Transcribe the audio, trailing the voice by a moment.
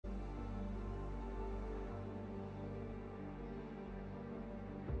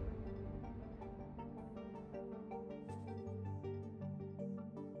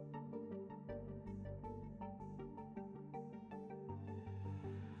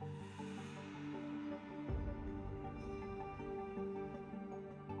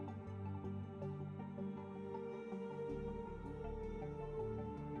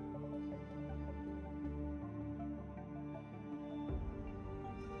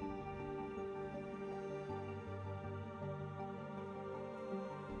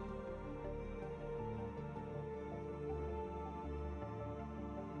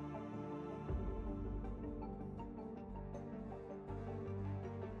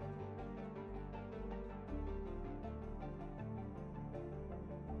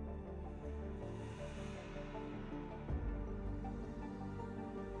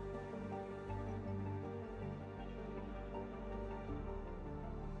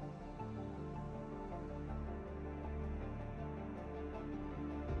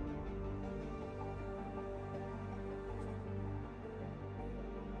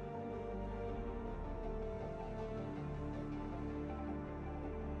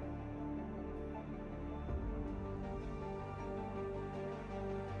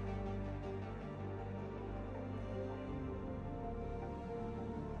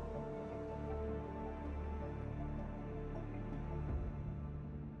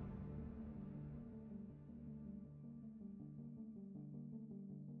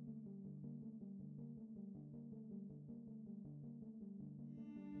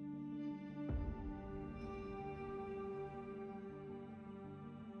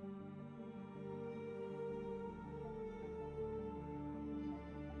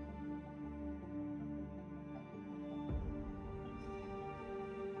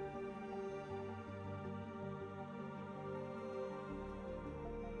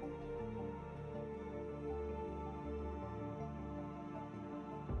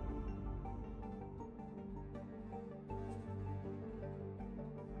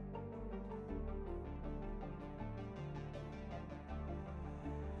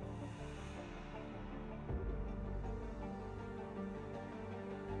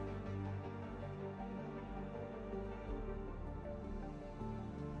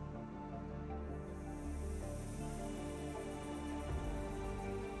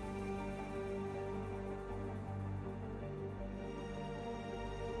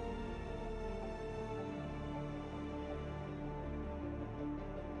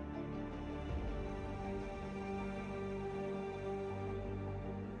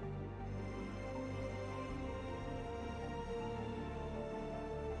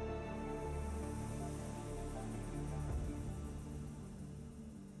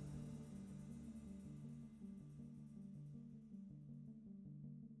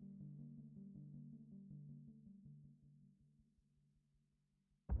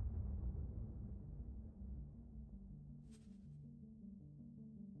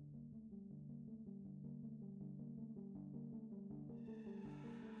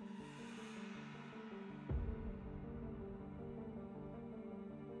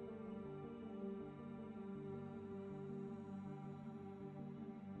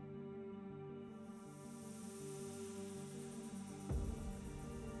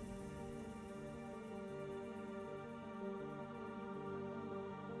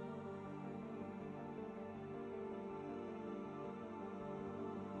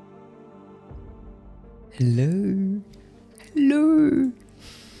Hello. Hello.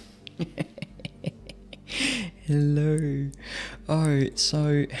 Hello. Oh,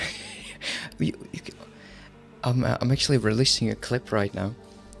 so I'm actually releasing a clip right now.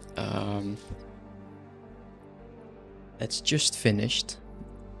 It's just finished.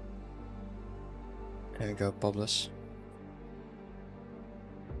 There we go, publish.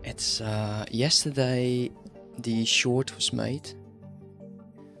 It's yesterday the short was made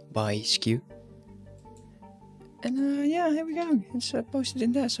by Skew. And yeah, here we go. It's posted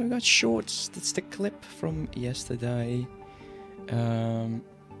in there. So we got shorts. That's the clip from yesterday. Oh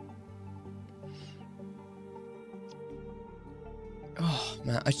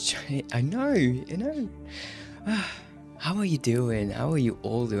man, I know, you know. How are you doing? How are you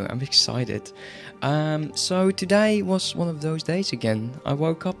all doing? I'm excited. So today was one of those days again. I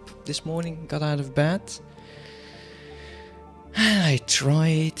woke up this morning, got out of bed, and I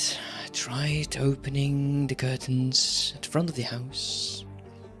tried opening the curtains at the front of the house,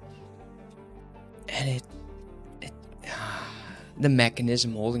 and the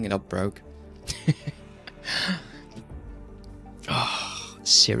mechanism holding it up broke. Oh,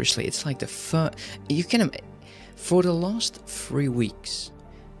 seriously, it's like the first. You can. For the last 3 weeks,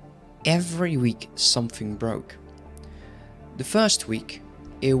 every week something broke. The first week,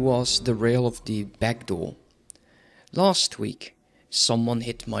 it was the rail of the back door. Last week, someone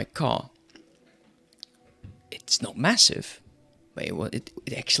hit my car. It's not massive, but it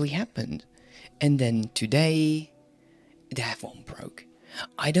actually happened. And then today, that one broke.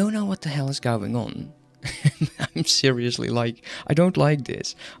 I don't know what the hell is going on. I'm seriously like, I don't like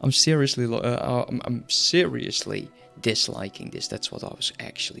this. I'm seriously disliking this. That's what I was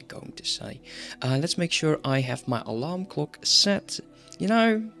actually going to say. Let's make sure I have my alarm clock set. You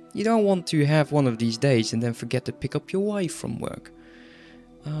know, you don't want to have one of these days and then forget to pick up your wife from work.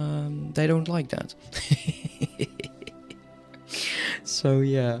 They don't like that. So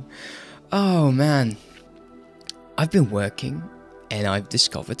yeah. Oh man. I've been working and I've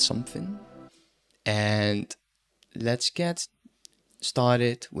discovered something. And let's get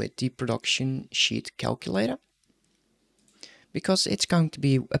started with the production sheet calculator, because it's going to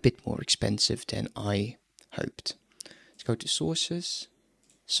be a bit more expensive than I hoped. Let's go to sources.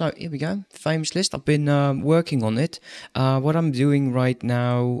 So here we go, famous list. I've been working on it. What I'm doing right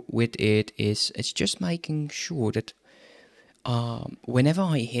now with it is it's just making sure that whenever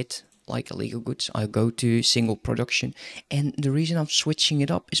I hit like illegal goods, I go to single production, and the reason I'm switching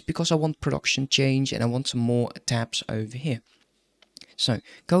it up is because I want production change and I want some more tabs over here. So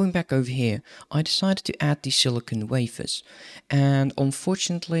going back over here, I decided to add the silicon wafers, and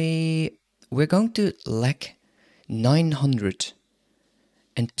unfortunately we're going to lack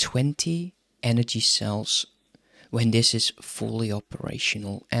 920 energy cells when this is fully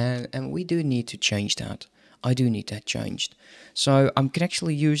operational, and we do need to change that. I do need that changed. So I can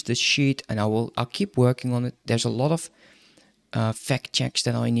actually use this sheet, and I'll keep working on it. There's a lot of fact checks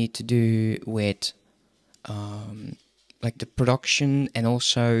that I need to do with like the production, and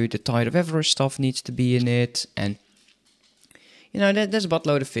also the Tide of Everest stuff needs to be in it, and you know, there's a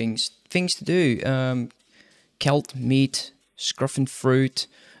buttload of things to do. Kelt meat, scruffin fruit.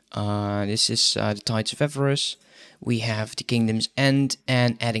 This is the Tides of Everest. We have the Kingdom's End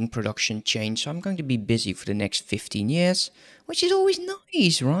and adding production change. So I'm going to be busy for the next 15 years, which is always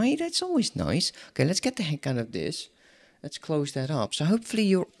nice, right? That's always nice. Okay, let's get the heck out of this. Let's close that up. So hopefully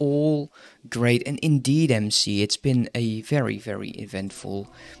you're all great. And indeed, MC, it's been a very, very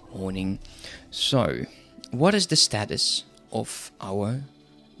eventful morning. So, what is the status of our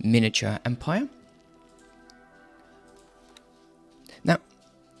miniature empire? Now,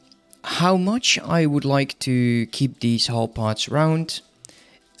 how much I would like to keep these hull parts around,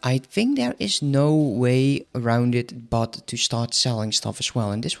 I think there is no way around it but to start selling stuff as well,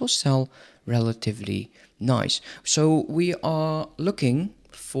 and this will sell relatively nice. So we are looking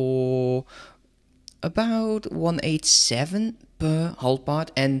for about 187 per hull part,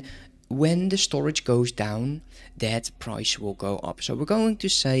 and when the storage goes down, that price will go up. So we're going to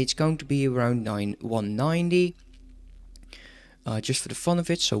say it's going to be around 190. Just for the fun of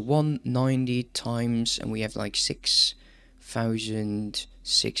it, so 190 times, and we have like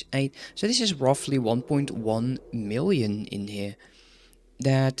 6,068. So this is roughly 1.1 million in here.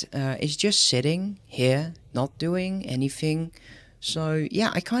 That is just sitting here, not doing anything. So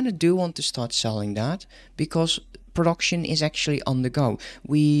yeah, I kind of do want to start selling that, because production is actually on the go.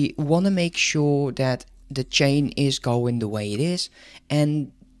 We want to make sure that the chain is going the way it is,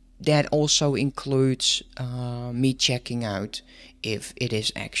 and that also includes me checking out if it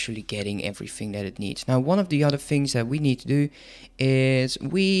is actually getting everything that it needs. Now, one of the other things that we need to do is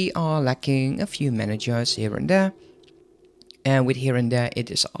we are lacking a few managers here and there. And with here and there,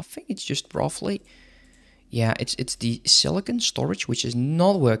 it is, I think it's just roughly, yeah, it's the silicon storage, which is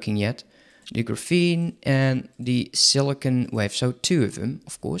not working yet, the graphene and the silicon wave. So 2 of them,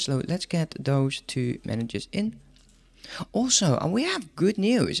 of course. So let's get those 2 managers in. Also, we have good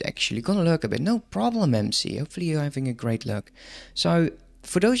news, actually. Gonna lurk a bit. No problem, MC. Hopefully you're having a great lurk. So,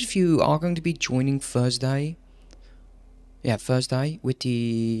 for those of you who are going to be joining Thursday, yeah, Thursday, with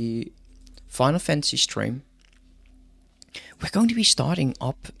the Final Fantasy stream, we're going to be starting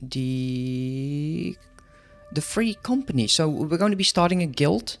up the free company. So, we're going to be starting a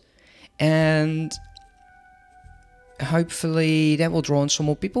guild, and hopefully that will draw on some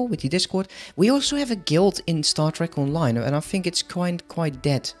more people with the Discord. We also have a guild in Star Trek Online, and I think it's quite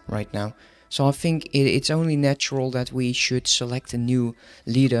dead right now. So I think it's only natural that we should select a new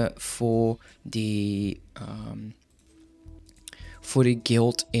leader for the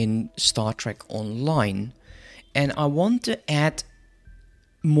guild in Star Trek Online. And I want to add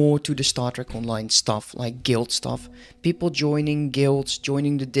more to the Star Trek Online stuff, like guild stuff. People joining guilds,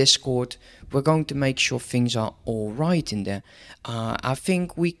 joining the Discord. We're going to make sure things are alright in there. I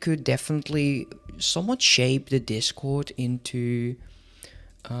think we could definitely somewhat shape the Discord into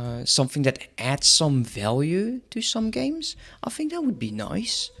something that adds some value to some games. I think that would be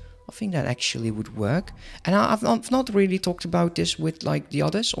nice. I think that actually would work. And I've not really talked about this with like the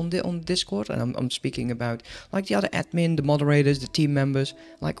others on the Discord. And I'm speaking about like the other admin, the moderators, the team members,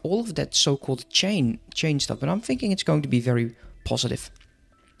 like all of that so-called chain stuff. But I'm thinking it's going to be very positive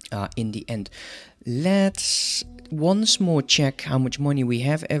in the end. Let's once more check how much money we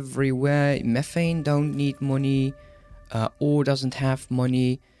have everywhere. Methane don't need money. Ore doesn't have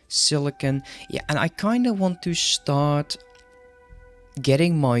money. Silicon, yeah. And I kind of want to start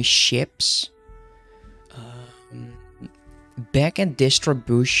getting my ships back at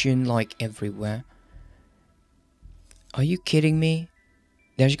distribution, like everywhere. Are you kidding me?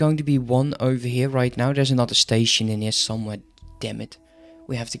 There's going to be one over here right now. There's another station in here somewhere. Damn it.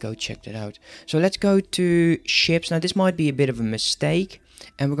 We have to go check that out. So let's go to ships. Now this might be a bit of a mistake.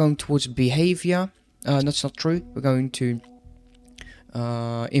 And we're going towards behavior. That's not true. We're going to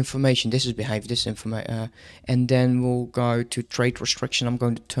information. This is behavior. This is information. And then we'll go to trade restriction. I'm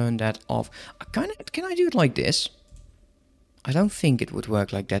going to turn that off. Can I do it like this? I don't think it would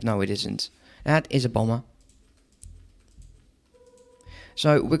work like that. No, it isn't. That is a bomber.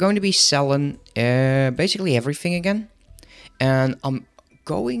 So we're going to be selling basically everything again. And I'm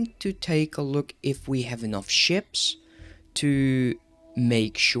going to take a look if we have enough ships to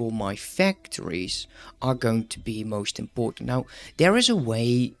make sure my factories are going to be most important. Now, there is a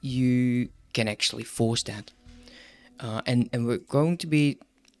way you can actually force that. And we're going to be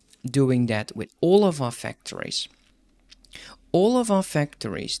doing that with all of our factories. All of our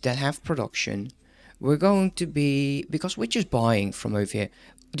factories that have production, we're going to be, because we're just buying from over here,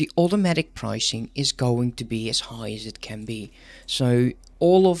 the automatic pricing is going to be as high as it can be. So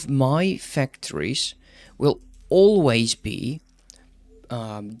all of my factories will always be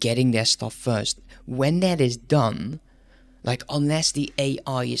getting their stuff first. When that is done, like unless the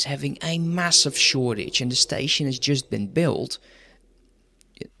AI is having a massive shortage and the station has just been built,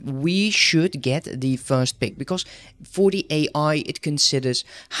 we should get the first pick, because for the AI it considers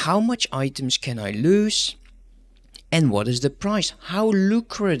how much items can I lose and what is the price, how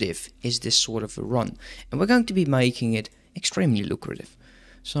lucrative is this sort of a run, and we're going to be making it extremely lucrative.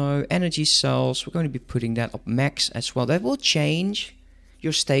 So energy cells, we're going to be putting that up max as well. That will change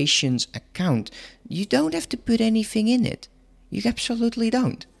your station's account. You don't have to put anything in it. You absolutely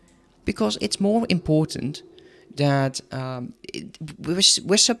don't, because it's more important that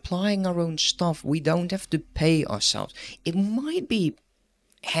we're supplying our own stuff. We don't have to pay ourselves. It might be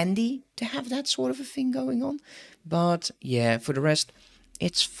handy to have that sort of a thing going on, but yeah, for the rest,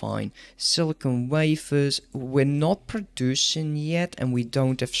 it's fine. Silicon wafers, we're not producing yet, and we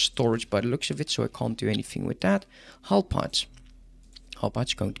don't have storage by the looks of it, so I can't do anything with that. Hull parts. Hull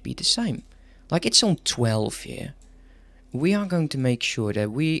parts going to be the same. Like, it's on 12 here. We are going to make sure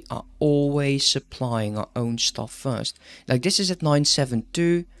that we are always supplying our own stuff first. Like, this is at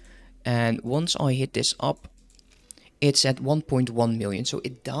 972, and once I hit this up, it's at 1.1 million. So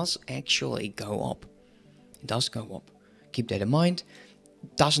it does actually go up. It does go up. Keep that in mind.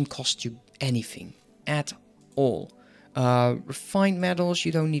 Doesn't cost you anything at all. Refined metals,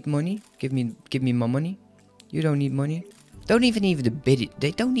 you don't need money. Give me my money. You don't need money. Don't even need a bit.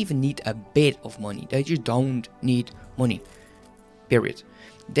 They don't even need a bit of money. They just don't need money. period.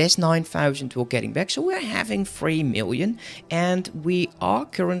 There's 9,000 we're getting back, so we're having 3 million, and we are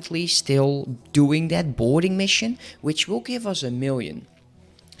currently still doing that boarding mission, which will give us 1 million.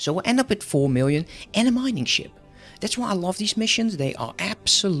 So we'll end up at 4 million and a mining ship. That's why I love these missions. They are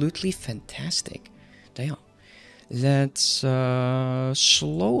absolutely fantastic. They are. Let's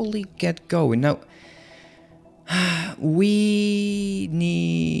slowly get going. Now, we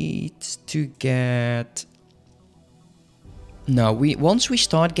need to get... No, once we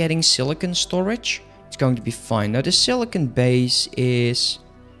start getting silicon storage, it's going to be fine. Now, the silicon base is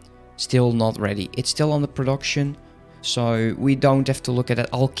still not ready. It's still under production, so we don't have to look at it.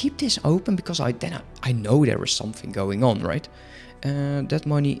 I'll keep this open because I know there is something going on, right? That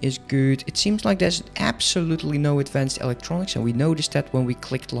money is good. It seems like there's absolutely no advanced electronics, and we noticed that when we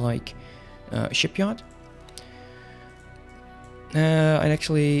clicked like shipyard. And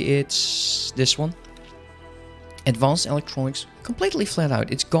actually it's this one. Advanced electronics, completely flat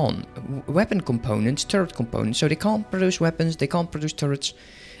out, it's gone. Weapon components, turret components, so they can't produce weapons, they can't produce turrets.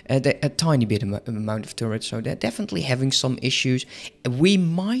 A tiny bit amount of turrets, so they're definitely having some issues. We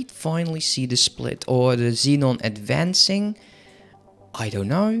might finally see the split or the Xenon advancing. I don't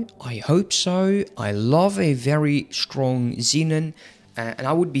know, I hope so. I love a very strong Xenon. And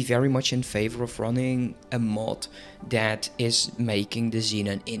I would be very much in favor of running a mod that is making the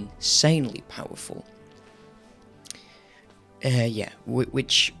Xenon insanely powerful. Yeah,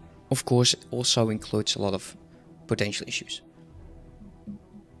 which of course also includes a lot of potential issues.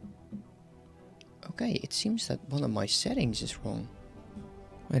 Okay, it seems that one of my settings is wrong.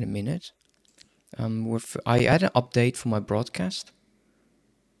 Wait a minute. I had an update for my broadcast.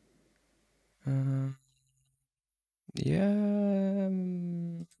 Yeah.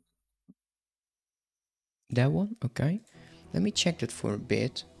 That one? Okay. Let me check that for a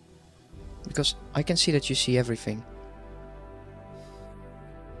bit. Because I can see that you see everything.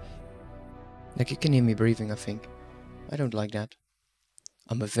 Like, you can hear me breathing, I think. I don't like that.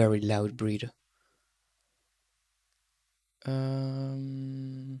 I'm a very loud breather.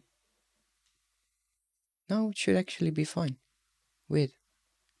 No, it should actually be fine. Weird.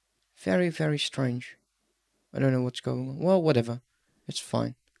 Very, very strange. I don't know what's going on. Well, whatever. It's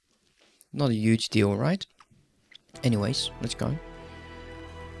fine. Not a huge deal, right? Anyways, let's go.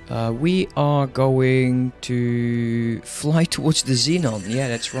 We are going to fly towards the Xenon. Yeah,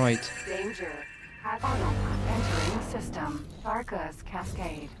 that's right. Danger. Entering system. Varka's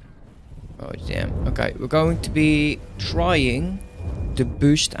cascade. Oh, damn. Okay, we're going to be trying to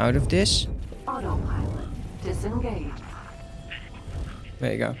boost out of this. Autopilot. Disengage.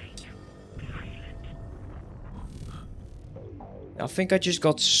 There you go. I think I just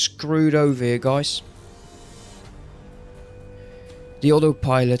got screwed over here, guys. The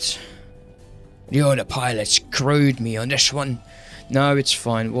autopilot screwed me on this one. No, it's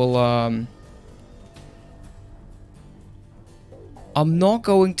fine. Well, I'm not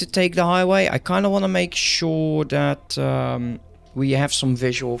going to take the highway. I kind of want to make sure that we have some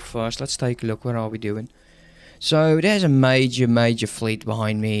visual first. Let's take a look. What are we doing? So there's a major fleet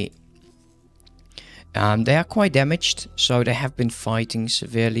behind me. They are quite damaged, so they have been fighting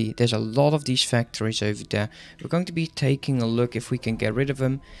severely. There's a lot of these factories over there. We're going to be taking a look if we can get rid of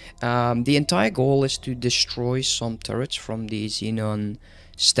them. The entire goal is to destroy some turrets from the Xenon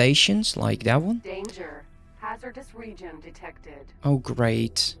stations, like that one. Danger. Hazardous region detected. Oh,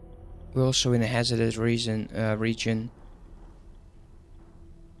 great. We're also in a hazardous region.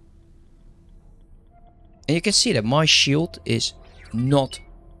 And you can see that my shield is not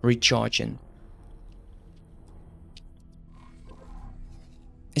recharging.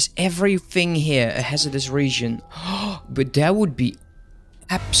 Is everything here a hazardous region? But that would be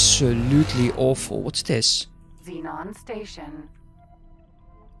absolutely awful. What's this? Xenon station.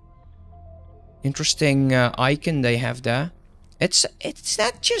 Interesting icon they have there. It's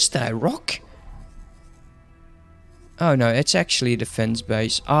not just a rock. Oh no, it's actually a defense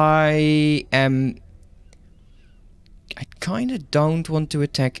base. I kind of don't want to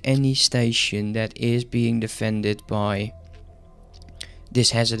attack any station that is being defended by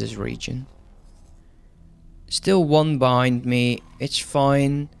this hazardous region. Still one behind me. It's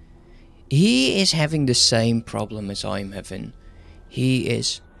fine. He is having the same problem as I'm having. He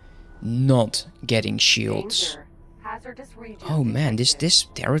is not getting shields. Oh man, this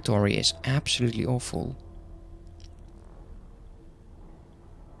territory is absolutely awful.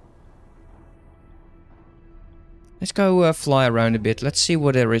 Let's go fly around a bit. Let's see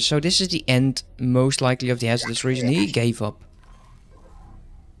what there is. So this is the end, most likely, of the hazardous region. He gave up.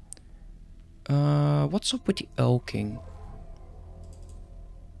 What's up with the Elking?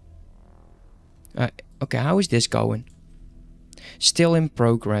 Okay, how is this going? Still in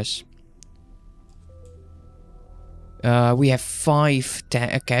progress. We have 5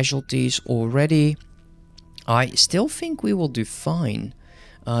 casualties already. I still think we will do fine.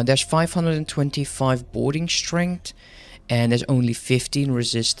 There's 525 boarding strength. And there's only 15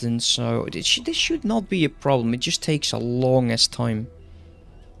 resistance. So this should not be a problem. It just takes a long as time.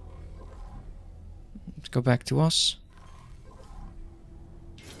 Let's go back to us.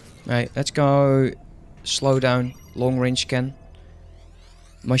 Right, let's go. Slow down. Long range scan.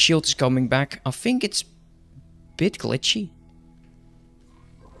 My shield is coming back. I think it's a bit glitchy.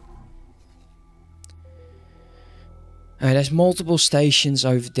 There's multiple stations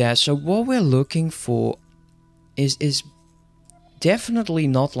over there. So what we're looking for is definitely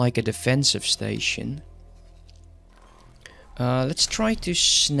not like a defensive station. Let's try to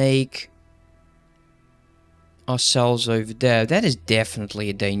snake ourselves over there. That is definitely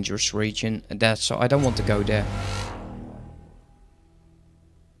a dangerous region. So I don't want to go there.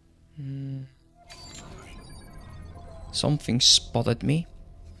 Something spotted me.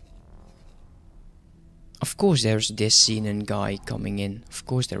 Of course there's this Xenon guy coming in. Of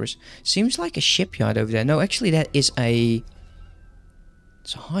course there is. Seems like a shipyard over there. No, actually that is a...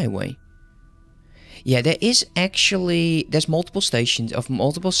 It's a highway. Yeah, there is actually... There's multiple stations of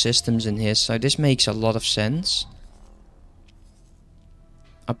multiple systems in here. So this makes a lot of sense.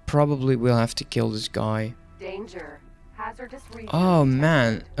 I probably will have to kill this guy. Danger. Hazardous region. Oh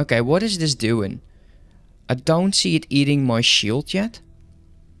man. Okay, what is this doing? I don't see it eating my shield yet.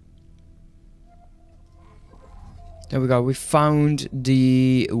 There we go. We found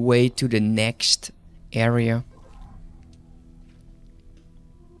the way to the next area.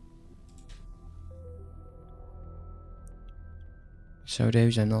 So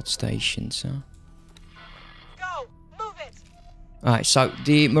those are not stations, huh? Go! Move it! Alright, so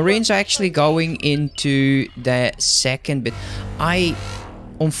the Marines are actually going into the second bit.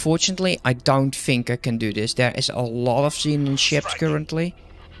 Unfortunately, I don't think I can do this. There is a lot of Xenon ships currently.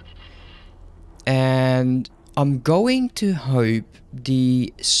 And I'm going to hope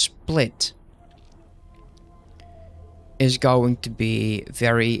the split is going to be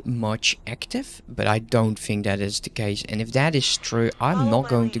very much active, but I don't think that is the case. And if that is true, I'm not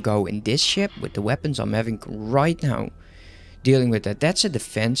going to go in this ship with the weapons I'm having right now dealing with that. That's a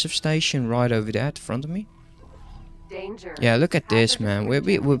defensive station right over there in front of me. Danger. Yeah, look at this, man. We're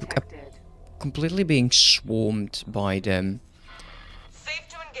Detected. completely being swarmed by them. Safe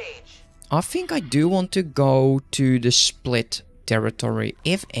to engage. I think I do want to go to the split territory.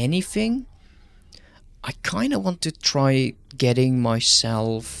 If anything, I kind of want to try getting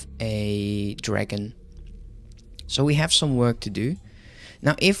myself a dragon. So we have some work to do.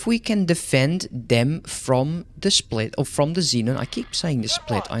 Now, if we can defend them from the split, or from the Xenon. I keep saying the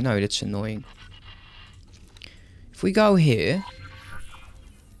split. I know, that's annoying. If we go here...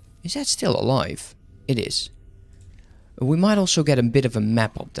 Is that still alive? It is. We might also get a bit of a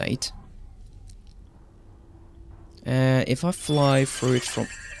map update. If I fly through it from...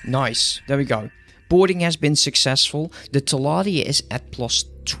 Nice. There we go. Boarding has been successful. The Taladia is at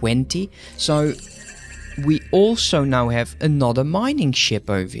 +20. So we also now have another mining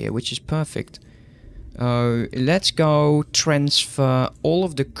ship over here, which is perfect. Let's go transfer all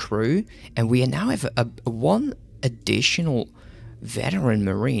of the crew. And we now have one additional veteran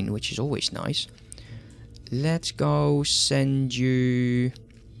marine, which is always nice. Let's go send you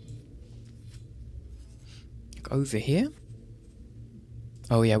over here.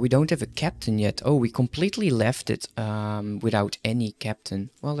 Oh yeah, we don't have a captain yet. Oh, we completely left it without any captain.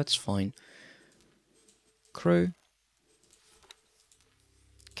 Well, that's fine. Crew.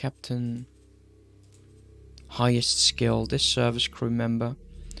 Captain. Highest skill. This service crew member.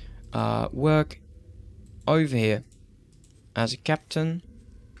 Work over here as a captain.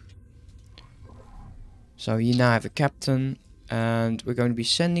 So you now have a captain. And we're going to be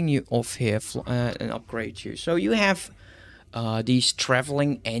sending you off here and upgrade you. So you have these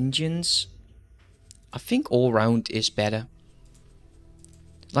traveling engines. I think all round is better.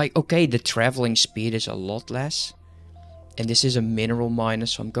 Like, okay, the traveling speed is a lot less. And this is a mineral miner,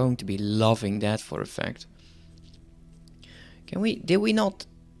 so I'm going to be loving that for a fact. Did we not...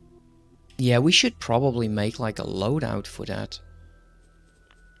 Yeah, we should probably make like a loadout for that.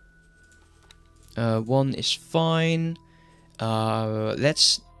 One is fine.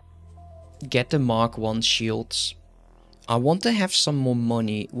 Let's get the Mark 1 shields. I want to have some more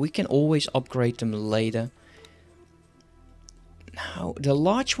money. We can always upgrade them later. Now, the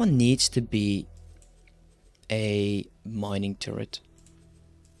large one needs to be a mining turret.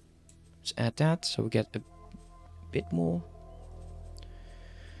 Let's add that so we get a bit more.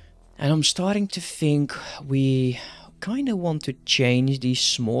 And I'm starting to think we kind of want to change these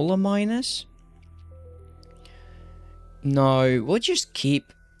smaller miners. No, we'll just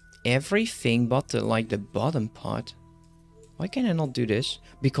keep everything but the bottom part. Why can I not do this?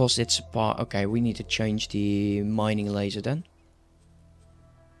 Because it's a part. Okay, we need to change the mining laser then.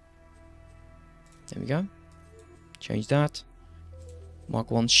 There we go. Change that.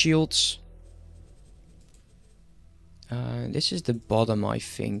 Mark 1 shields. This is the bottom, I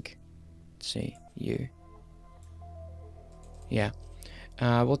think. Let's see. You. Yeah.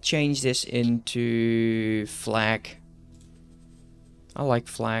 We'll change this into flag. I like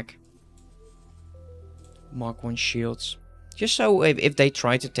flag. Mark 1 shields. Just so if they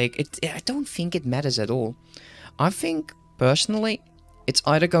try to take it, I don't think it matters at all. I think, personally, it's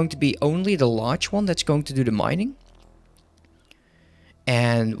either going to be only the large one that's going to do the mining.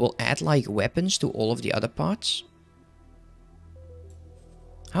 And we'll add like weapons to all of the other parts.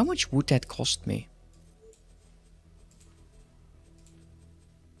 How much would that cost me?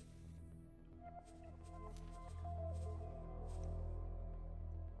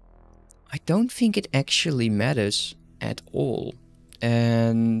 I don't think it actually matters at all.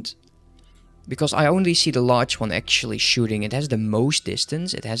 And because I only see the large one actually shooting. It has the most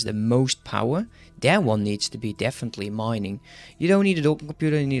distance, it has the most power. That one needs to be definitely mining. You don't need a docking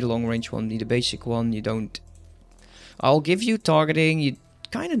computer, you need a long range one, you need a basic one, you don't... I'll give you targeting, you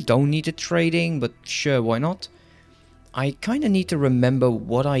kind of don't need a trading, but sure, why not? I kind of need to remember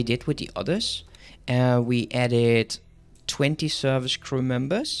what I did with the others. We added 20 service crew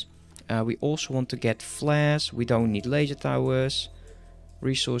members. We also want to get flares, we don't need laser towers.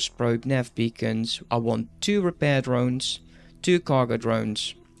 Resource probe, nav beacons. I want 2 repair drones, 2 cargo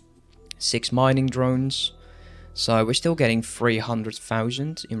drones, 6 mining drones. So we're still getting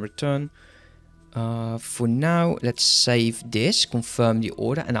 300,000 in return. For now, let's save this, confirm the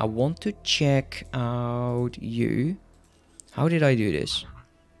order, and I want to check out you. How did I do this?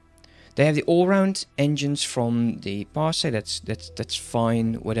 They have the all-round engines from the parser. That's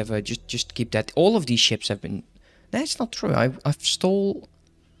fine. Whatever. Just keep that. All of these ships have been. That's not true. I've stole.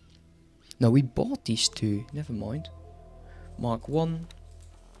 No, we bought these 2. Never mind. Mark 1.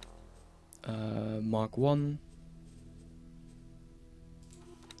 Mark 1.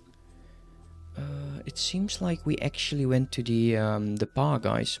 It seems like we actually went to the PAR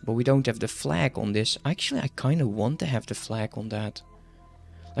guys, but we don't have the flag on this. Actually, I kind of want to have the flag on that.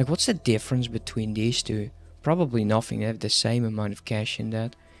 Like, what's the difference between these 2? Probably nothing. They have the same amount of cash in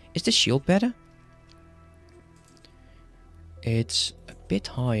that. Is the shield better? It's a bit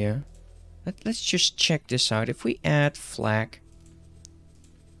higher. Let's just check this out. If we add flag.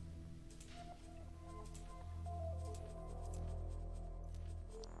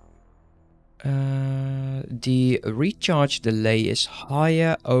 The recharge delay is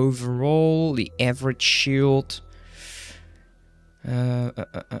higher overall. The average shield. I'm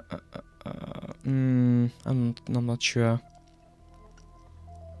not sure.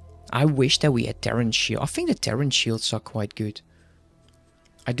 I wish that we had Terran shield. I think the Terran shields are quite good.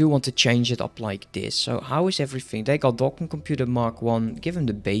 I do want to change it up like this. So how is everything? They got docking computer Mark 1. Give them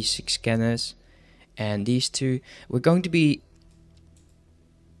the basic scanners. And these 2. We're going to be...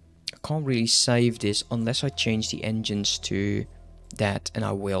 I can't really save this unless I change the engines to that. And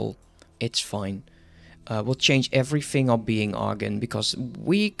I will. It's fine. We'll change everything up being Argon. Because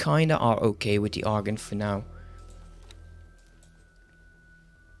we kinda are okay with the Argon for now.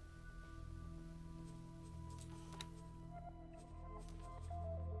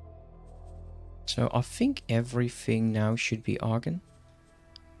 So I think everything now should be Argon.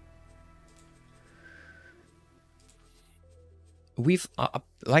 We've,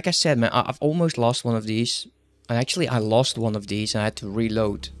 like I said, man, I've almost lost one of these. And actually, I lost one of these and I had to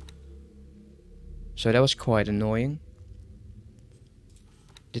reload. So that was quite annoying.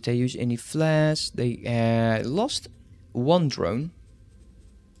 Did they use any flares? They lost 1 drone.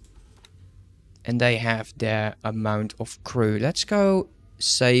 And they have their amount of crew. Let's go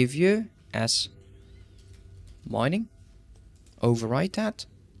save you as mining. Overwrite that.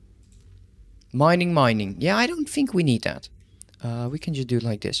 Mining. Yeah, I don't think we need that. We can just do it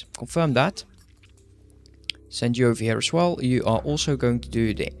like this. Confirm that. Send you over here as well. You are also going to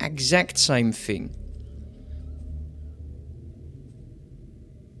do the exact same thing.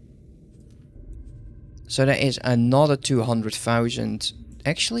 So there is another 200,000.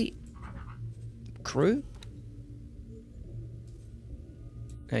 Actually, crew.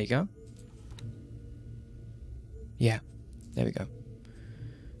 There you go. Yeah, there we go.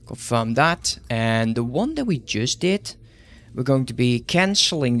 Confirm that. And the one that we just did, we're going to be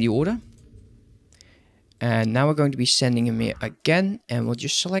cancelling the order. And now we're going to be sending him here again. And we'll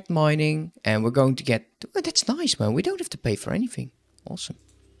just select mining. And we're going to get... Oh, that's nice, man. We don't have to pay for anything. Awesome.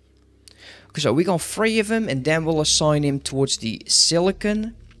 Okay, so we got 3 of them. And then we'll assign him towards the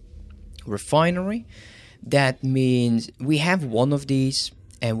silicon refinery. That means we have 1 of these.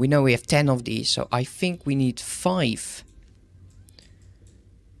 And we know we have 10 of these. So I think we need 5.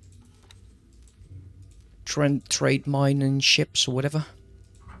 Trade mining ships or whatever.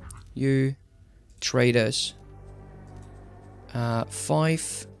 You... Traders.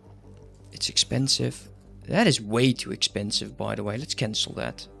 5. It's expensive. That is way too expensive, by the way. Let's cancel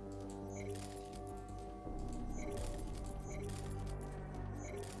that.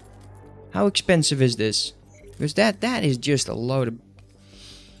 How expensive is this? Because that is just a load of...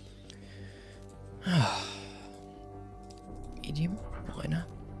 Medium. Miner.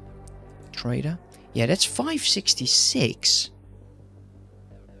 Trader. Yeah, that's 566.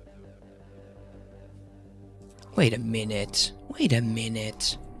 Wait a minute. Wait a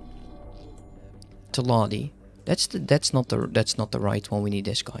minute. Taladi. That's not the right one. We need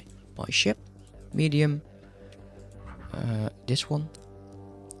this guy. Buy ship. Medium. This one.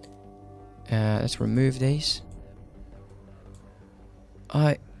 Let's remove these.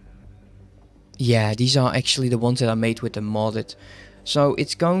 Yeah, these are actually the ones that I made with the modded. So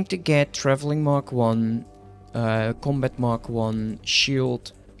it's going to get Traveling Mark 1, Combat Mark 1,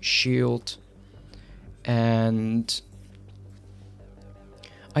 Shield, and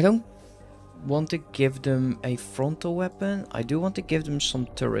I don't want to give them a frontal weapon. I do want to give them some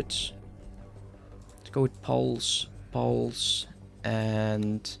turrets. Let's go with pulse,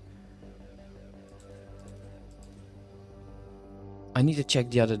 and I need to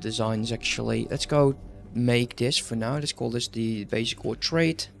check the other designs actually. Let's go make this for now. Let's call this the basic war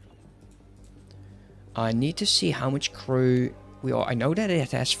trade. I need to see how much crew we are. I know that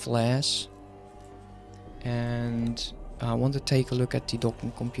it has flares. And I want to take a look at the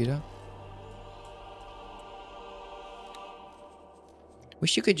docking computer.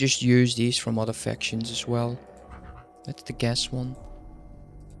 Wish you could just use these from other factions as well. That's the gas one.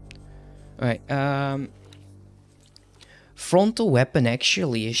 Alright, frontal weapon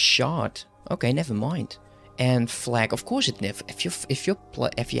actually is shard. Okay, never mind. And flag, of course it never. If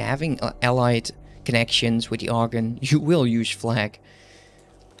you're having allied connections with the Argon, you will use flag.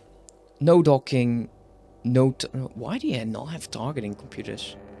 No docking. No, why do you not have targeting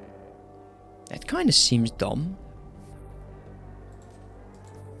computers? That kind of seems dumb.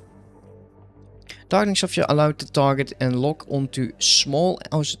 Targeting software allowed to target and lock onto small...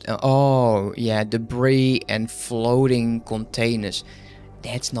 Oh, yeah, debris and floating containers.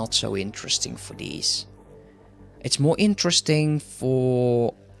 That's not so interesting for these. It's more interesting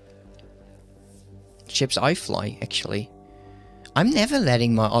for ships I fly, actually. I'm never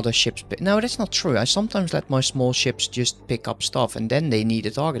letting my other ships... No, that's not true. I sometimes let my small ships just pick up stuff and then they need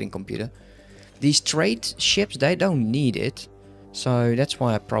a targeting computer. These trade ships, they don't need it. So that's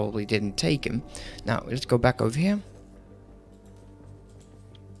why I probably didn't take them. Now, let's go back over here.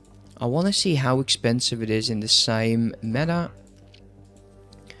 I want to see how expensive it is in the same meta.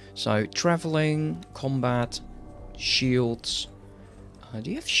 So, traveling, combat, shields. Do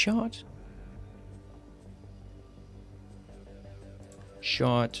you have shard?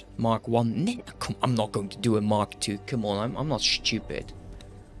 Shard, Mark 1. I'm not going to do a Mark 2. Come on, I'm not stupid.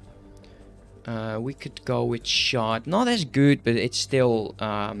 We could go with shard. Not as good, but it's still...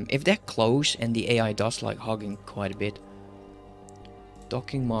 if they're close and the AI does like hugging quite a bit.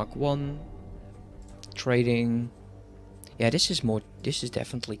 Docking Mark 1. Trading. Yeah, this is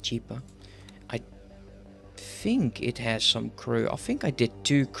definitely cheaper. I think it has some crew. I think I did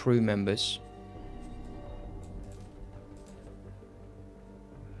 2 crew members.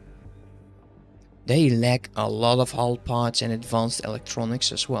 They lack a lot of hull parts and advanced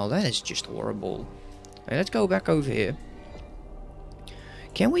electronics as well. That is just horrible. Right, let's go back over here.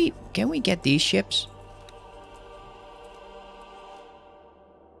 Can we get these ships?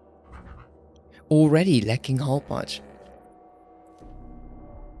 Already lacking hull parts.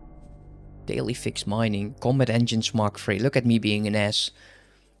 Daily fix mining. Combat engines Mark 3. Look at me being an ass.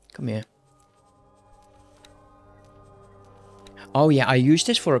 Come here. Oh yeah, I used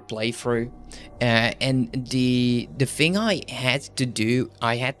this for a playthrough, and the thing I had to do,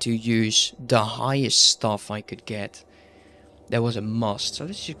 I had to use the highest stuff I could get. That was a must. So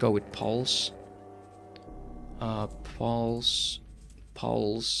let's just go with pulse. Pulse.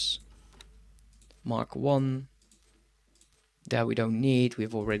 Mark 1. That we don't need.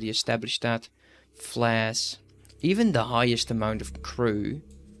 We've already established that. Flares. Even the highest amount of crew.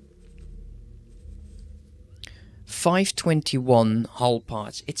 521 hull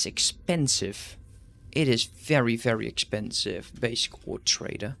parts. It's expensive. It is very, very expensive. Basic ore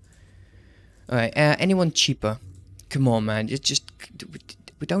trader. Alright, anyone cheaper? Come on, man. It's just...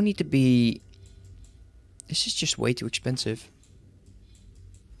 We don't need to be... This is just way too expensive.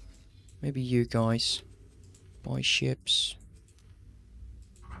 Maybe you guys. Buy ships.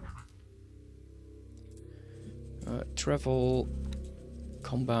 Travel.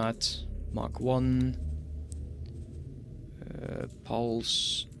 Combat. Mark 1.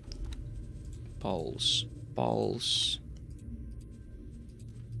 Pulse. Pulse. Pulse.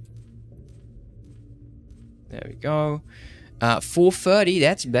 There we go. 430,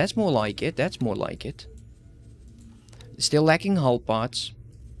 that's more like it. That's more like it. Still lacking hull parts.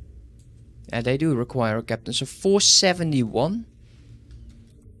 They do require a captain. So 471.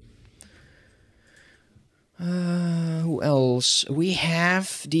 Who else? We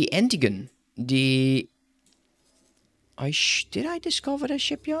have the Antigon. The... Did I discover the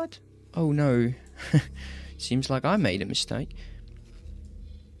shipyard? Oh no. Seems like I made a mistake.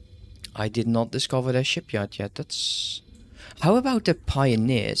 I did not discover their shipyard yet. That's... How about the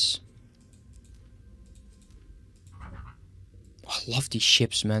Pioneers? I love these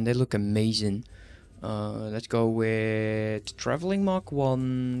ships, man. They look amazing. Let's go with Traveling Mark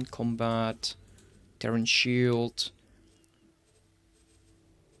 1, Combat, Terran Shield,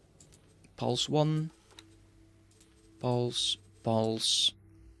 Pulse 1, Pulse, Pulse.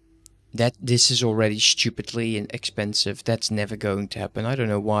 This is already stupidly expensive. That's never going to happen. I don't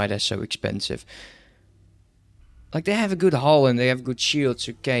know why they're so expensive. Like, they have a good hull and they have good shields,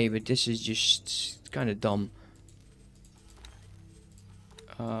 okay, but this is just kind of dumb.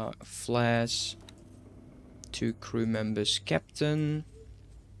 Flash. 2 crew members, captain.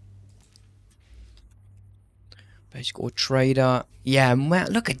 Basic ore trader. Yeah, man,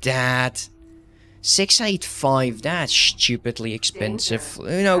 look at that. 685, that's stupidly expensive.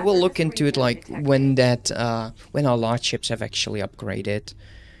 You know, we'll look into it like when our large ships have actually upgraded.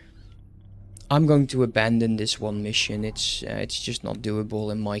 I'm going to abandon this one mission. It's just not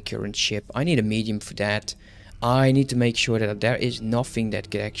doable in my current ship. I need a medium for that. I need to make sure that there is nothing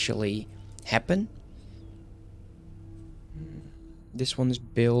that could actually happen. This one is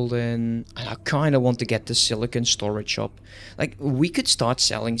building. I kind of want to get the silicon storage shop. Like, we could start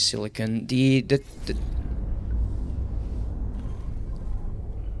selling silicon. The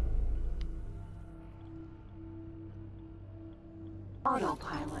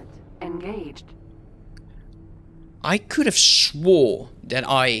Autopilot engaged. I could have swore that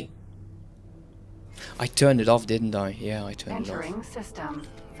I turned it off, didn't I? Yeah, I turned it off. Entering system.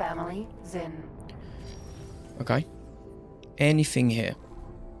 Family Zin. Okay. Anything here?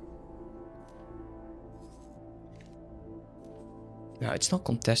 No, it's not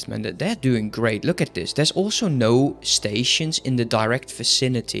contestment. They're doing great. Look at this. There's also no stations in the direct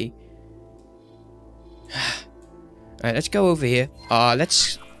vicinity. Alright, let's go over here.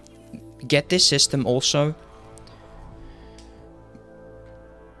 Let's get this system also.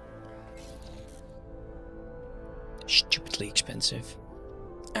 Stupidly expensive.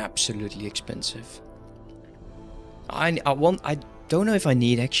 Absolutely expensive. I don't know if I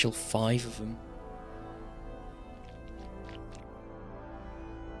need actual 5 of them.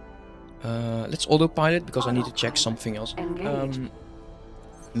 Let's autopilot because I need to check something else.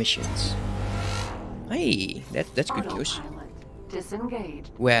 Missions. Hey, that's good news.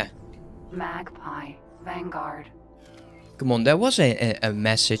 Disengaged. Where? Magpie. Vanguard. Come on, there was a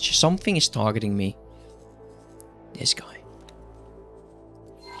message. Something is targeting me. This guy.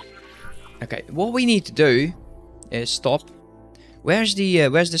 Okay, what we need to do is stop. Where's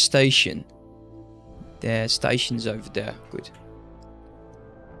the station? The station's over there. Good.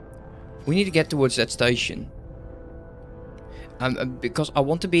 We need to get towards that station. Because I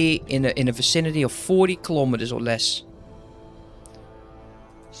want to be in a vicinity of 40 kilometers or less.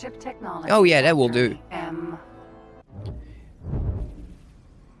 Ship technology. Oh yeah, that will do.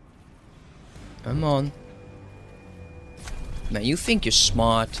 Come on. Man, you think you're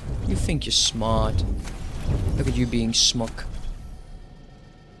smart. You think you're smart. Look at you being smug.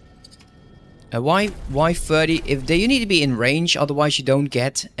 Why 30? You need to be in range, otherwise you don't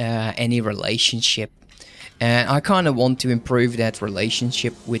get any relationship. And I kind of want to improve that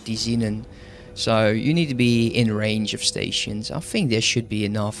relationship with the Xenon. So you need to be in range of stations. I think there should be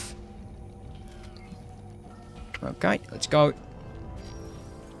enough. Okay, let's go.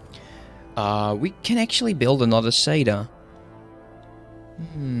 We can actually build another Seda.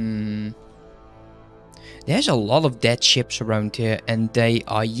 There's a lot of dead ships around here, and they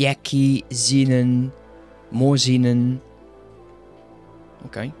are Yaki, Xenon, more Xenon.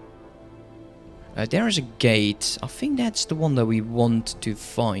 Okay. There is a gate. I think that's the one that we want to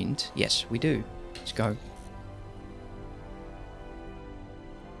find. Yes, we do. Let's go.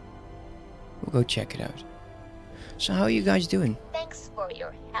 We'll go check it out. So how are you guys doing? Thanks for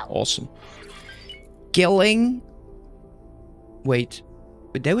your help. Awesome. Killing... Wait.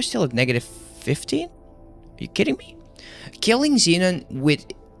 But they were still at negative 15? Are you kidding me? Killing Xenon with...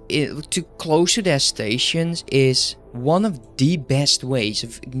 too close to their stations is one of the best ways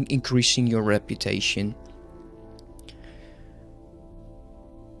of increasing your reputation.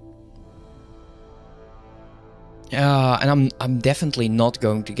 And I'm definitely not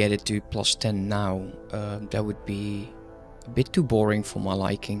going to get it to plus 10 now. That would be a bit too boring for my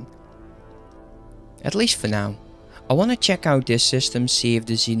liking. At least for now. I want to check out this system, see if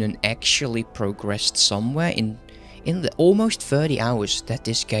the Xenon actually progressed somewhere in the almost 30 hours that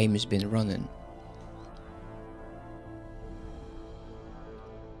this game has been running.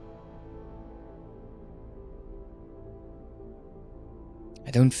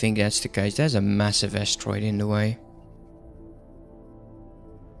 I don't think that's the case. There's a massive asteroid in the way.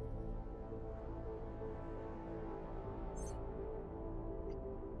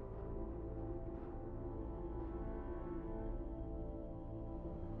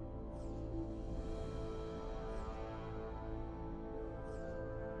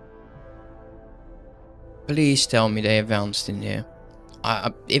 Please tell me they advanced in here.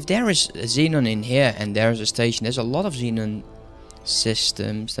 If there is a Xenon in here and there's a station, there's a lot of Xenon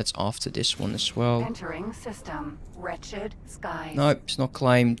systems that's after this one as well. Entering system. Wretched skies. Nope, it's not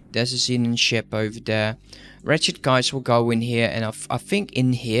claimed. There's a Xenon ship over there. Wretched guys will go in here, and I think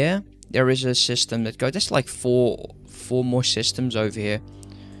in here there is a system that goes. There's like four more systems over here.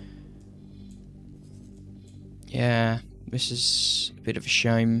 Yeah, this is a bit of a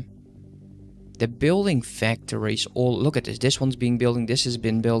shame. They're building factories. All look at this. This one's being building. This has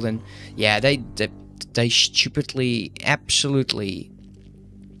been building. Yeah, they stupidly, absolutely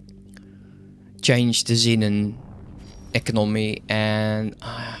changed the Xenon economy, and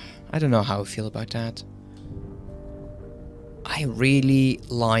I don't know how I feel about that. I really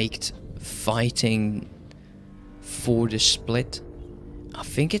liked fighting for the split. I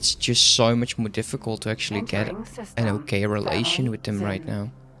think it's just so much more difficult to actually get an okay relation with them right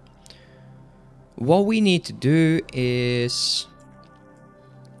now. What we need to do is...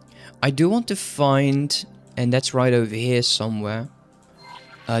 I do want to find, and that's right over here somewhere,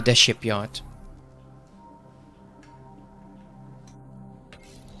 the shipyard.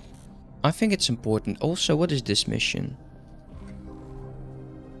 I think it's important. Also, what is this mission?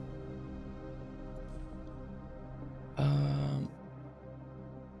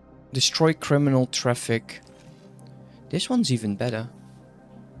 Destroy criminal traffic. This one's even better.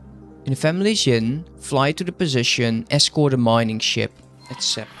 In family's inn, fly to the position, escort a mining ship.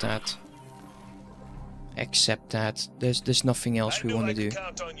 Accept that. Accept that. There's nothing else we want to do.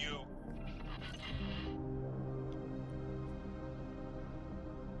 Count on you.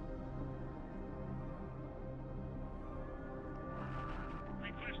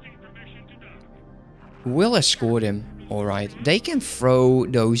 We'll escort him. Alright. They can throw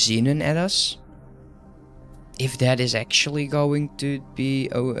those Xenon at us. If that is actually going to be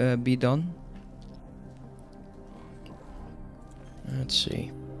done. Let's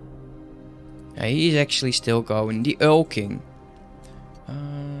see. Yeah, he's actually still going. The Earl King.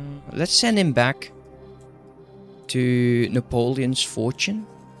 Let's send him back to Napoleon's fortune.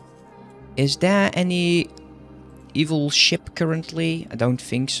 Is there any evil ship currently? I don't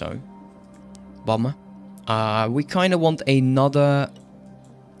think so. Bomber. We kind of want another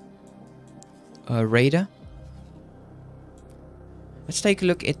raider. Let's take a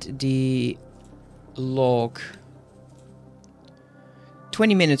look at the log.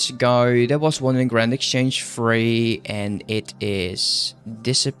 20 minutes ago, there was one in Grand Exchange 3, and it is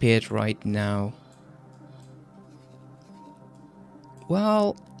disappeared right now.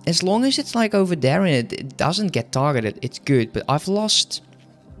 Well, as long as it's like over there and it doesn't get targeted, it's good. But I've lost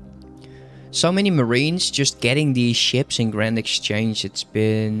so many Marines just getting these ships in Grand Exchange. It's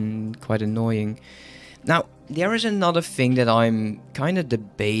been quite annoying. Now, there is another thing that I'm kind of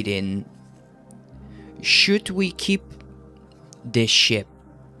debating. Should we keep this ship,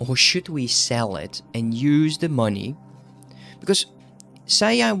 or should we sell it and use the money? Because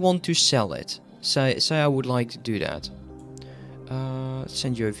say I want to sell it, say I would like to do that. Let's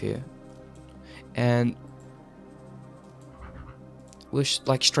send you over here, and we'll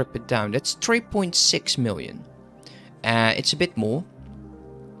like strip it down. That's 3.6 million. It's a bit more,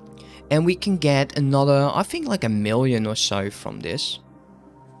 and we can get another, I think, like 1 million or so from this.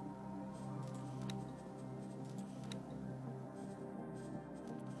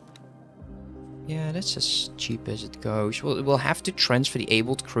 Yeah, that's as cheap as it goes. We'll have to transfer the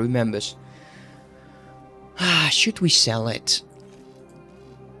abled crew members. should we sell it?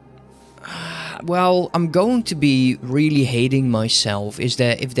 Well, I'm going to be really hating myself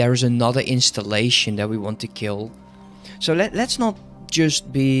if there's another installation that we want to kill. So let's not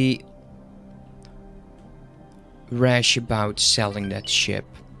just be rash about selling that ship.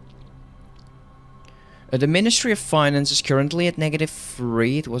 The Ministry of Finance is currently at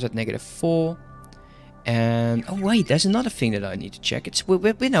 -3. It was at -4. And oh wait, there's another thing that I need to check.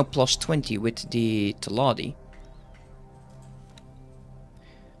 We're now +20 with the Taladi.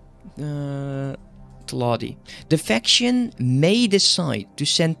 Taladi. The faction may decide to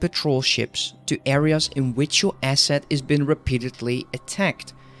send patrol ships to areas in which your asset has been repeatedly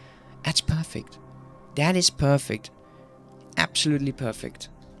attacked. That's perfect. That is perfect. Absolutely perfect.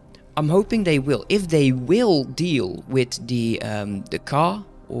 I'm hoping they will. If they will deal with the car,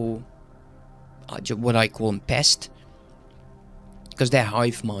 or what I call them pest, because they're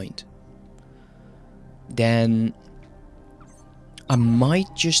hive mind, then I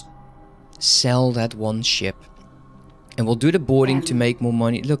might just sell that one ship and we'll do the boarding to make more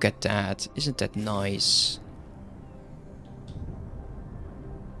money. Look at that. Isn't that nice?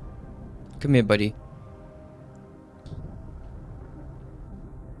 Come here, buddy.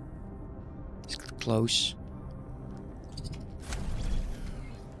 It's close.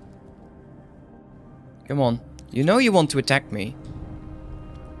 Come on. You know you want to attack me.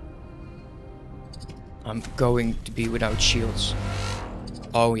 I'm going to be without shields.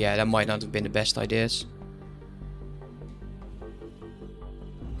 Oh yeah, that might not have been the best ideas.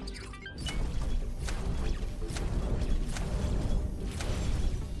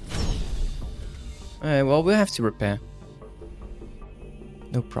 Well, we'll have to repair.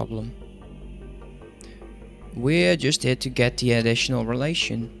 No problem. We're just here to get the additional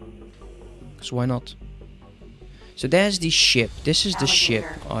relation. So why not? So there's the ship. This is the ship,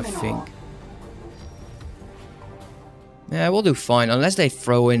 I think. Yeah, we'll do fine, unless they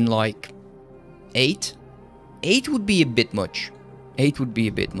throw in like 8. 8 would be a bit much. 8 would be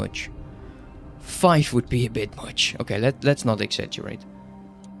a bit much. 5 would be a bit much. Okay, let's not exaggerate.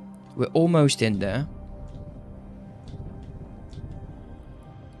 We're almost in there.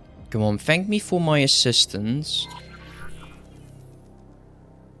 Come on, thank me for my assistance.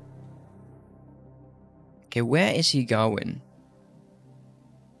 Okay, where is he going?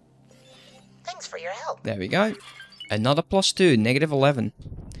 Thanks for your help. There we go. Another +2, -11.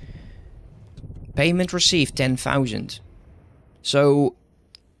 Payment received 10,000. So,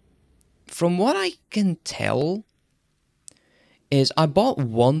 from what I can tell, is I bought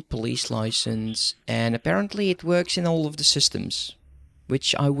one police license and apparently it works in all of the systems,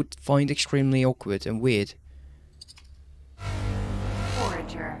 which I would find extremely awkward and weird.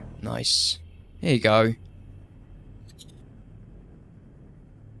 Forager. Nice. Here you go.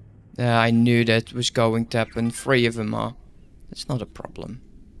 I knew that was going to happen. 3 of them are. That's not a problem.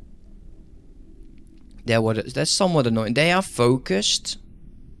 That's somewhat annoying. They are focused.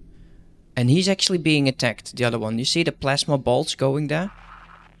 And he's actually being attacked, the other one. You see the plasma bolts going there?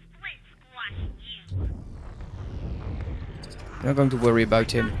 I'm not going to worry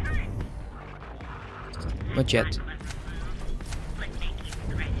about him. Not yet.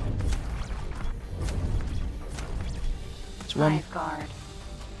 It's one. Hive guard.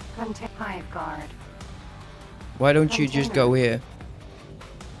 Hive guard. Why don't you just go here?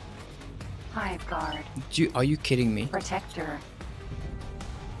 Hive guard. Are you kidding me? Protector.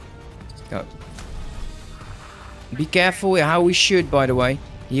 Go. Be careful how we shoot, by the way.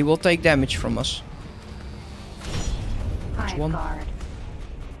 He will take damage from us. Hive one. guard.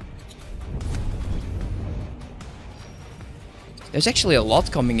 There's actually a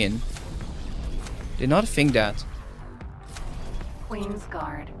lot coming in. Did not think that. Queen's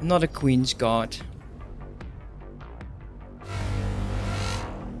guard. Not a Queen's Guard.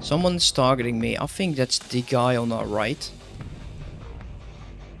 Someone's targeting me. I think that's the guy on our right.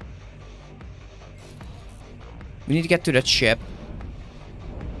 We need to get to that ship.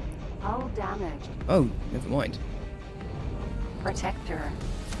 Hull damaged. Oh, never mind. Protector.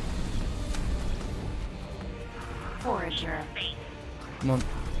 Forager. Come on.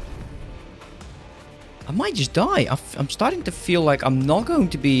 I might just die. I'm starting to feel like I'm not going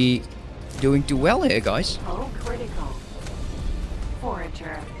to be doing too well here, guys. Hull critical.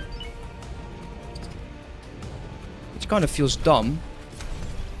 Forager. It kind of feels dumb.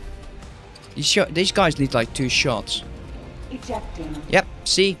 These guys need like 2 shots. Ejecting. Yep,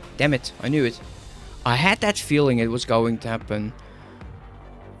 see? Damn it, I knew it. I had that feeling it was going to happen.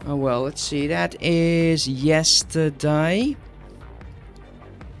 Oh well, let's see. That is yesterday.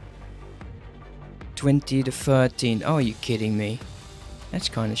 20 to 13. Oh, are you kidding me? That's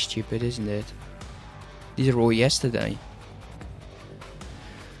kind of stupid, isn't it? These are all yesterday.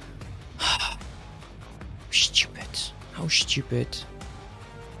 Stupid. How stupid.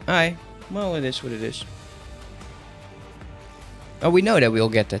 Alright, well, it is what it is. Oh, we know that we'll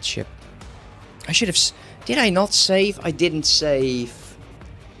get that ship. I should have... Did I not save? I didn't save.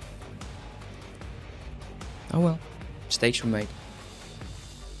 Oh well. Mistakes were made.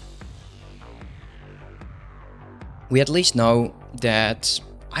 We at least know that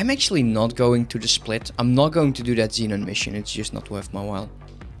I'm actually not going to the split. I'm not going to do that Xenon mission. It's just not worth my while.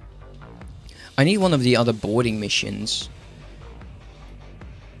 I need one of the other boarding missions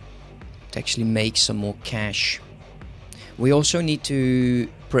to actually make some more cash. We also need to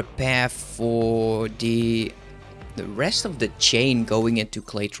prepare for the rest of the chain going into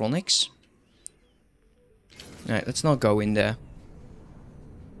Claytronics. Alright, let's not go in there.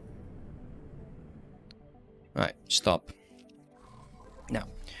 Alright, stop. Now,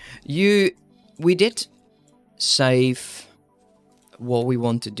 we did save what we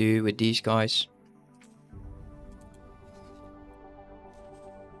want to do with these guys.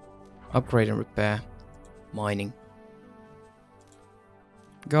 Upgrade and repair. Mining.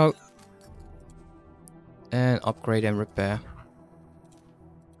 Go. And upgrade and repair.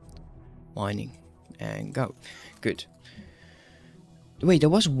 Mining. And go. Good. Wait, there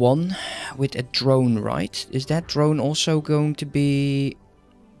was one with a drone, right? Is that drone also going to be...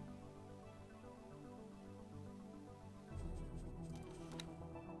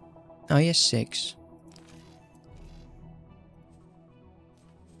 Oh, yes, 6.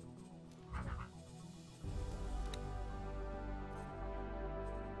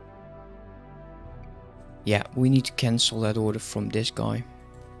 Yeah, we need to cancel that order from this guy.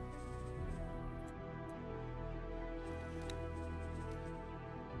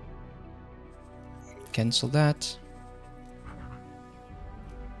 Cancel that.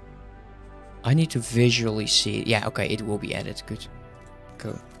 I need to visually see it. Yeah, okay, it will be added. Good.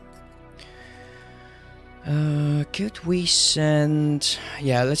 Cool. Could we send...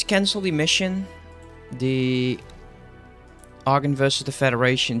 Yeah, let's cancel the mission. The Argon versus the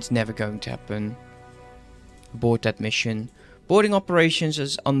Federation is never going to happen. Abort that mission. Boarding operations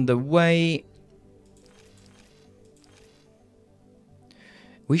is underway.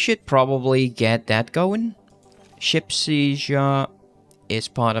 We should probably get that going. Ship seizure is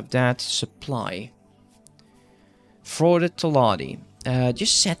part of that. Supply. Frauded Taladi.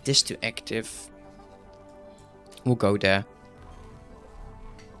 Just set this to active. We'll go there.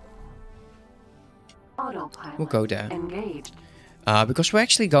 Autopilot We'll go there. engaged. Because we're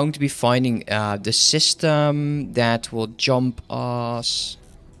actually going to be finding the system that will jump us.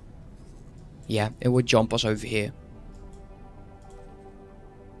 Yeah, it will jump us over here.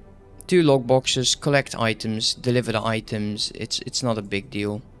 2 log boxes, collect items, deliver the items. It's not a big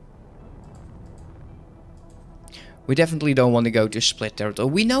deal. We definitely don't want to go to split territory.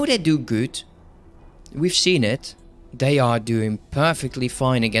 We know they do good. We've seen it. They are doing perfectly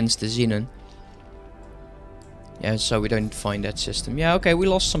fine against the Xenon. Yeah, so we don't find that system. Yeah, okay, we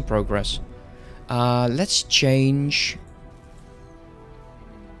lost some progress. Let's change.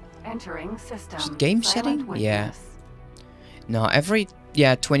 Entering system. Is it game Silent setting? Yeah. witness. No, every...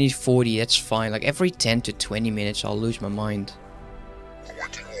 Yeah, 2040, that's fine. Like every 10 to 20 minutes I'll lose my mind.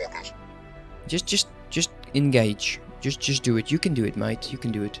 Just engage. Just do it. You can do it, mate. You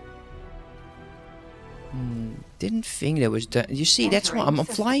can do it. Didn't think there was that. You see, that's why I'm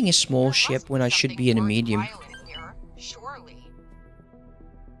flying a small ship when I should be in a medium. Surely.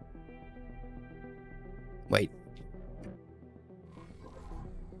 Wait.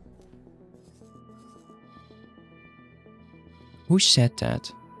 Who said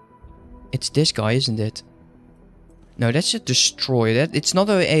that? It's this guy, isn't it? No, that's a destroyer. That it's not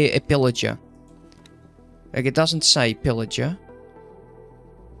a pillager. Like, it doesn't say pillager.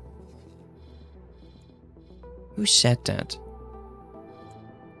 Who said that?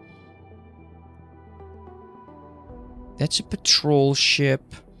 That's a patrol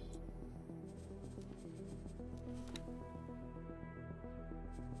ship.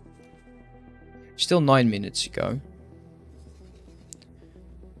 Still 9 minutes ago.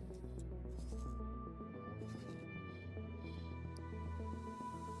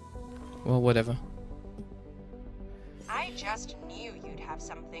 Well, whatever. I just knew you'd have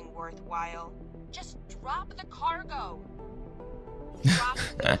something worthwhile. Just drop the cargo. Drop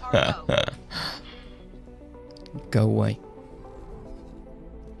the cargo. Go away.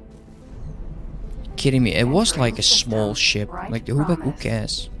 Kidding me? It was like a small ship. Like, who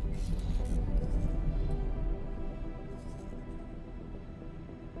cares?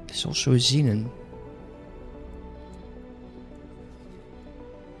 There's also a Xenon.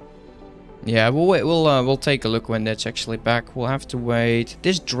 Yeah, we'll wait. We'll take a look when that's actually back. We'll have to wait.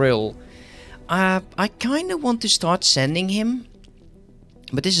 This drill, I kind of want to start sending him,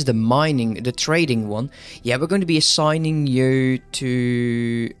 but this is the trading one. Yeah, we're going to be assigning you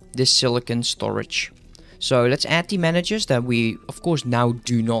to this silicon storage. So let's add the managers that we, of course, now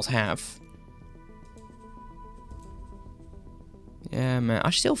do not have. Yeah, man,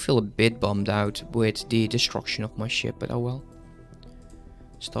 I still feel a bit bummed out with the destruction of my ship, but oh well.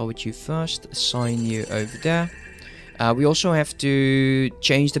 Start with you first, assign you over there. We also have to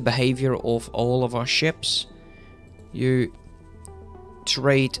change the behavior of all of our ships. You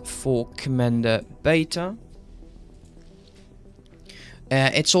trade for Commander Beta.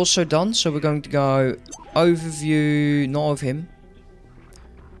 It's also done, so we're going to go overview, not of him.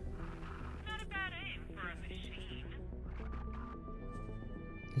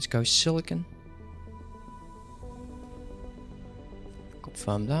 Let's go silicon.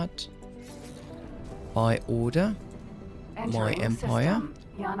 Confirm that. By order. My empire.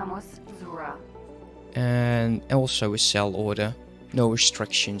 And also a sell order. No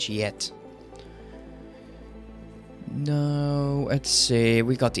restrictions yet. No, let's see.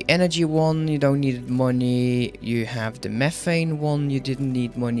 We got the energy one, you don't need money. You have the methane one, you didn't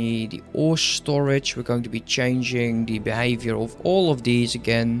need money. The ore storage, we're going to be changing the behavior of all of these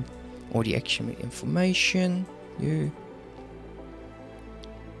again. Or the actual information. You.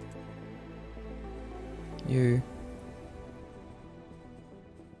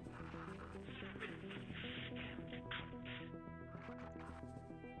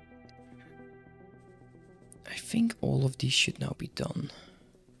 I think all of these should now be done.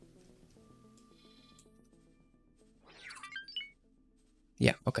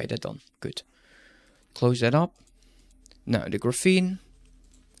 Yeah, okay, they're done. Good. Close that up. Now the graphene.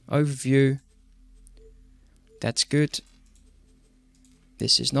 Overview. That's good.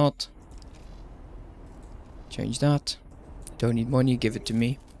 This is not. Change that. Don't need money, give it to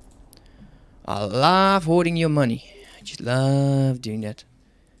me. I love hoarding your money. I just love doing that.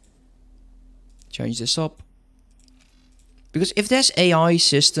 Change this up. Because if there's AI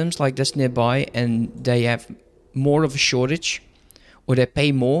systems like this nearby and they have more of a shortage or they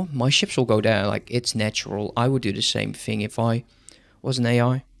pay more, my ships will go there. Like, it's natural. I would do the same thing if I was an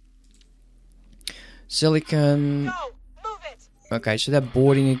AI. Silicon. Go, move it. Okay, so they're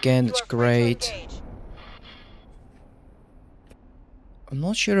boarding again. That's great. I'm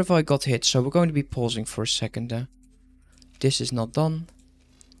not sure if I got hit, so we're going to be pausing for a second there. This is not done.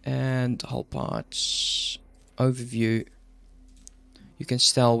 And hull parts. Overview. You can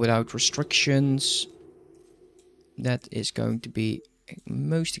sell without restrictions. That is going to be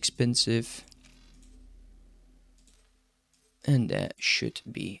most expensive. And that should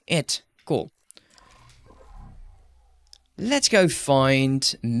be it. Cool. Let's go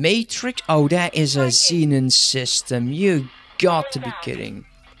find Matrix. Oh, that is a Xenon system. You got to be kidding.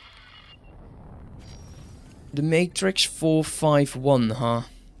 The Matrix 451, huh?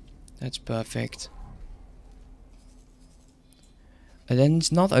 That's perfect. And then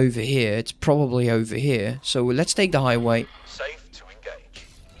it's not over here, it's probably over here. So let's take the highway. Safe to engage.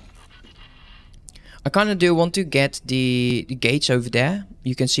 I kind of do want to get the gates over there.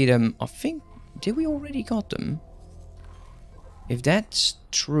 You can see them, I think, did we already got them? If that's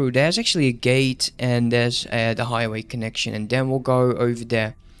true, there's actually a gate and there's the highway connection. And then we'll go over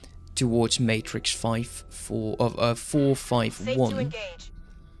there towards Matrix 451. Safe to engage.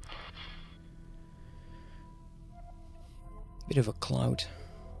 Bit of a cloud.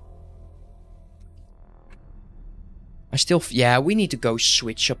 I still... yeah, we need to go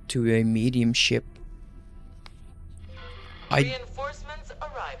switch up to a medium ship. I Reinforcements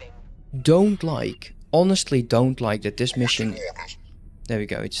arriving. don't like... honestly don't like that this mission... There we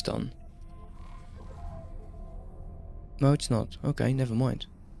go, it's done. No, it's not. Okay, never mind.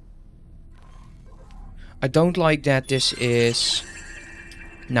 I don't like that this is...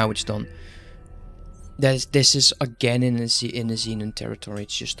 Now it's done. This is again in the Xenon territory.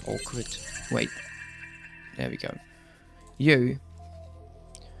 It's just awkward. Wait. There we go. You.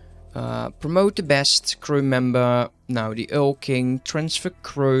 Promote the best crew member. Now the Earl King. Transfer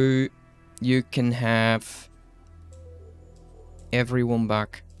crew. You can have everyone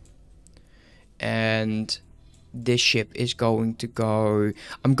back. And this ship is going to go...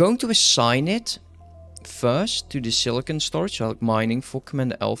 I'm going to assign it first to the silicon storage. So like mining for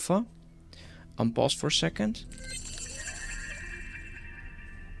Commander Alpha. Unpause for a second.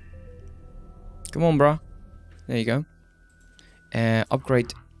 Come on, bruh. There you go.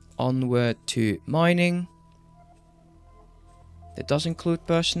 Upgrade onward to mining. That does include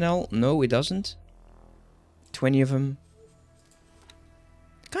personnel. No, it doesn't. 20 of them.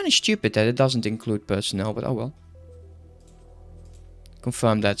 Kind of stupid that it doesn't include personnel, but oh well.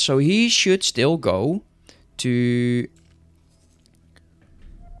 Confirm that. So he should still go to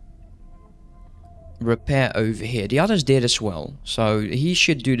repair over here. The others did as well. So he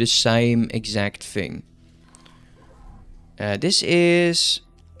should do the same exact thing. This is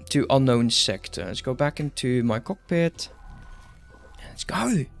to unknown sector. Let's go back into my cockpit. Let's go.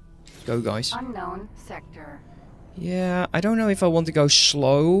 Let's go, guys. Unknown sector. Yeah, I don't know if I want to go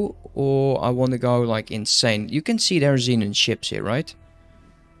slow or I want to go like insane. You can see there are Xenon ships here, right?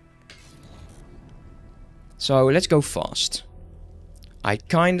 So let's go fast. I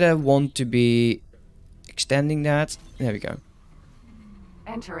kind of want to be extending that. There we go.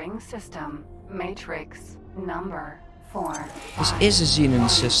 Entering system. Matrix number 4. This is a Xenon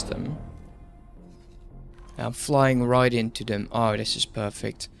system. I'm flying right into them. Oh, this is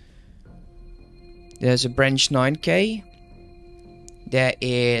perfect. There's a branch 9K. There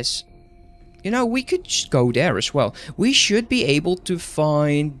is... You know, we could just go there as well. We should be able to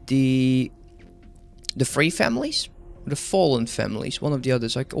find the free families. The fallen families. One of the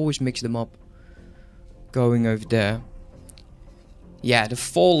others. I always mix them up. Going over there. Yeah, the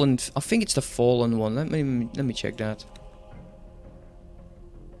fallen... I think it's the fallen one. Let me check that.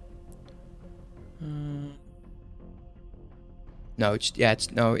 No,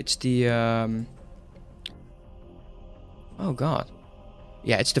 it's the oh god.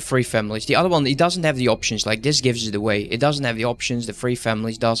 Yeah, it's the free families. The other one, it doesn't have the options. Like this gives it away. It doesn't have the options. The free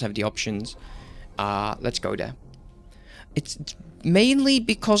families does have the options. Let's go there. It's mainly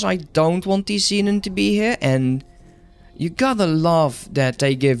because I don't want the Xenon to be here, and you gotta love that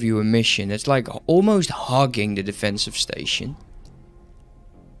they give you a mission. It's like almost hugging the defensive station.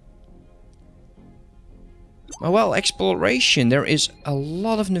 Well, exploration. There is a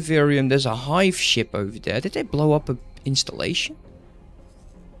lot of Navirium. There's a hive ship over there. Did they blow up an installation?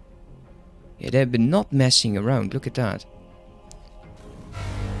 Yeah, they've been not messing around. Look at that.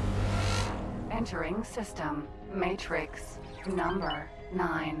 Entering system. Matrix number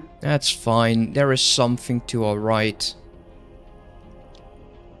 9. That's fine. There is something to our right.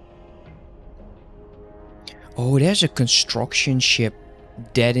 Oh, there's a construction ship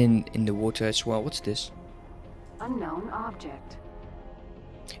dead in the water as well. What's this? Unknown object.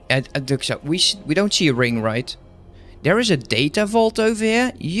 We don't see a ring, right? There is a data vault over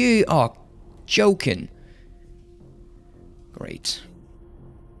here? You are joking. Great.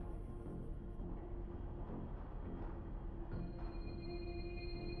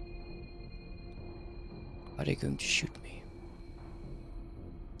 Are they going to shoot me?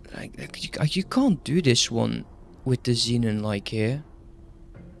 Like you can't do this one with the Xenon like here.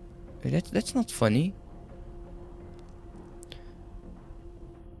 That's not funny.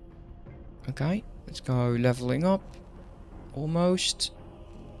 Okay, let's go leveling up. Almost.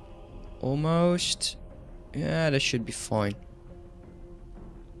 Almost. Yeah, that should be fine.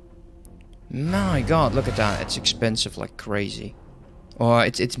 My god, look at that. It's expensive like crazy. Or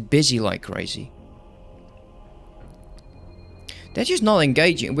it's busy like crazy. They're just not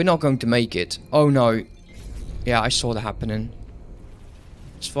engaging. We're not going to make it. Oh no. Yeah, I saw that happening.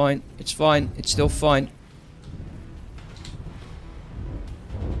 It's fine. It's fine. It's still fine.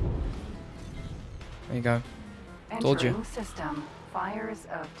 There you go. Told you. System. Fires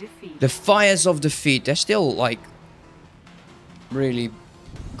of defeat. The fires of defeat. They're still like really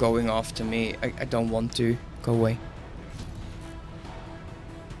going after me. I don't want to. Go away.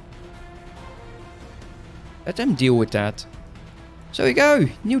 Let them deal with that. So we go.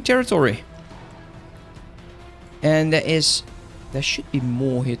 New territory. And there should be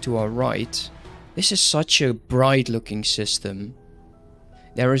more here to our right. This is such a bright looking system.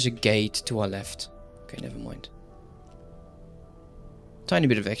 There is a gate to our left. Okay, never mind. Tiny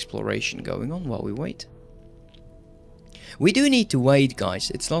bit of exploration going on while we wait. We do need to wait,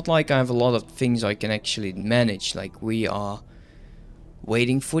 guys. It's not like I have a lot of things I can actually manage. Like, we are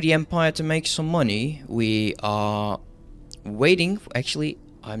waiting for the Empire to make some money. We are waiting. Actually,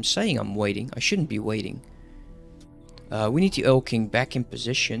 I'm saying I'm waiting. I shouldn't be waiting. We need the Oil King back in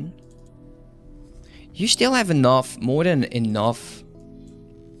position. You still have enough, more than enough.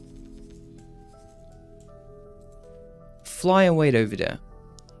 Fly and wait over there.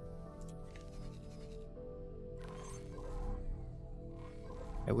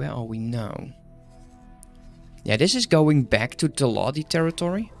 Where are we now? Yeah, this is going back to Teladi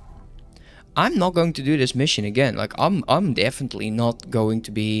territory. I'm not going to do this mission again. Like, I'm definitely not going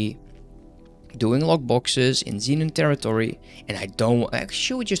to be doing log boxes in Xenon territory, and I don't.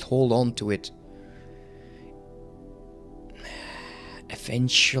 Should we just hold on to it?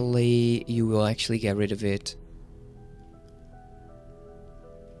 Eventually, you will actually get rid of it.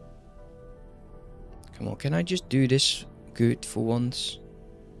 Come on, can I just do this good for once?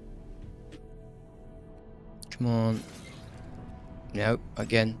 Come on. No,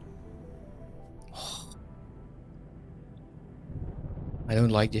 again. I don't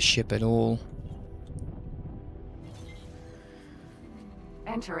like this ship at all.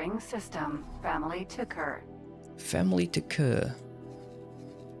 Entering system. Family to Kerr. Family to Kerr.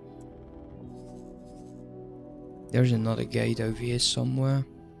 There's another gate over here somewhere.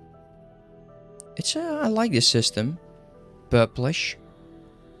 It's I like this system. Purplish.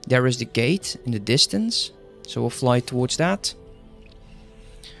 There is the gate in the distance. So we'll fly towards that.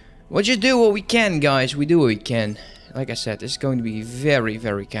 We'll just do what we can, guys. We do what we can. Like I said, it's going to be very,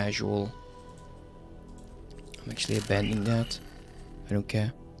 very casual. I'm actually abandoning that. I don't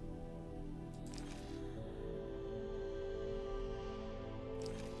care.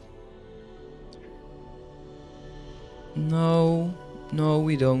 No, no,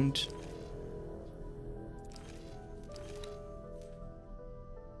 we don't.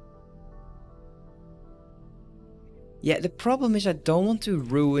 Yeah, the problem is I don't want to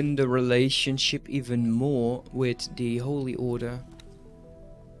ruin the relationship even more with the Holy Order.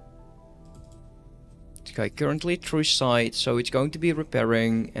 Okay, currently through site, so it's going to be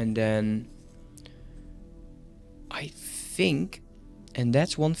repairing, and then I think, and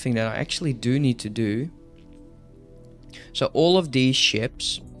that's one thing that I actually do need to do. So all of these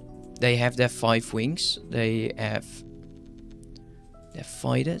ships, they have their 5 wings, they have their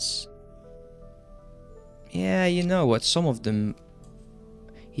fighters. Yeah, you know what, some of them...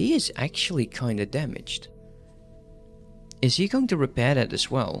 He is actually kinda damaged. Is he going to repair that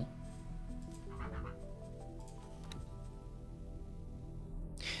as well?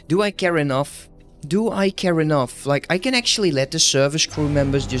 Do I care enough? Do I care enough? Like, I can actually let the service crew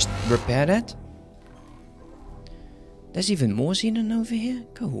members just repair that? There's even more xenon over here?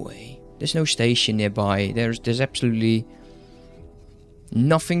 Go away. There's no station nearby. There's absolutely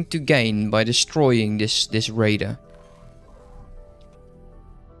nothing to gain by destroying this raider.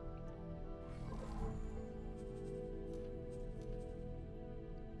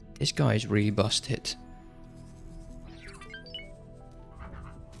 This guy is really busted.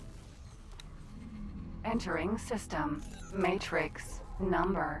 Entering system. Matrix.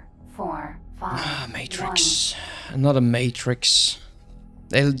 Number 4, 5. Ah, Matrix. Another Matrix.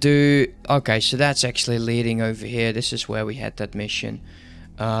 They'll do... Okay, so that's actually leading over here. This is where we had that mission.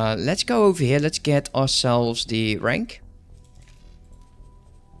 Let's go over here. Let's get ourselves the rank.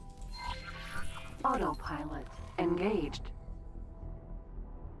 Autopilot engaged.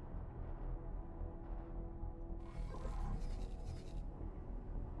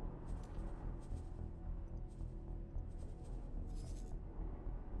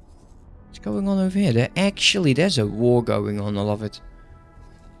 What's going on over here? There's a war going on. I love it.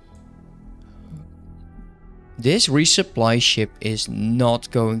 This resupply ship is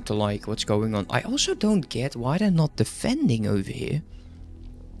not going to like what's going on. I also don't get why they're not defending over here.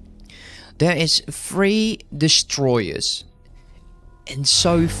 There is 3 destroyers. And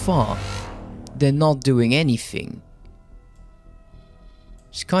so far, they're not doing anything.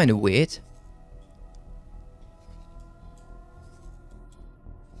 It's kind of weird.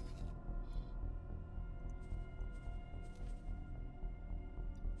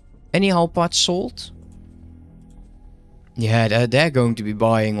 Any hull parts sold? Yeah, they're going to be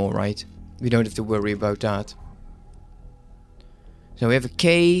buying, alright. We don't have to worry about that. So we have a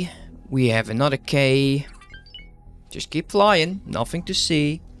K. We have another K. Just keep flying. Nothing to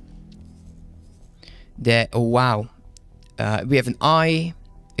see. There. Oh, wow. We have an I.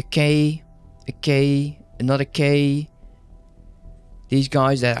 A K. A K. Another K. These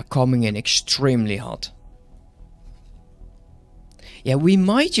guys that are coming in extremely hot. Yeah, we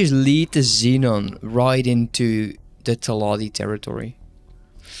might just lead the Xenon right into the Taladi territory.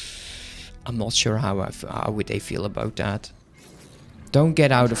 I'm not sure how would they feel about that. Don't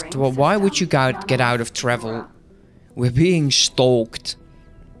get out of... Why would you get out of travel? We're being stalked.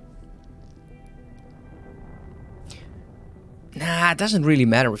 Nah, it doesn't really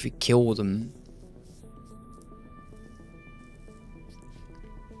matter if we kill them.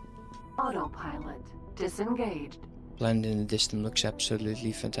 Autopilot disengaged. Planet in the distance looks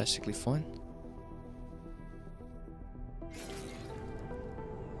absolutely fantastically fine.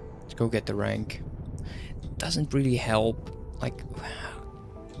 Let's go get the rank. Doesn't really help. Like,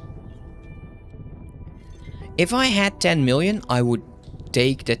 if I had 10 million, I would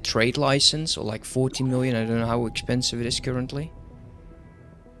take that trade license, or like 40 million. I don't know how expensive it is currently.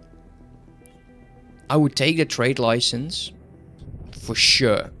 I would take the trade license for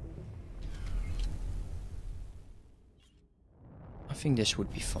sure. I think this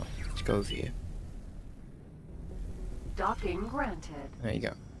would be fine. Let's go over here. Docking granted. There you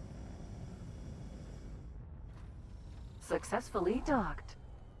go. Successfully docked.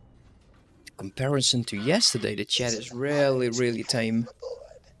 Comparison to yesterday, the chat is really, really tame.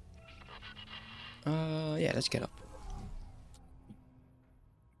 Yeah, let's get up.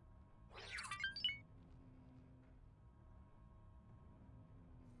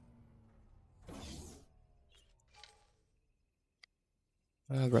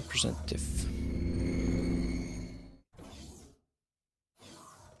 Representative.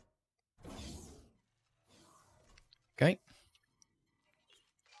 Okay.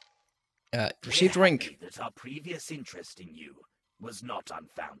 Received rank. That our previous interest in you was not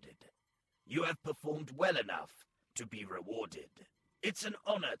unfounded. You have performed well enough to be rewarded. It's an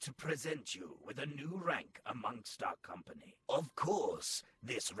honor to present you with a new rank amongst our company. Of course,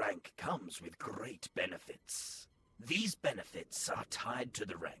 this rank comes with great benefits. These benefits are tied to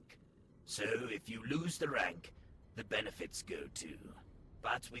the rank. So if you lose the rank, the benefits go too.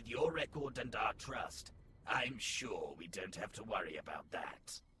 But with your record and our trust, I'm sure we don't have to worry about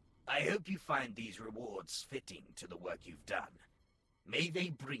that. I hope you find these rewards fitting to the work you've done. May they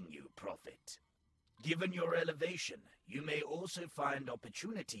bring you profit. Given your elevation, you may also find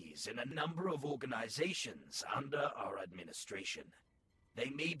opportunities in a number of organizations under our administration. They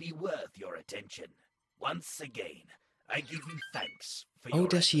may be worth your attention. Once again, I give you thanks for your Oh,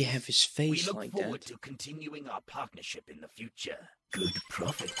 does he efforts. have his face We look like forward that? to continuing our partnership in the future. Good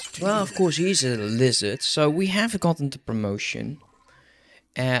profit to Well, you. of course, he's a lizard, so we have gotten the promotion.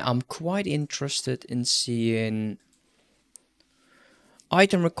 I'm quite interested in seeing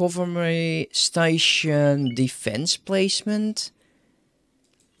item recovery station defense placement.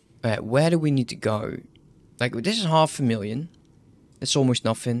 Where do we need to go? Like, this is 500,000. That's almost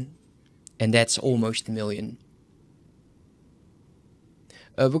nothing. And that's almost 1 million.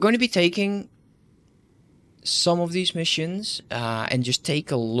 We're going to be taking some of these missions and just take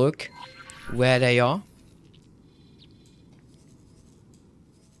a look where they are.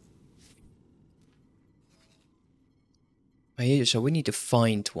 So we need to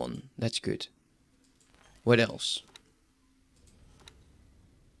find one. That's good. What else?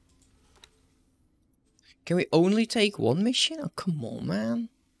 Can we only take one mission? Oh, come on, man.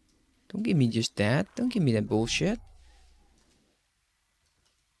 Don't give me just that. Don't give me that bullshit.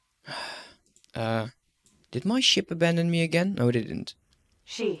 Did my ship abandon me again? No, it didn't.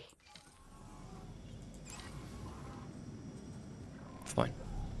 She. Fine.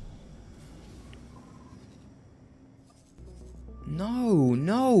 No,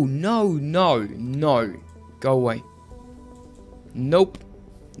 no, no, no, no. Go away. Nope.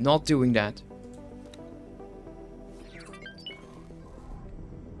 Not doing that.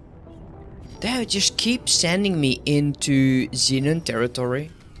 They just keep sending me into Xenon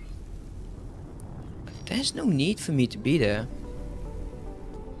territory. There's no need for me to be there.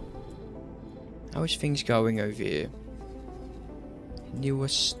 How is things going over here?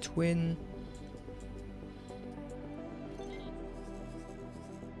 Newest twin.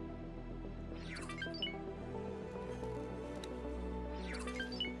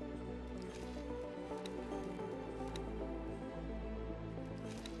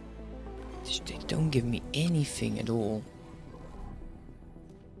 They don't give me anything at all.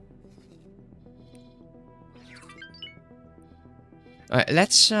 Alright,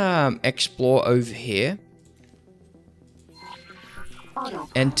 let's explore over here.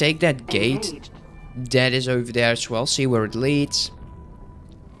 And take that gate Engaged. that is over there as well. See where it leads.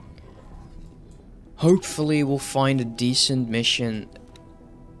 Hopefully we'll find a decent mission.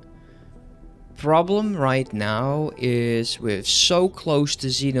 Problem right now is we're so close to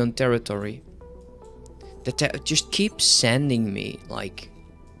Xenon territory that they just keep sending me like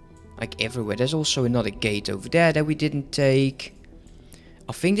everywhere. There's also another gate over there that we didn't take.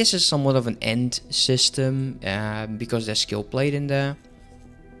 I think this is somewhat of an end system because there's skill plate in there.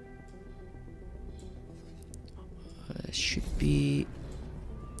 There should be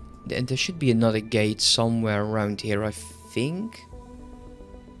another gate somewhere around here, I think.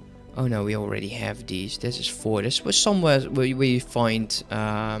 Oh no, we already have these. This is 4. This was somewhere where you find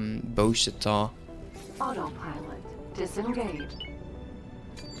Bosata. Autopilot disengaged.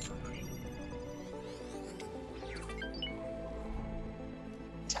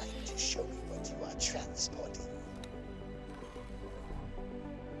 Time to show me what you are transporting.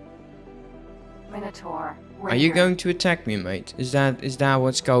 Minotaur. Are you going to attack me, mate? Is that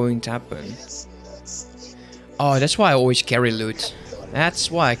what's going to happen? Oh, that's why I always carry loot. That's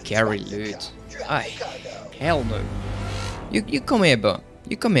why I carry loot. Hell no. You come here, bro.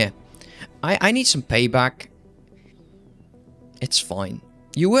 You come here. I need some payback. It's fine.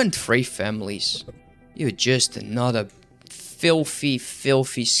 You weren't 3 families. You're just another filthy,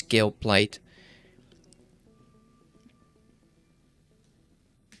 filthy skill plate.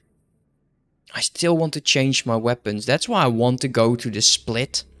 I still want to change my weapons. That's why I want to go to the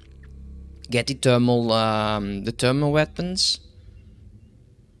split. Get the thermal weapons.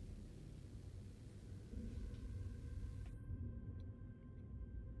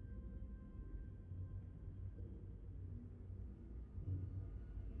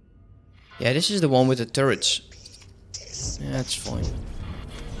 Yeah, this is the one with the turrets. Yeah, that's fine.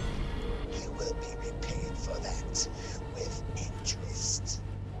 You will be repaid for that with interest.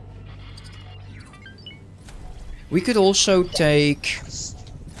 We could also take...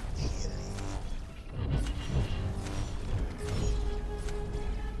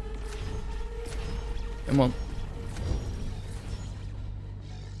 Come on.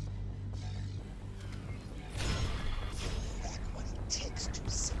 What it takes to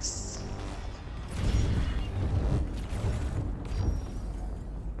succeed.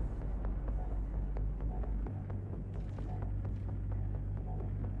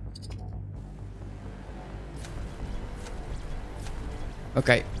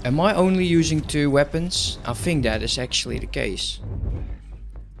 Okay, am I only using 2 weapons? I think that is actually the case.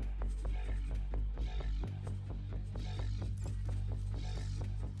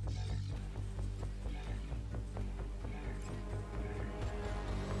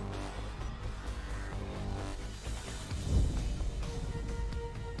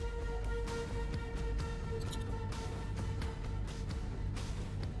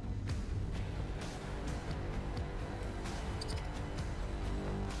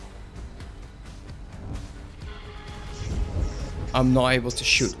 I'm not able to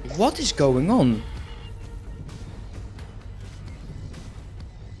shoot. What is going on?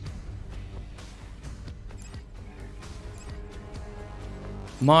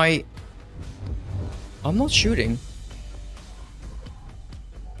 I'm not shooting.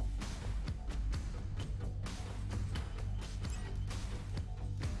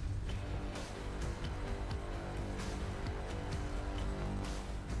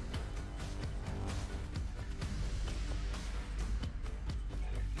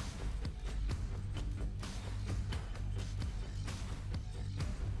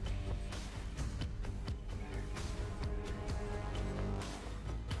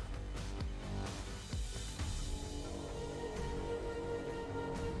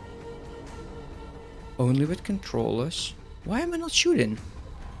 Only with controllers. Why am I not shooting?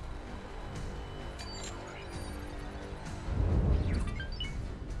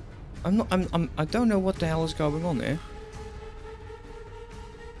 I don't know what the hell is going on here.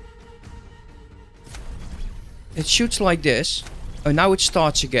 It shoots like this. Oh, now it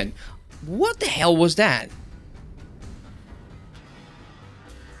starts again. What the hell was that?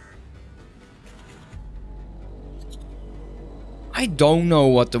 I don't know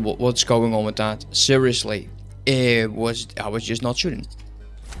what's going on with that. Seriously, I was just not shooting.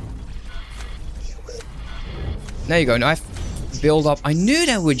 There you go. Now I've built up. I knew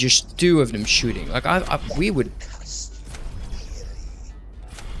there were just 2 of them shooting. Like we would.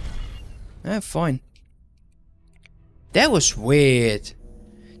 Fine. That was weird.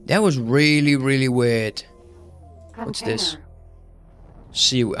 That was really, really weird. What's this?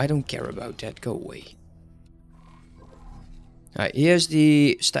 See, I don't care about that. Go away. Alright, here's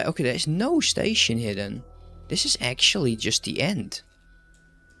the... Okay, there's no station here then. This is actually just the end.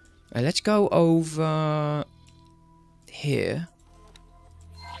 Alright, let's go over... here.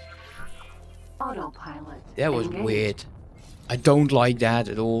 Autopilot. That was engaged. weird. I don't like that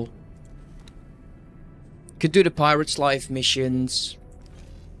at all. Could do the Pirate's Life missions.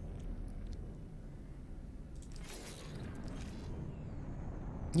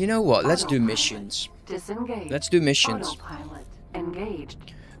 You know what? Let's do missions. Disengage. Let's do missions. Autopilot engaged.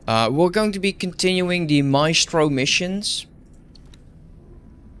 We're going to be continuing the Maestro missions.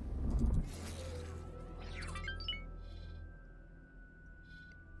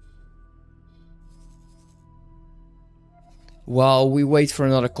 While we wait for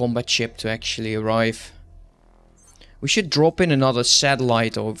another combat ship to actually arrive. We should drop in another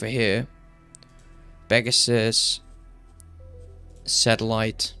satellite over here. Pegasus.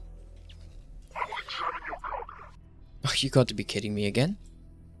 Satellite. Oh, you got to be kidding me again.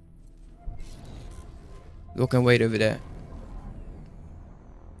 Look and wait over there.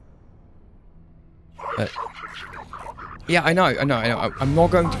 Yeah, I know. I'm not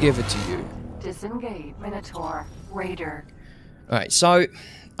going to give it to you. Disengage. Minotaur. Raider. Alright, so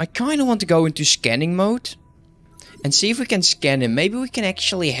I kind of want to go into scanning mode. And see if we can scan him. Maybe we can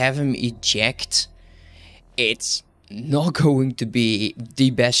actually have him eject. It's not going to be the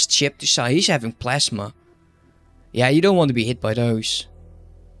best ship to say. He's having plasma. Yeah, you don't want to be hit by those.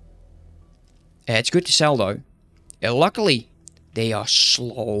 It's good to sell though. Luckily, they are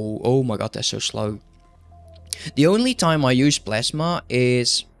slow. Oh my god, they're so slow. The only time I use plasma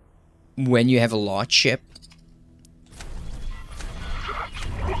is when you have a large ship.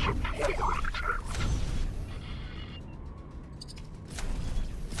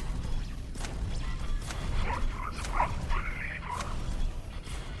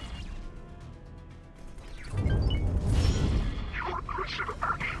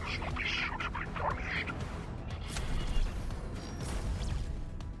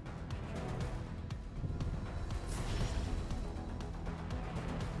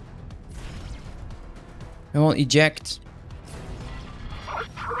 I won't eject.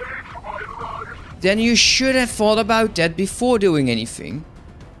 Then you should have thought about that before doing anything.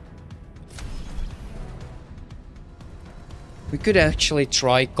 We could actually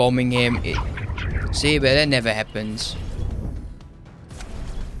try calming him. See, but that never happens.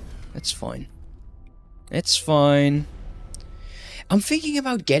 That's fine. It's fine. I'm thinking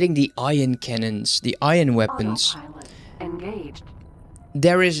about getting the iron cannons, the iron weapons. Autopilot engaged.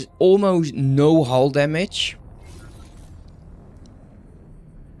 There is almost no hull damage.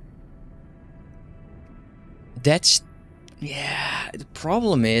 That's... yeah, the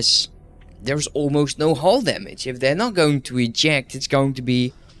problem is there's almost no hull damage. If they're not going to eject, it's going to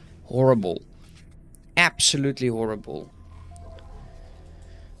be horrible. Absolutely horrible.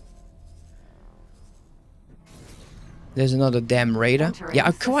 There's another damn raider. Yeah,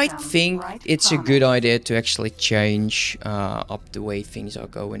 I quite think it's a good idea to actually change up the way things are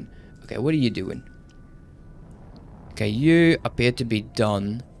going. Okay, what are you doing? Okay, you appear to be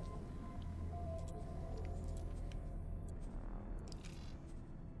done.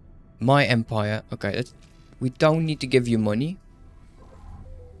 My empire. Okay, we don't need to give you money.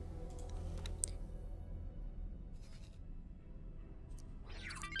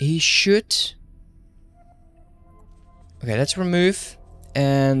 He should... okay, let's remove.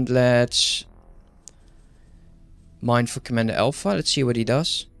 And let's... mine for Commander Alpha. Let's see what he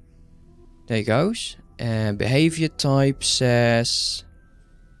does. There he goes. And behavior type says...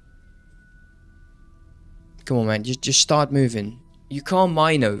 come on, man. Just start moving. You can't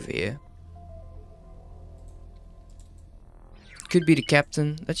mine over here. Could be the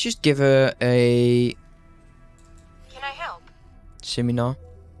captain. Let's just give her a... Can I help? seminar.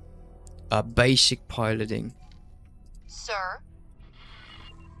 Basic piloting. Sir?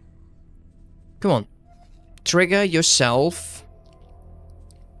 Come on. Trigger yourself.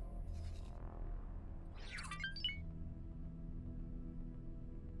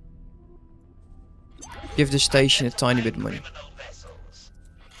 Give the station a tiny bit of money.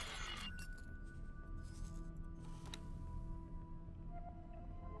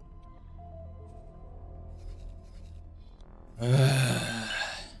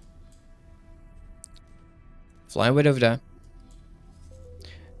 Fly right over there.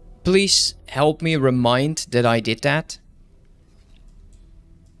 Please help me remind that I did that.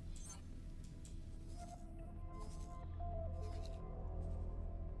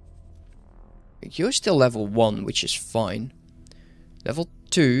 You're still level 1, which is fine. Level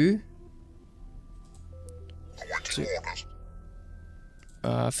 2.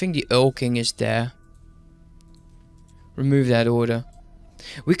 I think the Earl King is there. Remove that order.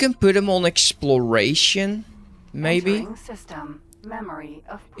 We can put him on exploration, maybe. Entering system. Memory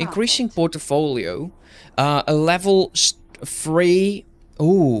of Increasing profit. portfolio. A level 3.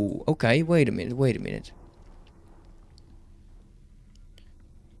 Oh, okay. Wait a minute. Wait a minute.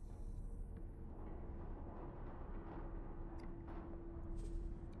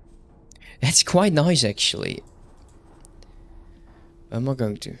 That's quite nice, actually. I'm not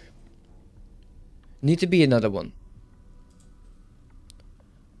going to. Need to be another one.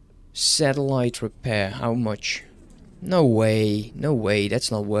 Satellite repair. How much? No way. No way.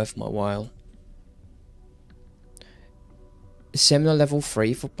 That's not worth my while. Seminar level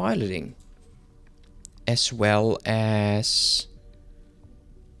 3 for piloting. As well as...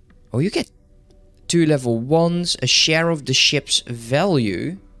 oh, you get 2 level 1s. A share of the ship's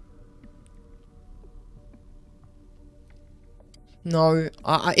value. No,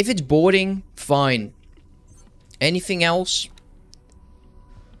 if it's boarding, fine. Anything else?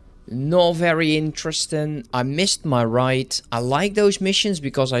 Not very interesting. I missed my ride. I like those missions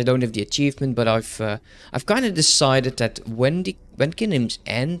because I don't have the achievement, but I've kind of decided that when Kingdom's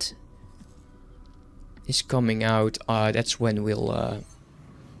End is coming out, that's when we'll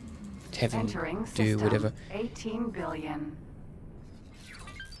have him Entering do system. whatever. 18 billion.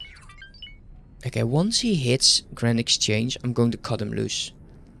 Okay, once he hits Grand Exchange, I'm going to cut him loose.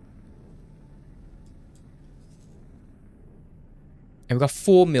 And we got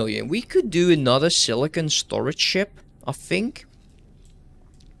 4 million. We could do another silicon storage ship, I think.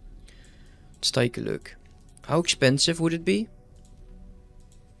 Let's take a look. How expensive would it be?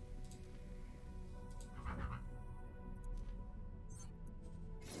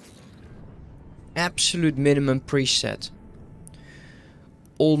 Absolute minimum preset.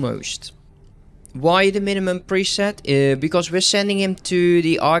 Almost. Why the minimum preset? Because we're sending him to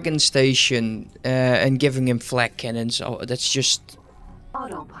the Argon station and giving him flak cannons. Oh, that's just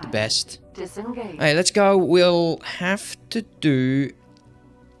Autopilot the best. disengaged. Alright, let's go. We'll have to do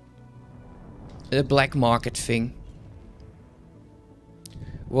the black market thing.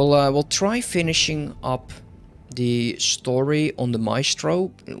 We'll try finishing up the story on the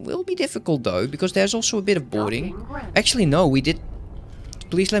Maestro. It will be difficult though, because there's also a bit of boarding. Docking granted. Actually, no, we did.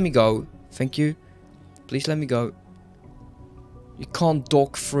 Please let me go. Thank you. Please let me go. You can't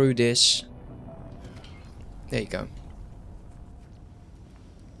dock through this. There you go.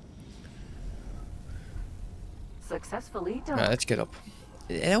 Successfully done. Alright, let's get up.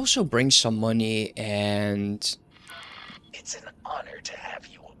 It also brings some money, and It's an honor to have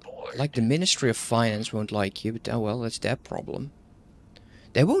you aboard. like the Ministry of Finance won't like you, but oh well, that's their problem.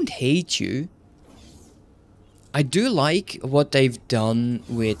 They won't hate you. I do like what they've done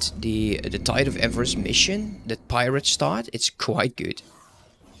with the Tide of Everest mission that pirates start. It's quite good.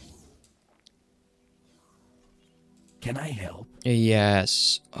 Can I help?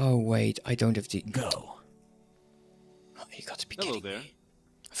 Yes. Oh wait, I don't have the. Go. Oh, you got to be Hello kidding there. me.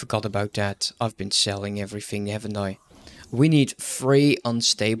 I forgot about that. I've been selling everything, haven't I? We need 3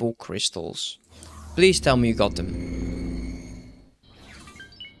 unstable crystals. Please tell me you got them.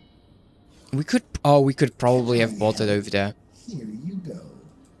 We could. Oh, we could probably have bought it over there. Here you go.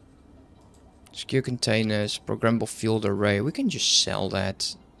 Secure containers, programmable field array. We can just sell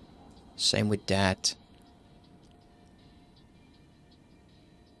that. Same with that.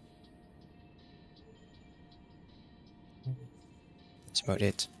 That's about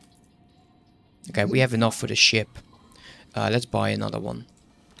it. Okay, we have enough for the ship. Let's buy another one.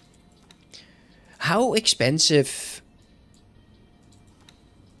 How expensive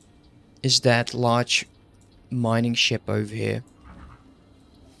is that large mining ship over here?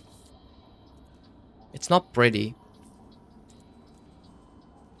 It's not pretty.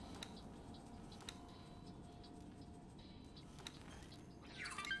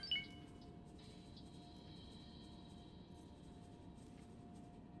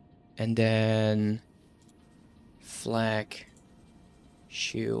 And then flag,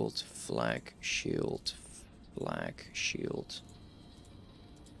 shield, flag, shield, flag, shield.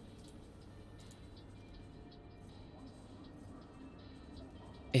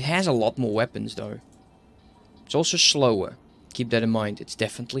 It has a lot more weapons though. It's also slower. Keep that in mind. It's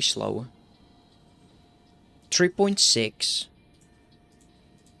definitely slower. 3.6.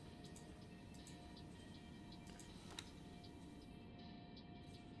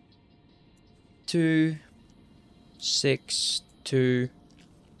 Two, 6, 2,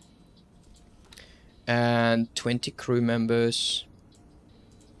 and 20 crew members,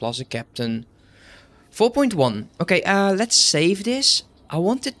 plus a captain. 4.1. Okay, let's save this. I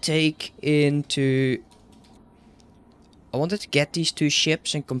want to take into... I wanted to get these 2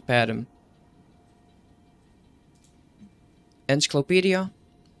 ships and compare them. Encyclopedia.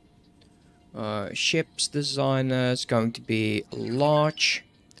 Ships designer is going to be large.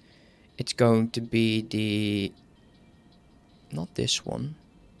 It's going to be the... Not this one.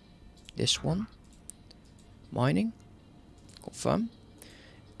 This one. Mining. Confirm.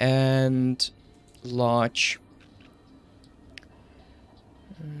 And large.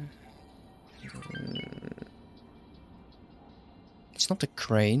 It's not a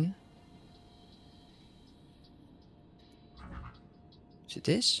crane. Is it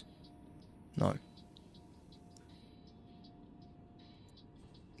this? No.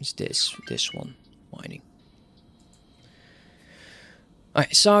 It's this one. Mining.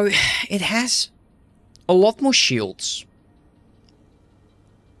 Alright, so it has a lot more shields.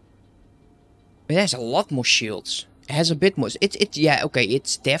 It has a lot more shields. It has a bit more. Yeah, okay,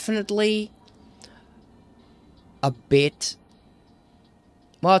 it's definitely a bit.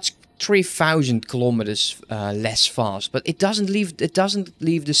 Well, it's 3,000 kilometers less fast, but it doesn't leave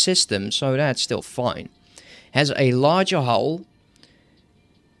the system, so that's still fine. Has a larger hull.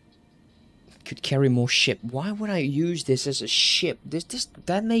 Could carry more ship. Why would I use this as a ship?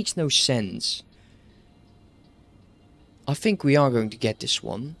 That makes no sense. I think we are going to get this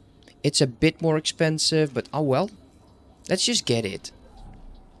one. It's a bit more expensive, but oh well. Let's just get it.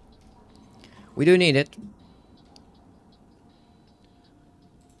 We do need it.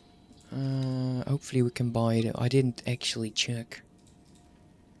 Hopefully we can buy it. I didn't actually check.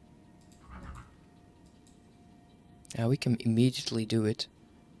 Yeah, we can immediately do it.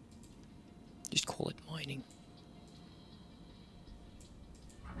 Just call it mining.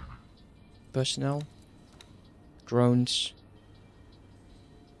 Personnel. Drones.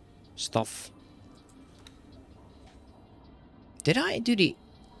 Stuff. Did I do the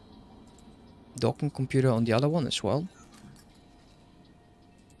docking computer on the other one as well?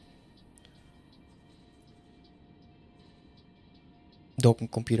 Docking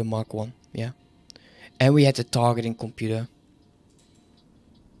computer Mark 1, yeah. And we had the targeting computer.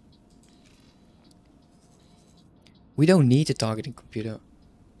 We don't need a targeting computer.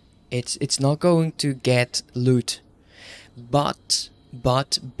 It's not going to get loot. But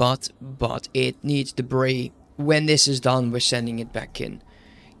it needs debris. When this is done, we're sending it back in.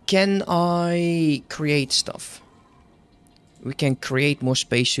 Can I create stuff? We can create more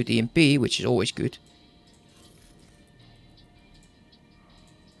spacesuit EMP, which is always good.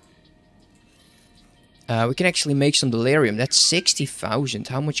 We can actually make some delirium. That's 60,000.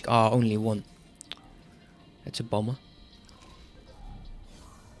 How much? Ah, only one. That's a bummer.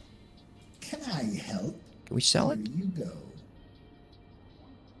 Can I help? Can we sell it? Here you go.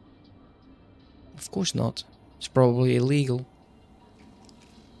 Of course not. It's probably illegal.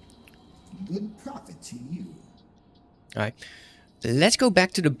 Good profit to you. Alright. Let's go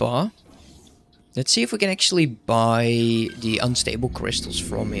back to the bar. Let's see if we can actually buy the unstable crystals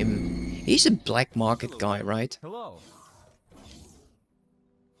from him. He's a black market guy, right? Hello.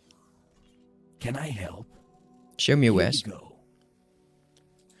 Can I help? Show me Here where's. you go.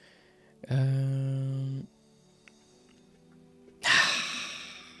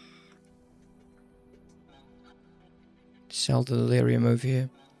 Sell the delirium over here.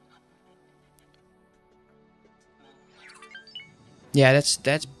 Yeah, that's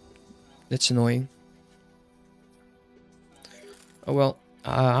annoying. Oh well.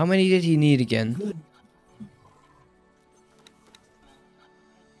 How many did he need again? Good.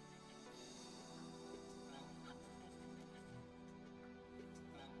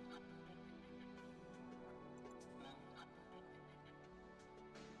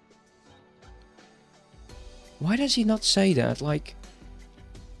 Why does he not say that? Like...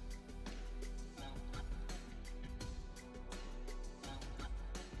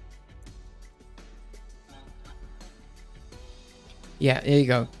 Yeah, there you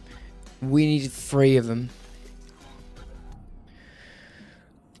go. We need 3 of them.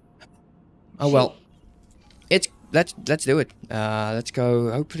 Oh well. It's let's do it. Let's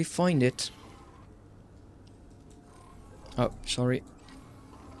go hopefully find it. Oh, sorry.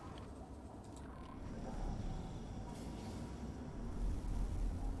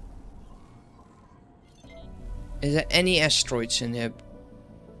 Is there any asteroids in here?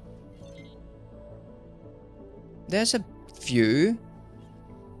 There's a few.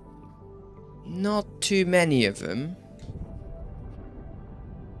 Not too many of them.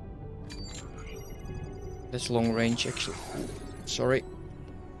 That's long range actually. Sorry.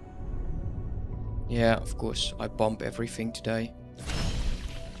 Yeah, of course. I bump everything today.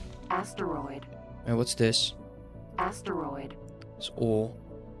 Asteroid. And what's this? Asteroid. It's ore.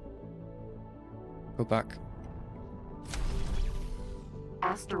 Go back.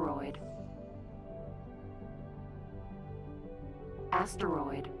 Asteroid.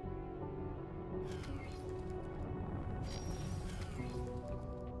 Asteroid.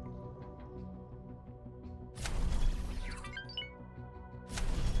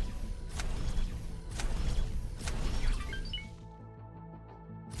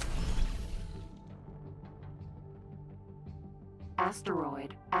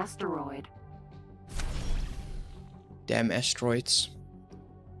 Asteroid. Asteroid. Damn asteroids.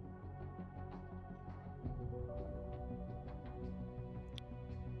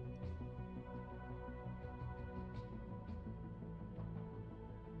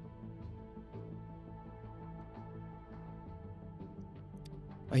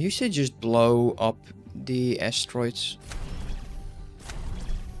 I used to just blow up the asteroids.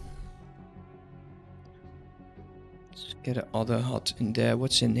 Let's get another hut in there.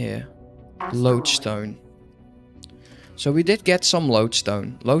 What's in here? Asteroid. Lodestone. So we did get some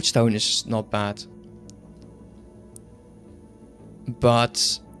lodestone. Lodestone is not bad.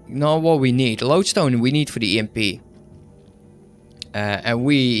 But not what we need. Lodestone we need for the EMP. And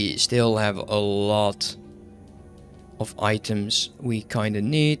we still have a lot of items we kind of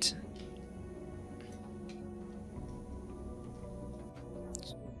need.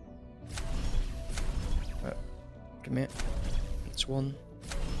 Come here. That's one.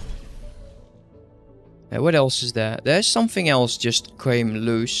 What else is there? There's something else just came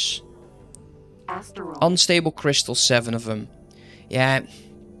loose. Asteroid. Unstable crystals, 7 of them. Yeah.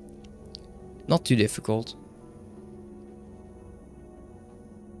 Not too difficult.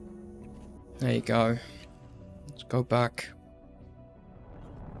 There you go. Let's go back.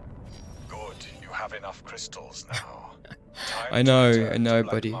 Good, you have enough crystals now. Time I to know, return to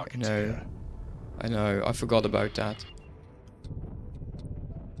Black buddy. I know. Marketeer. I know. I forgot about that.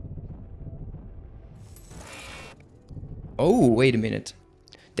 Oh, wait a minute.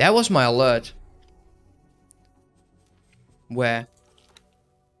 That was my alert. Where?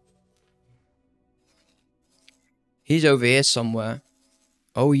 He's over here somewhere.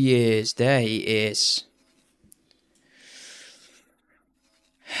 Oh, yes. There he is.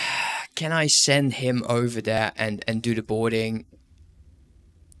 Can I send him over there and do the boarding?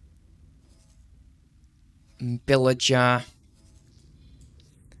 Pillager.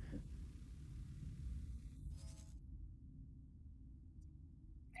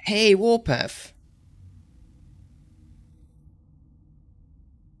 Hey, Warpath.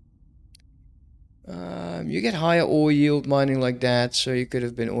 You get higher ore yield mining like that, so you could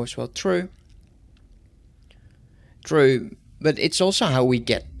have been ore swell. True. True. But it's also how we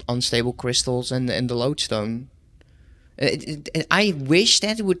get unstable crystals and the lodestone. I wish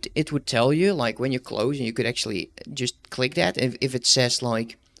that it would tell you, like, when you close, and you could actually just click that. If it says,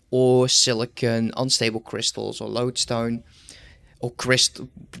 like, ore, silicon, unstable crystals, or lodestone, or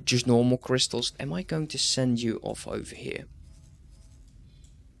just normal crystals. Am I going to send you off over here?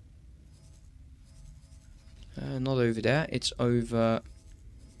 Not over there. It's over...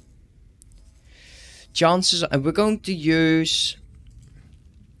 Chances... And we're going to use...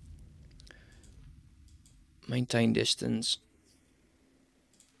 Maintain distance.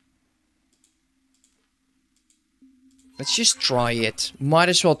 Let's just try it. Might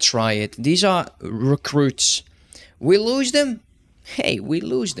as well try it. These are recruits. We lose them? Hey, we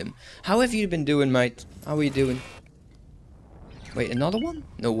lose them. How have you been doing, mate? How are you doing? Wait, another one?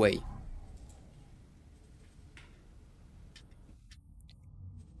 No way.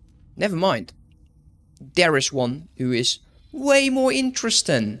 Never mind. There is one who is way more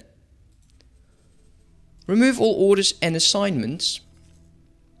interesting. Remove all orders and assignments.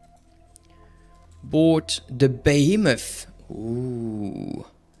 Board the behemoth. Ooh.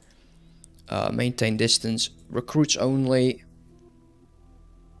 Maintain distance. Recruits only.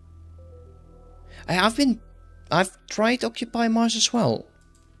 I've tried Occupy Mars as well.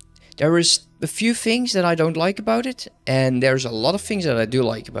 There is a few things that I don't like about it, and there's a lot of things that I do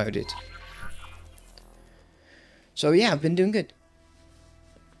like about it. So yeah, I've been doing good.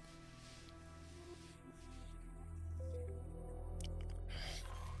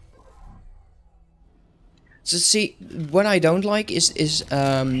 So see, what I don't like is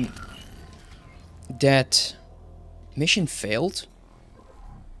that mission failed.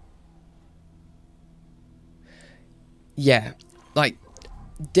 Yeah, like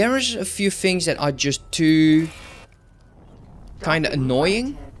there is a few things that are just too kind of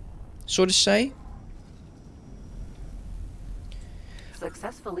annoying, so to say.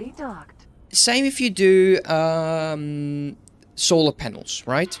 Successfully docked. Same if you do solar panels,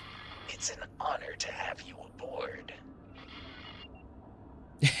 right? It's an honor to have you aboard.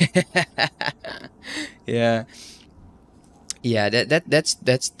 Yeah. Yeah, that's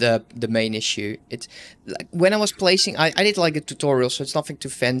the main issue. It's like when I was placing, I did like a tutorial, so it's nothing too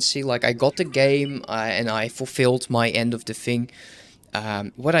fancy. Like I got the game and I fulfilled my end of the thing.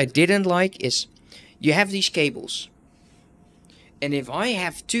 What I didn't like is you have these cables, and if I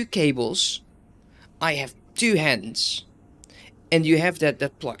have two cables, I have two hands, and you have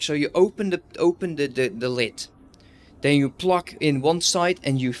that plug. So you open the lid, then you plug in one side,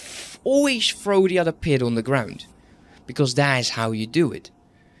 and you always throw the other pit on the ground. Because that is how you do it.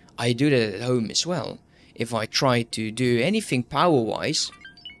 I do that at home as well. If I try to do anything power-wise,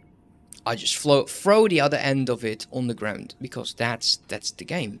 I just throw the other end of it on the ground. Because that's the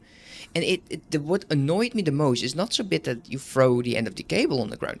game. And what annoyed me the most is not so bit that you throw the end of the cable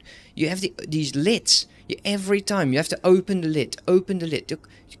on the ground. You have these lids. Every time you have to open the lid. Open the lid.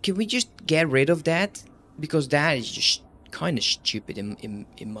 Can we just get rid of that? Because that is just kind of stupid in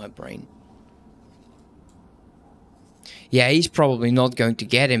my brain. Yeah, he's probably not going to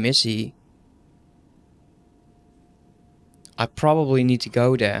get him, is he? I probably need to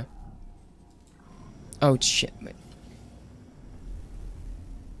go there. Oh, shit, man.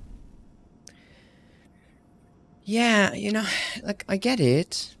 Yeah, you know, like, I get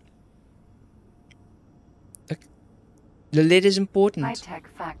it. Like, the lid is important. High-tech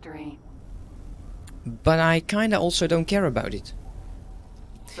factory. But I kinda also don't care about it.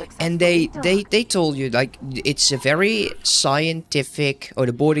 And they told you, like, it's a very scientific... Oh,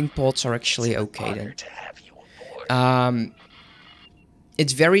 the boarding pods are actually okay then.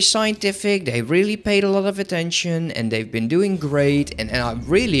 It's very scientific, they really paid a lot of attention, and they've been doing great, and I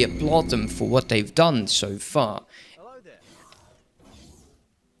really applaud them for what they've done so far.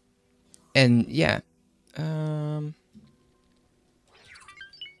 And yeah,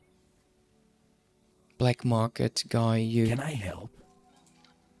 black market guy, you. Can I help?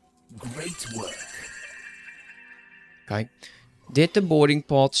 Great work. Okay. Did the boarding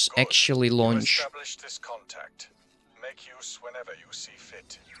pods Good. actually You launch? establish this contact. Make use whenever you see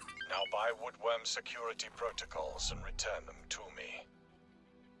fit. Now buy Woodworm security protocols and return them to me.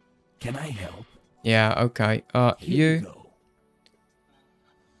 Can I help? Yeah, okay. Here You go.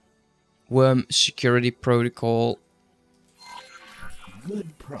 worm security protocol.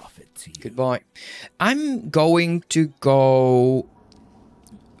 Good profit to you. Goodbye. I'm going to go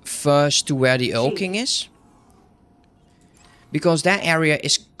first to where the Owl King is, because that area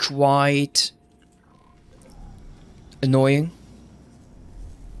is quite annoying.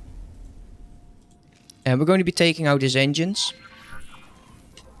 And we're going to be taking out his engines,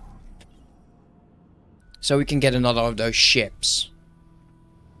 so we can get another of those ships.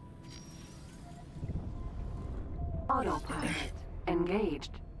 Autopilot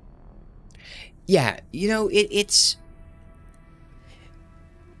engaged. Yeah, you know, it's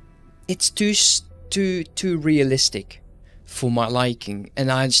too realistic for my liking,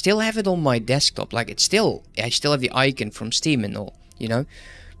 and I still have it on my desktop. Like, I still have the icon from Steam and all. You know,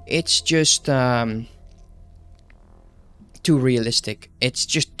 it's just too realistic. It's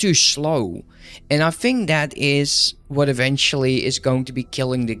just too slow, and I think that is what eventually is going to be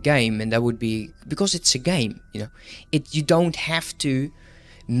killing the game. And that would be because it's a game. You know, you don't have to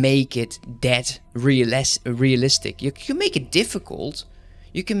make it that realistic. You can make it difficult.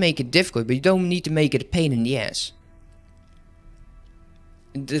 You can make it difficult, but you don't need to make it a pain in the ass.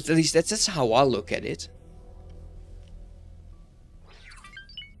 At least that's how I look at it.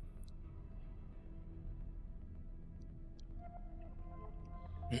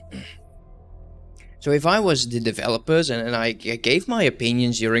 So if I was the developers and I gave my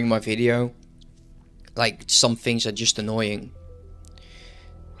opinions during my video, like, some things are just annoying.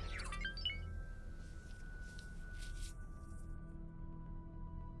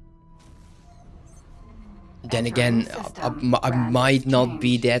 Then again, I might not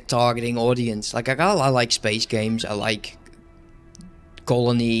be that targeting audience. Like, I like space games, I like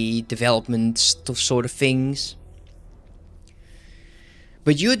colony development sort of things.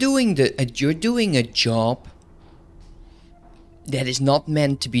 But you're doing a job that is not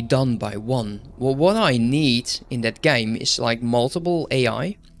meant to be done by one. Well, what I need in that game is like multiple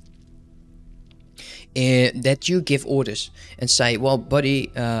AI that you give orders and say, well,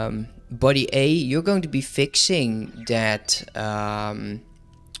 buddy A, you're going to be fixing that.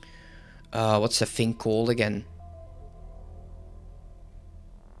 What's the thing called again?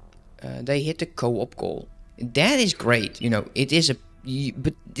 They hit the co-op goal. That is great. You know, it is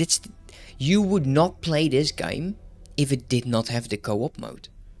but you would not play this game if it did not have the co-op mode.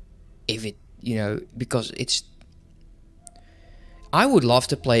 If it, you know, because it's. I would love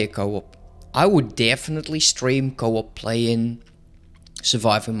to play a co-op. I would definitely stream co-op playing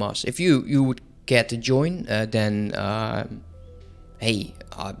Surviving Mars. If you would care to join, then hey,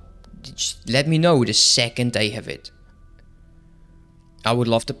 just let me know the second they have it. I would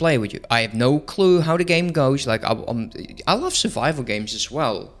love to play with you. I have no clue how the game goes. Like, I love survival games as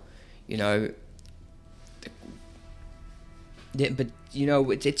well, you know. But you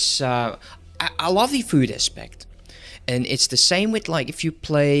know, it's I love the food aspect, and it's the same with, like, if you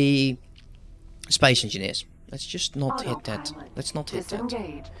play Space Engineers. Let's just not hit that. Let's not hit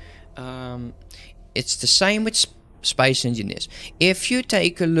that. It's the same with Space Engineers. If you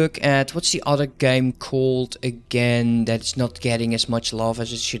take a look at, what's the other game called again that's not getting as much love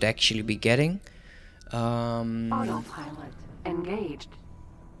as it should actually be getting? Autopilot engaged.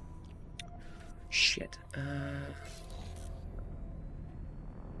 Shit.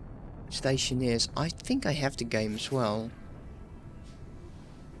 Stationeers. I think I have the game as well.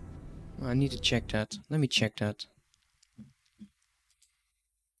 I need to check that. Let me check that.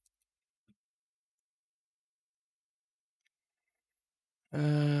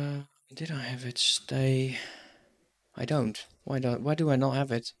 Did I have it? Stay. I don't. Why do I not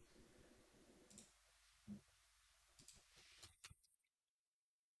have it?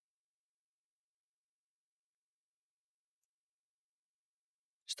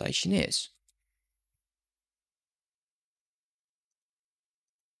 Stationeers.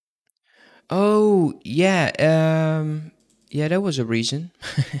 Oh, yeah. Yeah, there was a reason.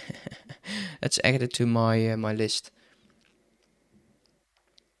 Let's add it to my my list.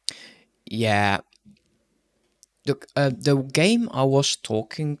 Yeah. Look, the game I was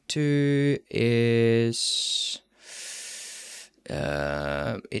talking to is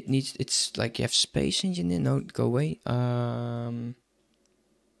it's like you have space engineer. No, go away.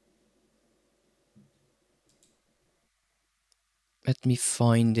 Let me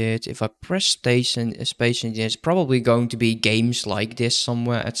find it. If I press space engineer, it's probably going to be games like this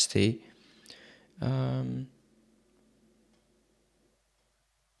somewhere at the. My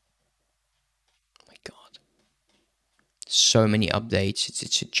God, so many updates.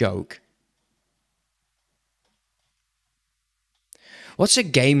 It's a joke. What's a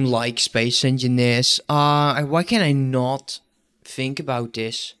game like Space Engineers? Why can I not think about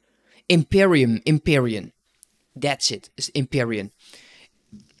this? Imperium. That's it. It's Imperium.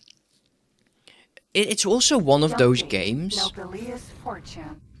 It's also one of those games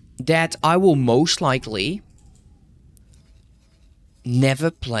that I will most likely never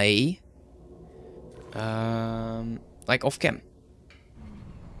play, like off cam.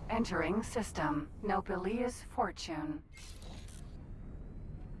 Entering system. Nobelius fortune.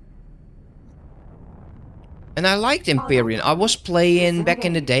 And I liked Imperium. I was playing back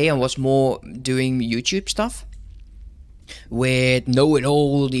in the day and was more doing YouTube stuff with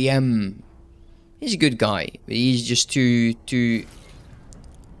Know-It-All DM. He's a good guy, but he's just too.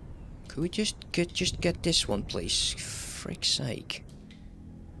 Could we just get this one, please? Frick's sake.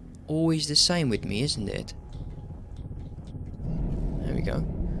 Always the same with me, isn't it? There we go.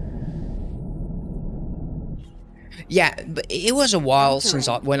 Yeah, but it was a while since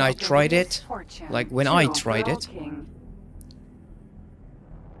when I tried it. Like when I tried it.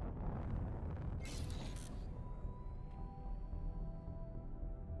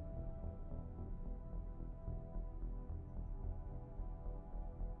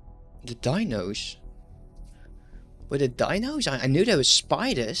 The dinos? Were the dinos? I knew there were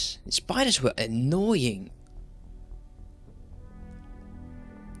spiders. The spiders were annoying.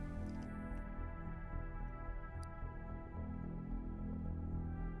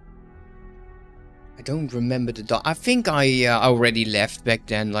 I don't remember the I think I already left back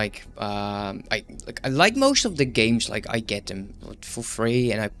then. Like I like most of the games. Like I get them for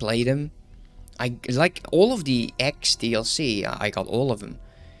free and I play them. I like all of the X DLC. I got all of them,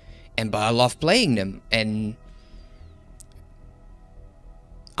 but I love playing them. And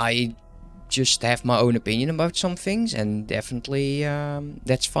I just have my own opinion about some things, and definitely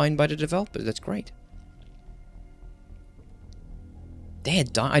that's fine by the developer. That's great. They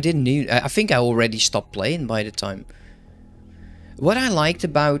had died. I didn't need. I think I already stopped playing by the time. What I liked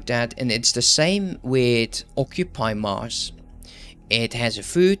about that, and it's the same with Occupy Mars. It has a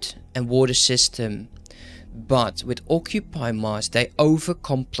food and water system, but with Occupy Mars, they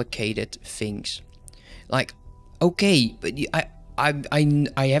overcomplicated things. Like, okay, but I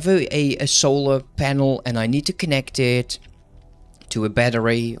have a solar panel and I need to connect it to a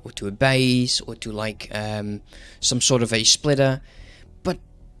battery or to a base or to like some sort of a splitter.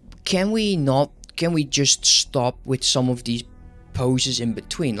 Can we just stop with some of these poses in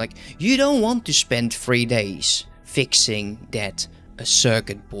between? Like, you don't want to spend 3 days fixing that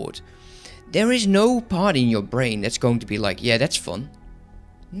circuit board. There is no part in your brain that's going to be like, yeah, that's fun.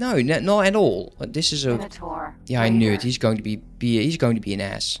 No, not at all. This is a... Yeah, I knew it. He's going to be an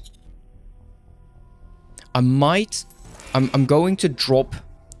ass. I'm going to drop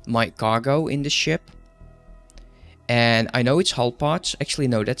my cargo in the ship. And I know it's hull parts. Actually,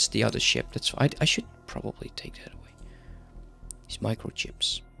 no, that's the other ship. I should probably take that away. These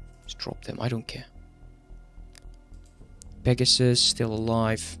microchips. Just drop them. I don't care. Pegasus, still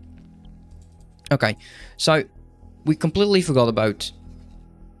alive. Okay, so we completely forgot about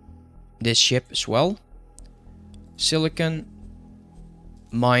this ship as well. Silicon.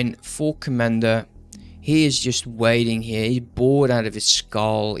 Mine for Commander. He is just waiting here. He's bored out of his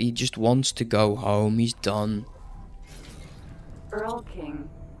skull. He just wants to go home. He's done. Earl King.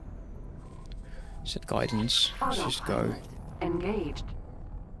 Set guidance. Let's just go. Engaged.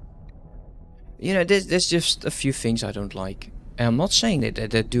 You know, there's just a few things I don't like. And I'm not saying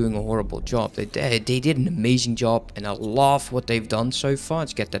that they're doing a horrible job. They did an amazing job, and I love what they've done so far.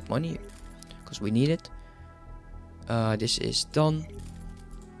 Let's get that money, because we need it. This is done.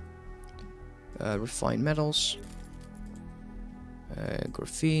 Refined metals.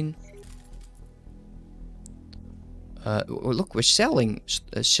 Graphene. Look, we're selling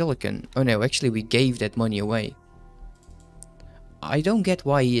silicon. Oh no, actually we gave that money away. I don't get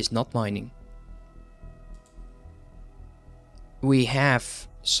why he is not mining. We have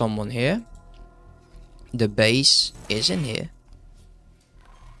someone here. The base is in here.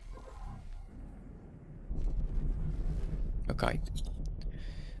 Okay.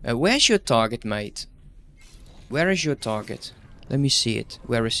 Where's your target, mate? Where is your target? Let me see it.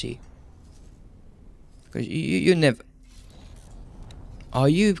 Where is he? Because you never... Are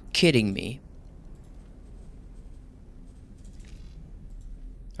you kidding me?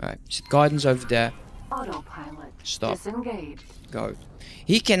 Alright, set guidance over there. Autopilot. Stop. Disengaged. Go.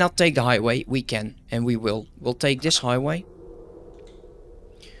 He cannot take the highway. We can. And we will. We'll take this highway.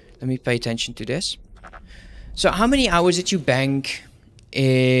 Let me pay attention to this. So how many hours did you bank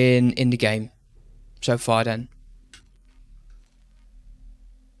in the game so far then?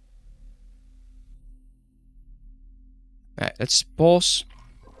 Alright, let's pause.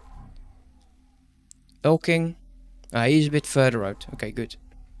 Elking. He's a bit further out. Okay, good.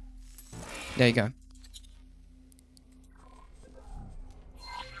 There you go.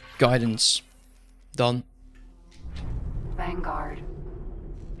 Guidance. Done. Vanguard.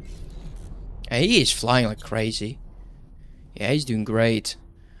 He is flying like crazy. Yeah, he's doing great.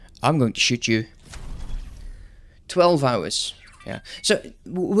 I'm going to shoot you. 12 hours. Yeah. So,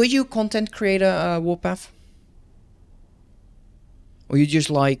 were you a content creator, Warpath? Or you just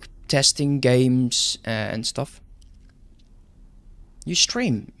like testing games and stuff? You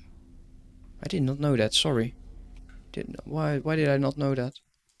stream. I did not know that, sorry. Why did I not know that?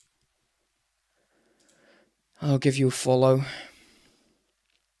 I'll give you a follow.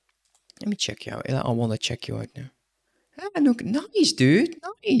 Let me check you out. I want to check you out now. Ah, look, nice, dude.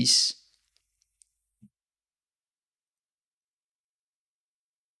 Nice.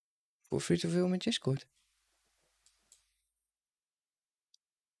 Feel free to film in Discord.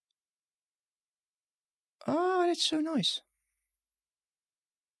 Oh, that's so nice.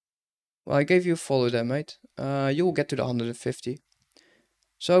 Well, I gave you a follow there, mate. You'll get to the 150.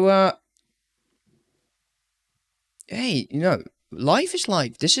 So, hey, you know, life is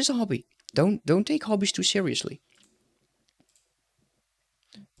life. This is a hobby. Don't take hobbies too seriously.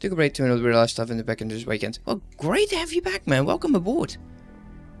 Took a break to another real life stuff in the back end this weekend. Well, great to have you back, man. Welcome aboard.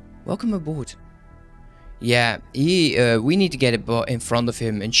 Welcome aboard. Yeah, we need to get in front of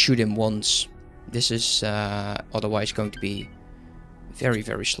him and shoot him once. This is otherwise going to be very,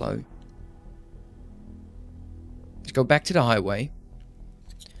 very slow. Let's go back to the highway.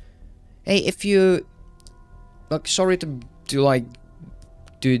 Hey, if you... Like, sorry to like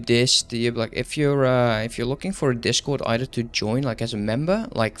do this to you, like if you're looking for a Discord either to join like as a member,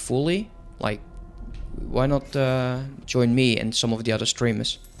 like fully, like why not join me and some of the other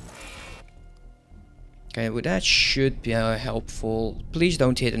streamers? Okay, well that should be helpful. Please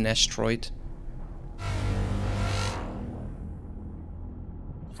don't hit an asteroid.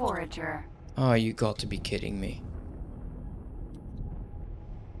 Forager. Oh, you got to be kidding me.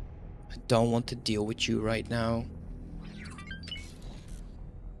 I don't want to deal with you right now.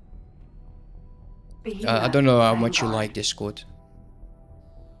 I don't know how much you like Discord.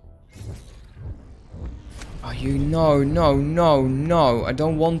 Oh, you no, I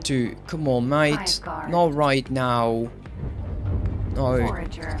don't want to. Come on, mate. Not right now. No.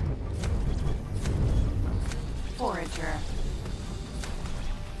 Forager. Forager.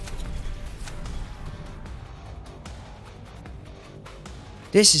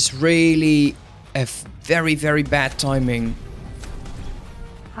 This is really a very, very bad timing.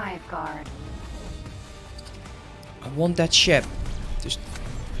 Hive guard. I want that ship. Just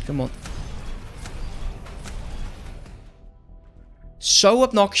come on. So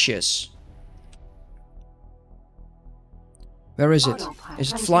obnoxious. Where is it?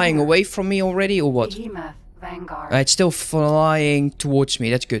 Is it flying away from me already or what? Behemoth. Vanguard. It's still flying towards me.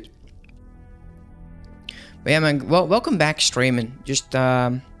 That's good. But yeah, man. Well, welcome back streaming. Just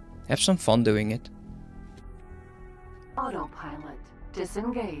have some fun doing it. Autopilot.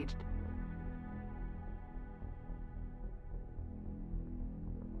 Disengaged.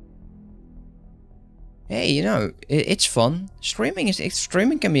 Hey, you know, it's fun. Streaming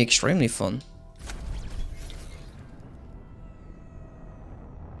can be extremely fun.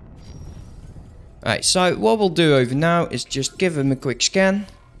 Alright, so what we'll do over now is just give him a quick scan.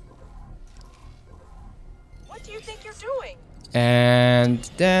 What do you think you're doing? And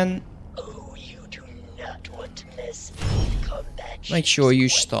then Oh, you do not want to miss combat. make sure you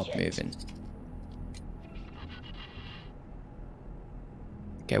stop moving.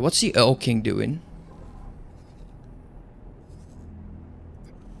 Okay, what's the Earl King doing?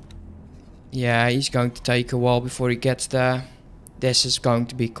 Yeah, he's going to take a while before he gets there. This is going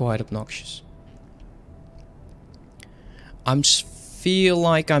to be quite obnoxious. I feel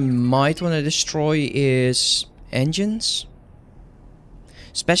like I might want to destroy his engines.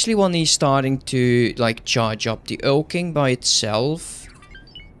 Especially when he's starting to like charge up. The Earl King by itself.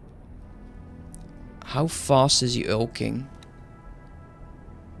 How fast is the Earl King?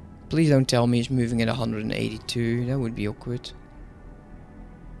 Please don't tell me he's moving at 182. That would be awkward.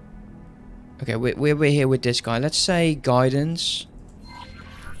 Okay, we're here with this guy. Let's say guidance.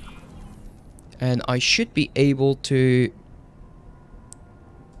 And I should be able to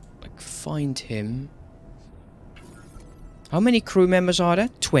like find him. How many crew members are there?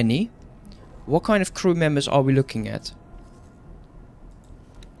 20. What kind of crew members are we looking at?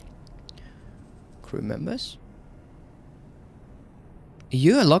 Crew members?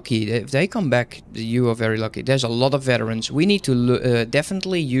 You are lucky. If they come back, you are very lucky. There's a lot of veterans. We need to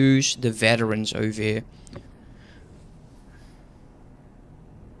definitely use the veterans over here.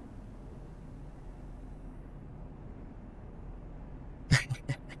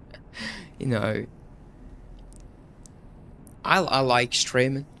 You know, I like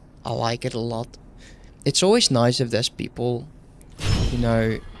streaming. I like it a lot. It's always nice if there's people, you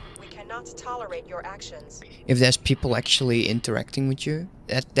know. We cannot tolerate your actions. If there's people actually interacting with you,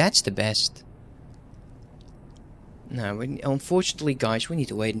 that's the best. No, unfortunately, guys, we need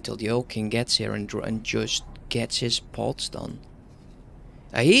to wait until the old king gets here and just gets his pods done.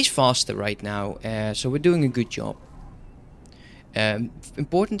 He's faster right now, so we're doing a good job.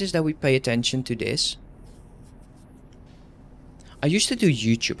 Important is that we pay attention to this. I used to do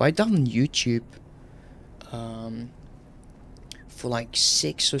YouTube. I done YouTube for like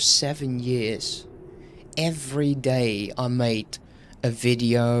 6 or 7 years. Every day I made a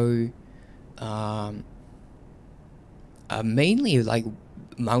video, mainly like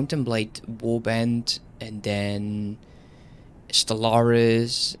Mountain Blade Warband, and then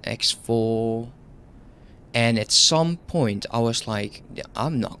Stellaris, X4. And at some point I was like,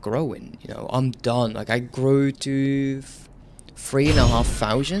 I'm not growing, you know, I'm done. Like I grew to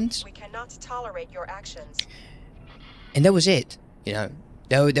 3,500. We cannot tolerate your actions. And that was it, you know.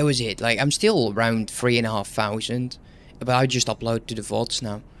 That was it. Like I'm still around 3,500, but I just upload to the VODs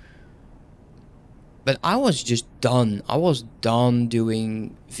now. But I was just done. I was done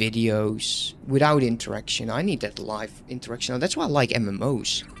doing videos without interaction. I need that live interaction. That's why I like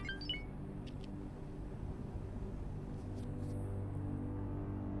MMOs.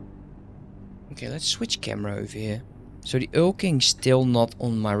 Okay, let's switch camera over here. So the Earl King's still not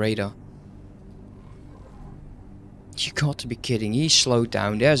on my radar. You got to be kidding. He's slowed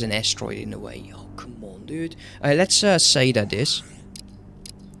down. There's an asteroid in the way. Oh, come on, dude. Let's say that this.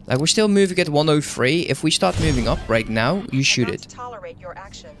 Like, we're still moving at 103. If we start moving up right now, you shoot it. Tolerate your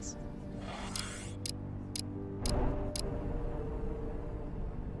actions.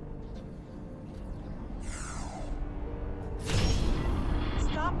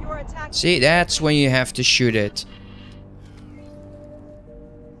 Stop your attack. See, that's when you have to shoot it.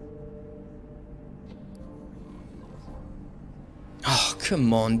 Oh,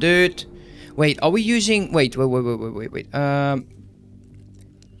 come on, dude. Wait, are we using... Wait.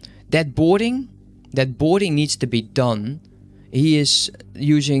 That boarding needs to be done. He is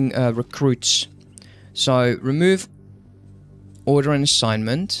using recruits. So, remove order and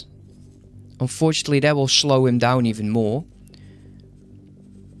assignment. Unfortunately, that will slow him down even more.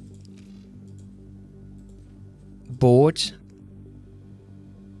 Board.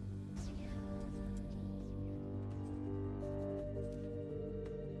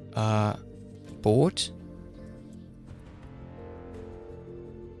 Board.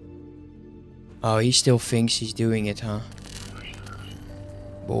 Oh, he still thinks he's doing it, huh?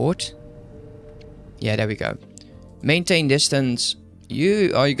 Board. Yeah, there we go. Maintain distance.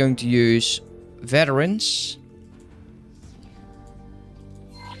 You are going to use veterans.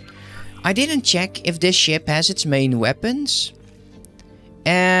 I didn't check if this ship has its main weapons.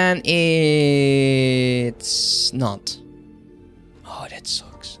 And it's not. Oh, that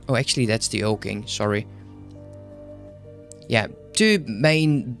sucks. Oh, actually, that's the Old King. Sorry. Yeah, 2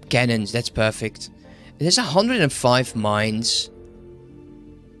 main cannons. That's perfect. There's 105 mines.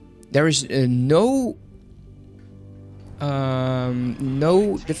 There is no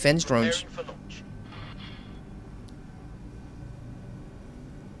defense drones.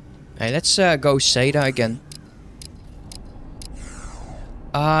 Hey, let's go Seda again.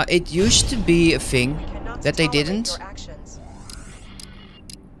 It used to be a thing that they didn't.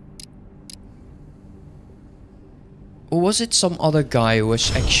 Or was it some other guy who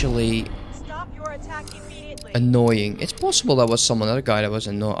was actually annoying? It's possible that was some other guy that was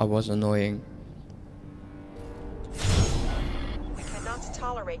annoying. We cannot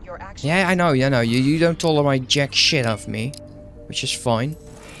tolerate your actions. Yeah, I know, you don't tolerate jack shit of me, which is fine.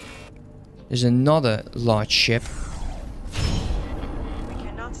 There's another large ship. We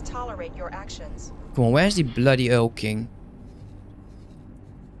cannot tolerate your actions. Come on, where's the bloody Earl King?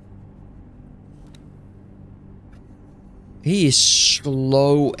 He is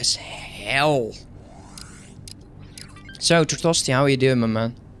slow as hell. So, Trotosti, how are you doing, my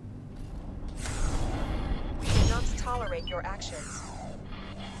man? We cannot tolerate your actions.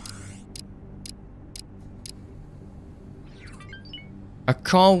 I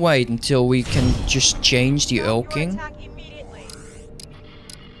can't wait until we can just change the Stop your ulking. attack immediately.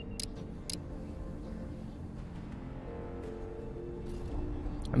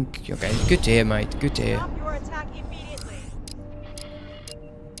 Okay, good to hear, mate. Good to hear. Stop your attack immediately.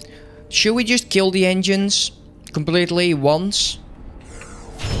 Should we just kill the engines completely once?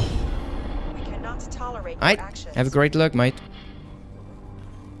 We cannot tolerate your Alright, actions. have a great luck, mate.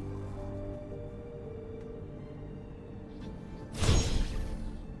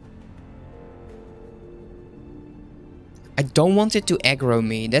 I don't want it to aggro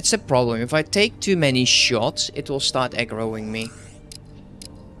me. That's the problem. If I take too many shots, it will start aggroing me.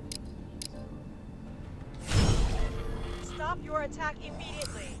 Stop your attack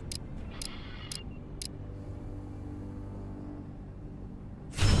immediately.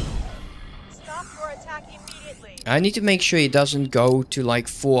 Stop your attack immediately. I need to make sure it doesn't go to like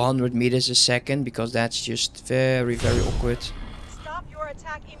 400 meters a second, because that's just very, very awkward. Stop your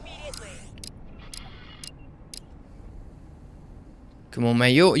attack immediately. Come on,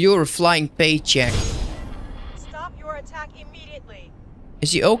 man. You're a flying paycheck. Stop your attack immediately.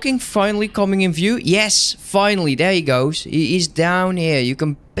 Is the ulking finally coming in view? Yes, finally. There he goes. He's down here. You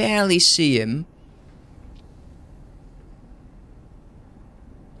can barely see him.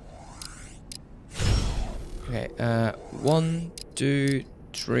 Okay, 1, 2,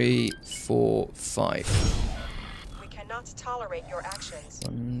 3, 4, 5. We cannot tolerate your actions.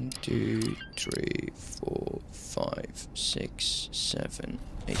 1, 2, 3, 4, 5, 6, 7,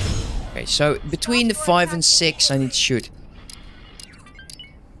 8. Okay, so between the 5 and 6 I need to shoot.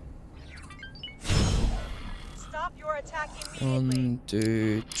 Stop your attack immediately. 1,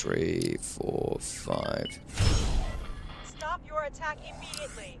 2, 3, 4, 5. Stop your attack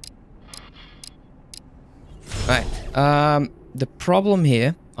immediately. Right, the problem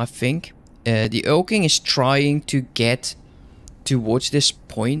here, I think, the ulking is trying to get towards this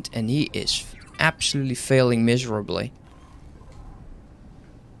point, and he is absolutely failing miserably.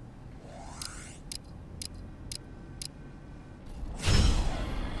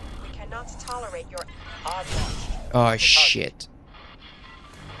 We cannot tolerate your Oh shit.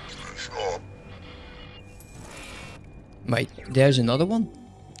 Wait, there's another one?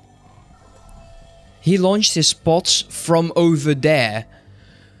 He launched his spots from over there.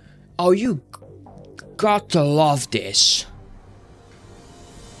 Oh, you got to love this.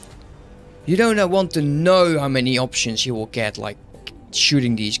 You don't want to know how many options you will get, like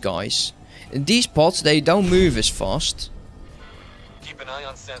shooting these guys. These pods, they don't move as fast. Keep an eye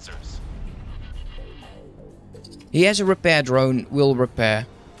on sensors. He has a repair drone, will repair.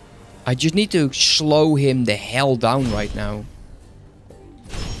 I just need to slow him the hell down right now.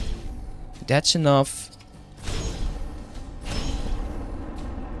 That's enough.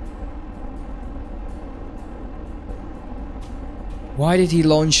 Why did he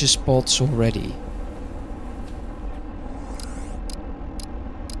launch his spots already?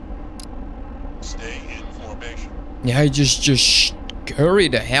 Stay in formation. Yeah, just hurry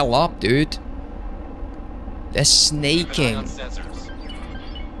the hell up, dude. They're snaking. Keep an eye on sensors.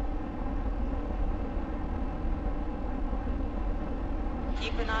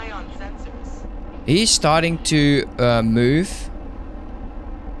 keep an eye on sensors. He's starting to move.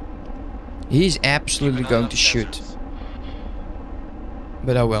 He's absolutely going to shoot.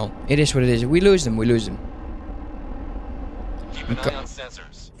 But oh well, it is what it is. We lose them, we lose them. Keep an eye on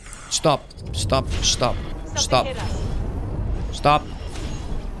sensors. Stop, stop, stop, Something stop, hit us. stop,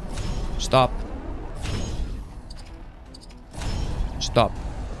 stop, stop.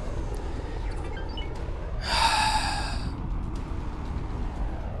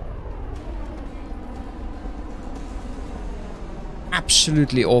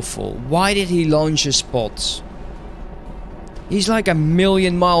 Absolutely awful. Why did he launch his spots? He's like a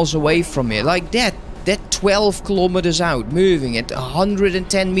million miles away from here. Like that 12 kilometers out, moving at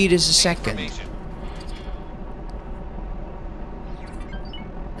 110 meters a second. Information.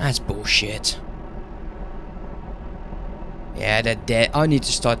 That's bullshit. Yeah, that dead. I need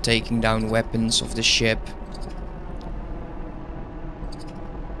to start taking down weapons of the ship.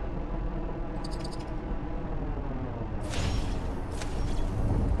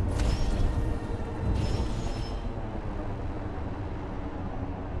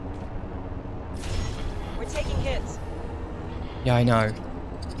 We're taking hits. Yeah, I know.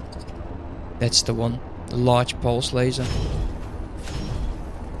 That's the one. The large pulse laser. We're taking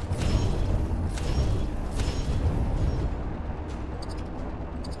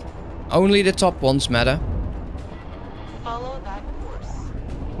Only the top ones matter. Follow that course.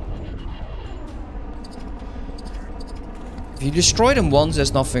 If you destroy them once,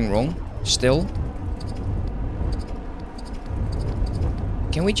 there's nothing wrong. Still.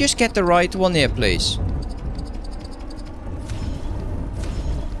 Can we just get the right one here, please?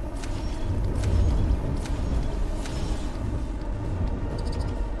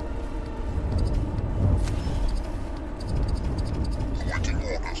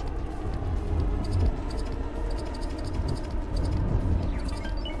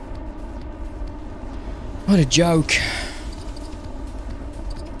 What a joke.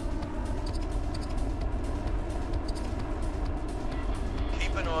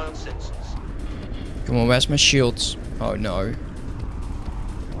 Keep an eye on sensors. Come on, where's my shields? Oh no.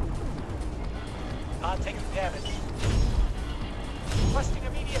 Taking damage. Requesting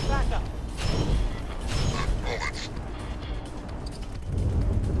immediate backup.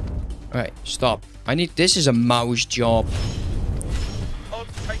 Alright, stop. I need... This is a mouse job. Hog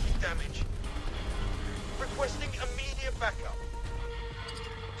taking damage. Requesting immediate backup.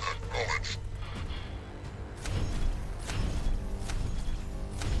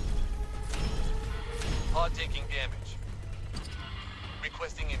 Hog taking damage.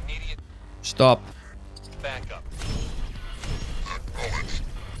 Requesting immediate Stop. backup.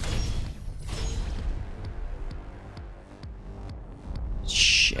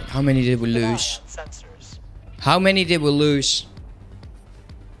 Shit, how many did we lose? Sensors. How many did we lose?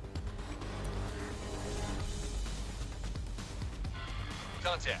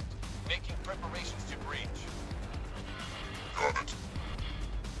 Contact. Making preparations to breach.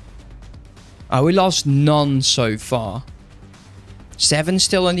 We lost none so far. 7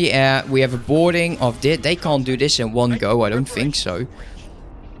 still in the air. We have a boarding of this. They can't do this in one go. I don't think so.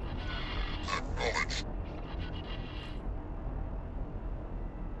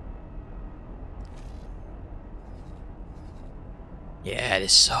 Yeah,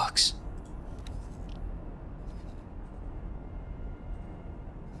 this sucks.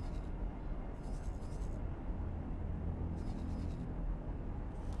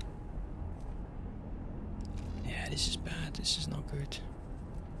 Yeah, this is bad. This is not good.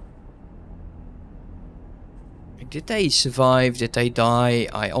 Like, did they survive? Did they die?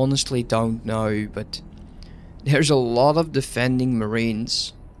 I honestly don't know, but there's a lot of defending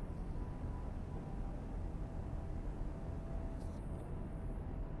Marines.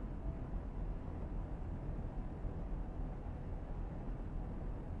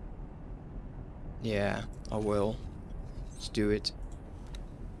 Yeah, I will. Let's do it.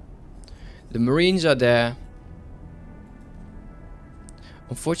 The Marines are there.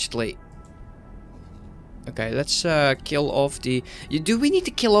 Unfortunately. Okay, let's kill off the... Do we need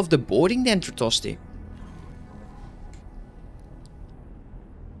to kill off the boarding then, Tritosti?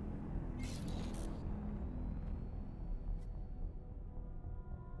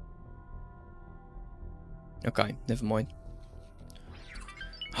 Okay, never mind.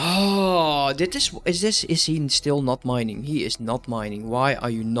 Oh, is he still not mining? He is not mining. Why are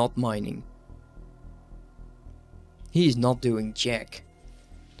you not mining? He is not doing jack.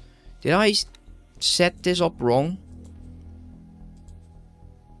 Did I set this up wrong?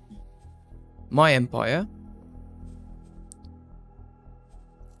 My empire.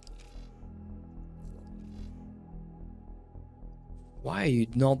 Why are you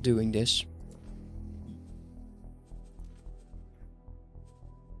not doing this?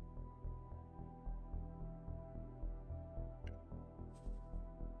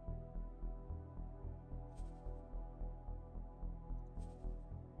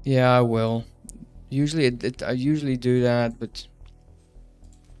 Yeah, I will. Usually, I usually do that, but...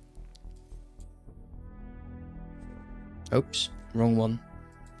 Oops, wrong one.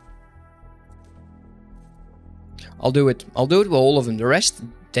 I'll do it. I'll do it with all of them. The rest,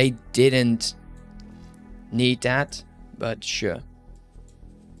 they didn't need that, but sure.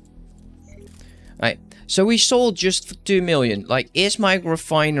 Alright, so we sold just for 2 million. Like, is my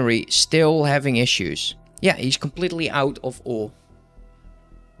refinery still having issues? Yeah, he's completely out of ore.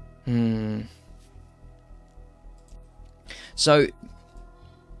 So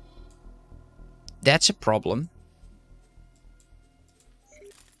that's a problem.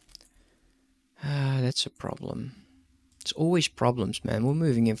 That's a problem. It's always problems, man. We're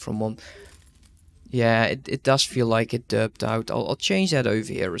moving in from one. Yeah, it does feel like it derped out. I'll change that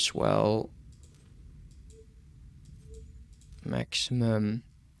over here as well. Maximum.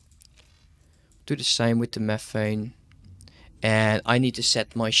 Do the same with the methane. And I need to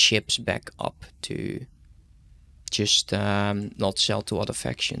set my ships back up to just not sell to other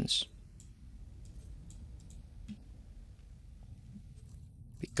factions.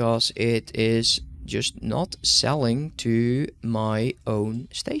 because it is just not selling to my own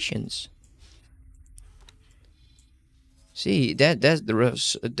stations. See, that's the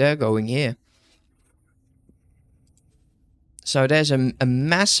rest. They're going here. So there's a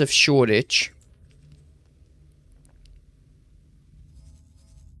massive shortage.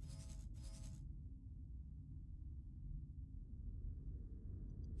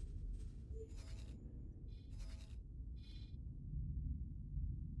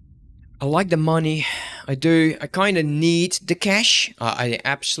 I like the money. I do. I kind of need the cash. I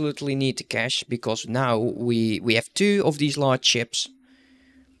absolutely need the cash because now we have 2 of these large ships.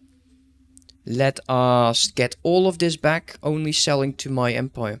 Let us get all of this back, only selling to my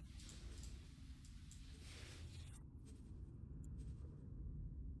empire.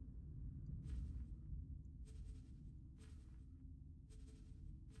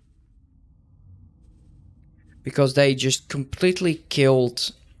 Because they just completely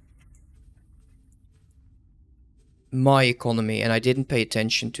killed my economy and I didn't pay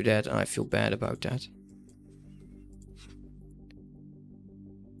attention to that and I feel bad about that.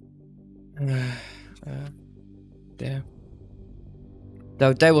 There.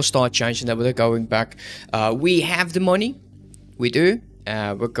 Though they will start changing that, but they're going back. We have the money. We do.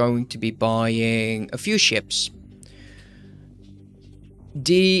 We're going to be buying a few ships.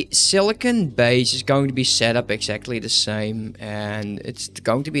 The silicon base is going to be set up exactly the same, and it's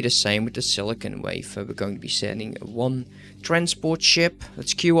going to be the same with the silicon wafer. We're going to be sending 1 transport ship.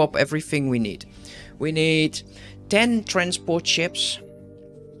 Let's queue up everything we need. We need 10 transport ships.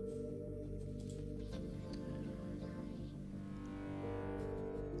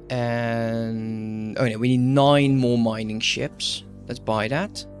 And oh no, we need 9 more mining ships. Let's buy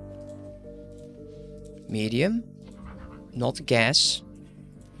that. Medium, not gas.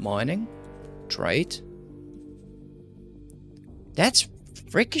 Mining, trade. That's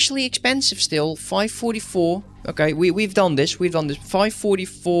freakishly expensive still. 544. Okay, we've done this. We've done this.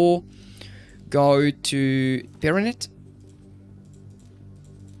 544. Go to Pyramid.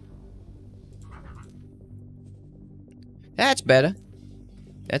 That's better.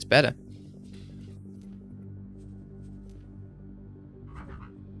 That's better.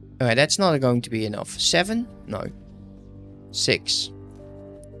 Alright, that's not going to be enough. 7? No. 6.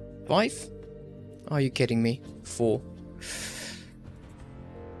 5? Are you kidding me? 4.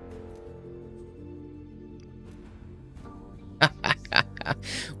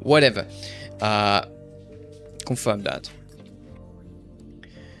 Whatever. Confirm that.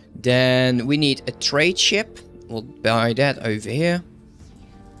 Then we need a trade ship. We'll buy that over here.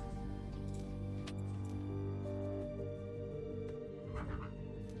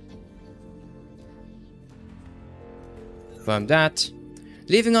 Confirm that.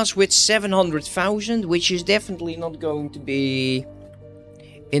 Leaving us with 700,000, which is definitely not going to be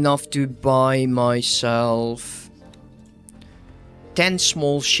enough to buy myself 10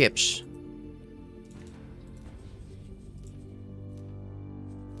 small ships.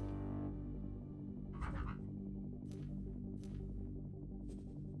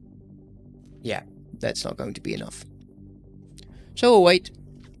 Yeah, that's not going to be enough. So we'll wait.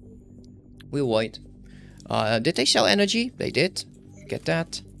 We'll wait. Did they sell energy? They did. Get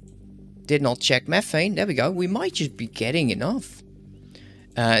that. Did not check methane. There we go. We might just be getting enough.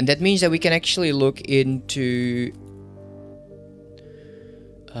 And that means that we can actually look into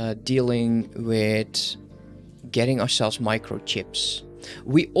dealing with getting ourselves microchips.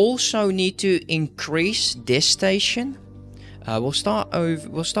 We also need to increase this station. We'll start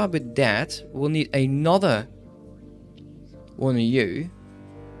with that. We'll need another one of you.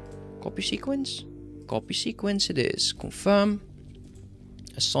 Copy sequence. Copy sequence it is. Confirm.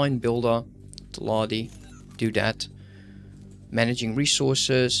 Assign builder. Taladi. Do that. Managing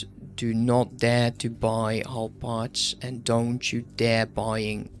resources. Do not dare to buy hull parts. And don't you dare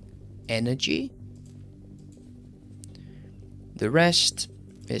buying energy. The rest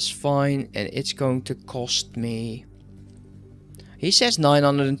is fine. And it's going to cost me... He says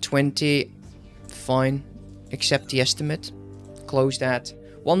 920. Fine. Accept the estimate. Close that.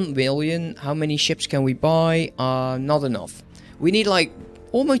 1 million. How many ships can we buy? Not enough. We need like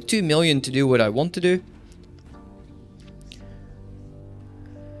almost 2 million to do what I want to do.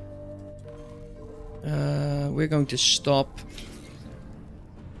 We're going to stop.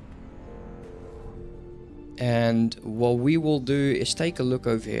 And what we will do is take a look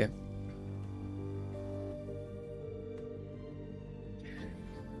over here.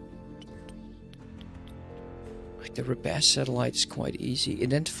 The repair satellite is quite easy.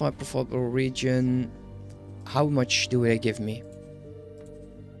 Identify preferable region. How much do they give me?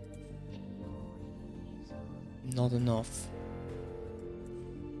 Not enough.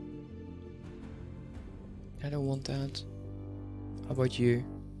 I don't want that. How about you?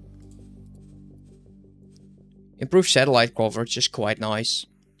 Improved satellite coverage is quite nice.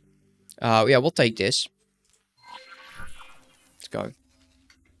 Yeah, we'll take this. Let's go.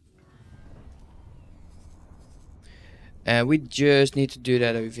 And we just need to do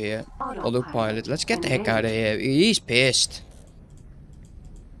that over here. Autopilot. Let's get the heck out of here. He's pissed.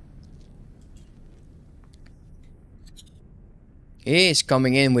 He's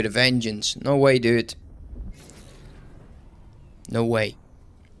coming in with a vengeance. No way, dude. No way.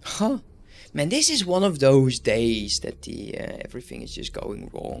 Huh. Man, this is one of those days that the everything is just going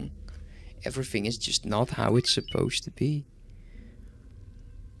wrong. Everything is just not how it's supposed to be.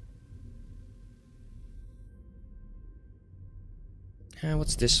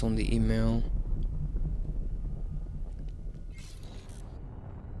 What's this on the email?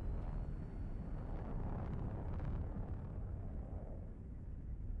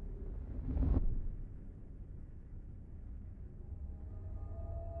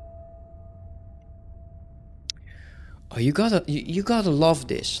 Oh, you gotta love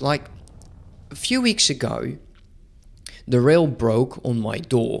this. Like, a few weeks ago, the rail broke on my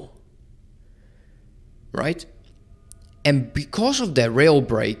door. Right? And because of that rail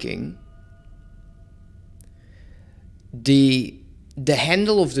breaking, the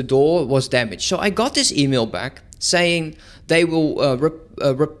handle of the door was damaged. So I got this email back saying they will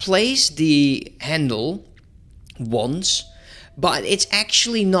replace the handle once, but it's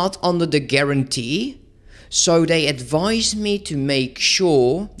actually not under the guarantee. So they advised me to make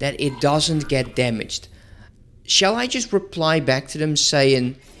sure that it doesn't get damaged. Shall I just reply back to them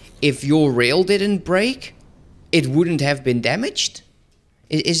saying, if your rail didn't break, it wouldn't have been damaged?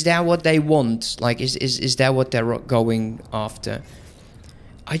 Is that what they want? Like, is that what they're going after?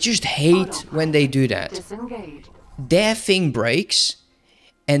 I just hate when they do that. Disengage. Their thing breaks,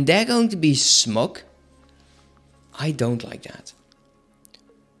 and they're going to be smug. I don't like that.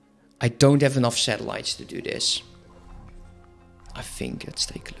 I don't have enough satellites to do this. I think, let's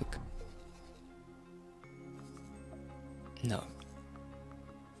take a look. No.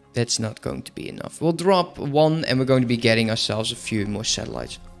 That's not going to be enough. We'll drop one and we're going to be getting ourselves a few more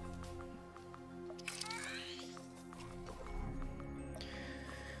satellites.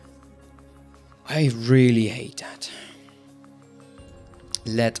 I really hate that.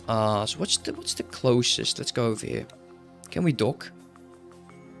 Let us... What's the closest? Let's go over here. Can we dock?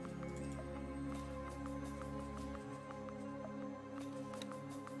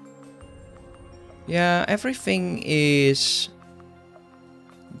 Yeah, everything is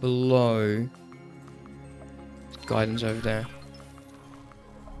below. Guidance over there.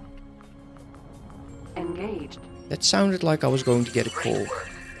 Engaged. That sounded like I was going to get a call.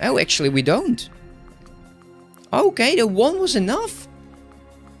 Oh, actually we don't. Okay, the one was enough.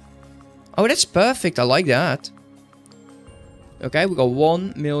 Oh, that's perfect. I like that. Okay, we got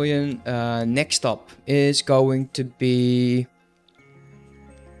 1 million. Next up is going to be...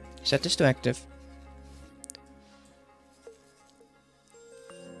 Set this to active.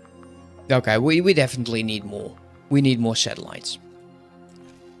 Okay, we definitely need more. We need more satellites.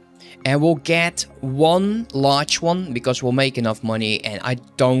 And we'll get one large one because we'll make enough money, and I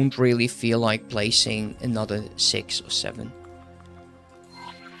don't really feel like placing another 6 or 7.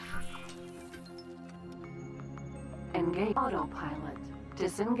 Engage. Autopilot.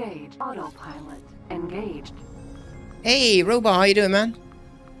 Disengage. Autopilot. Engaged. Hey, Robo, how you doing, man?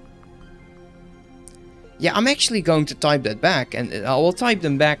 Yeah, I'm actually going to type that back, and I will type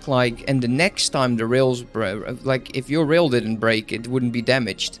them back like, and the next time the rails break, like if your rail didn't break, it wouldn't be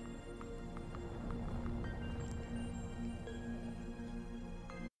damaged.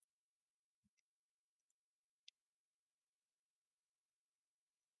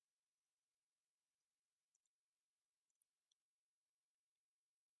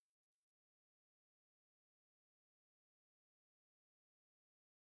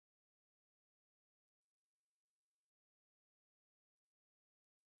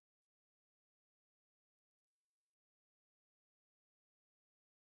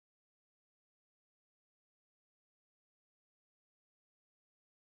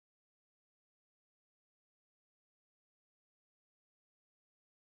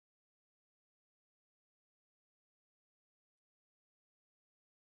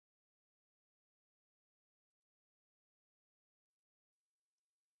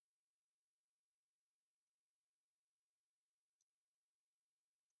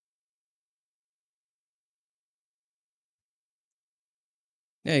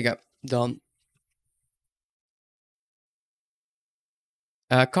 There you go, done.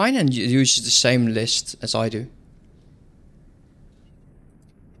 Kynan uses the same list as I do.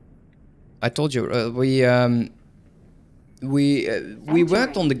 I told you we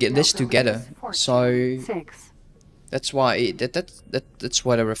worked on the list together, so that's why that's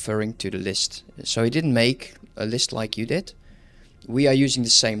what I'm referring to, the list. So he didn't make a list like you did. We are using the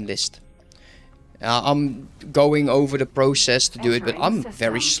same list. I'm going over the process to do it, but I'm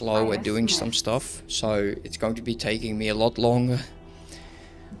very slow at doing some stuff, so it's going to be taking me a lot longer.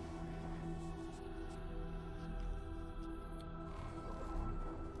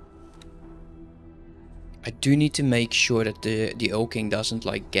 I do need to make sure that the Old King doesn't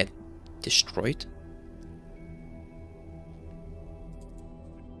like get destroyed.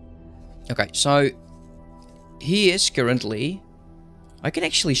 Okay, so he is currently... I can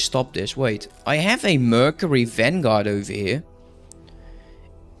actually stop this. Wait, I have a Mercury Vanguard over here.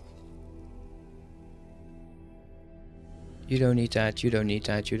 You don't need that, you don't need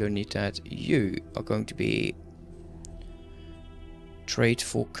that, you don't need that. You are going to be... Trade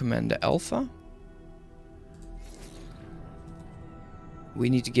for Commander Alpha. We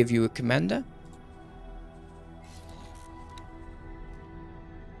need to give you a commander.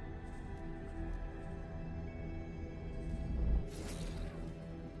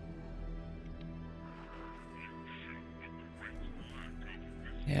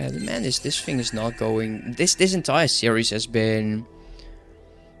 Yeah, the man is, this thing is not going... This entire series has been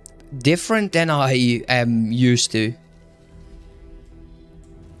different than I am used to.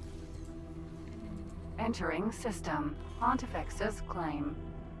 Entering system. Pontifex's claim.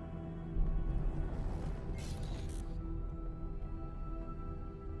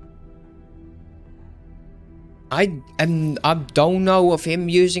 I don't know of him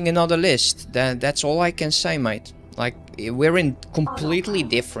using another list. That's all I can say, mate. Like, we're in completely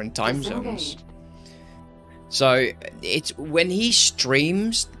different time zones. So it's when he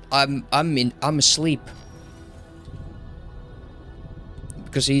streams, I'm asleep.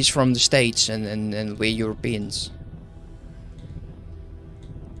 Because he's from the States and we're Europeans.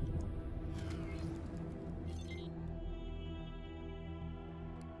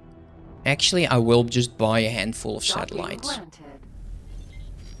 Actually, I will just buy a handful of satellites.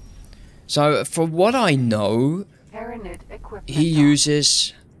 So, for what I know, he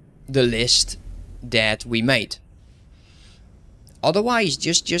uses the list that we made. Otherwise,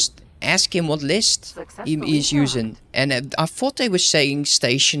 just ask him what list he's using. And I thought they were saying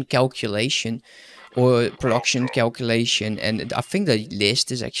station calculation or production calculation, and I think the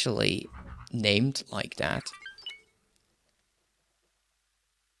list is actually named like that.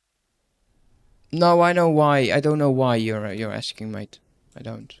 No, I know why. I don't know why you're asking, mate. I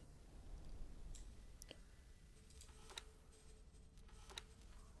don't.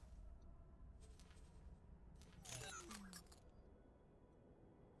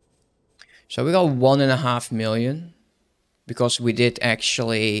 So we got 1.5 million because we didn't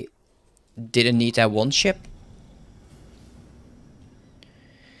need that one ship.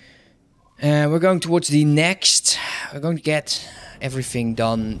 And we're going towards the next. We're going to get everything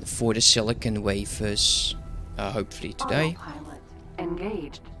done for the silicon wafers, hopefully today. Autopilot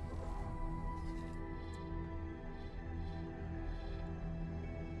engaged.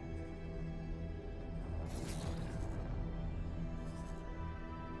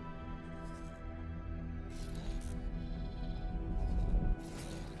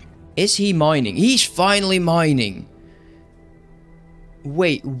 Is he mining? He's finally mining.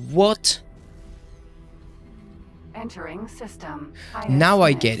 Wait, what? Entering system. Now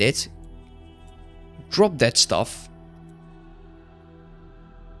I get it. Drop that stuff.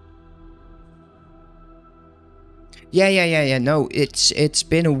 Yeah. No, it's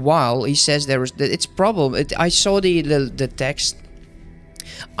been a while. He says there is it's problem. I saw the text.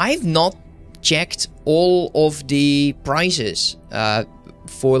 I've not checked all of the prices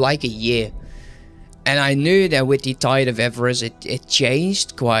for like a year, and I knew that with the Tide of Everest it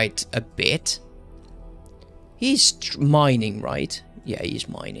changed quite a bit. He's mining, right? Yeah, he's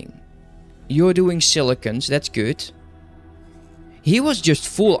mining. You're doing silicons, that's good. He was just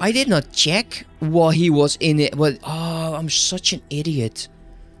full. I did not check what he was in it. Well, oh, I'm such an idiot.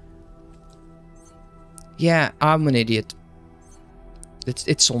 Yeah, I'm an idiot.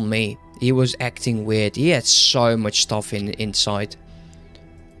 It's on me. He was acting weird. He had so much stuff inside.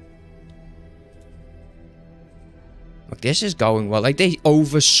 Like, this is going well. Like, they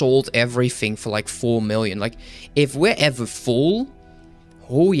oversold everything for like 4 million. Like, if we're ever full,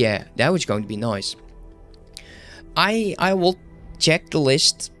 oh yeah, that was going to be nice. I will check the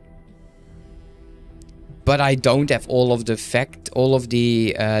list, but I don't have all of the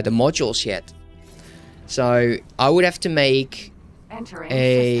modules yet. So I would have to make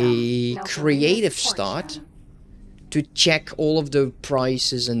a creative start to check all of the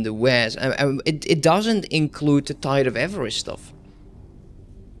prices and the wares. It doesn't include the Tide of Everest stuff.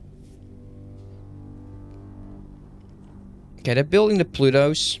 Okay, they're building the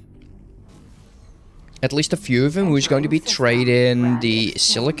Plutos. At least a few of them, who's going to be trading the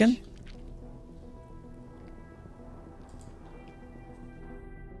silicon.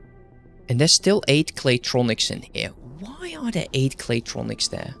 And there's still 8 Claytronics in here. Why are there 8 Claytronics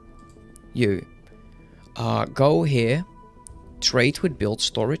there? You. Go here. Trade with build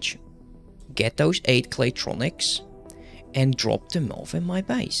storage. Get those 8 Claytronics. And drop them off in my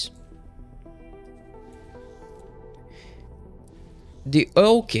base. The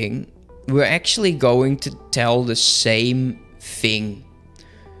Oil King, we're actually going to tell the same thing.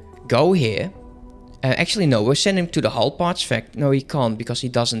 Go here. Actually, no, we're sending him to the hull parts factory. No, he can't because he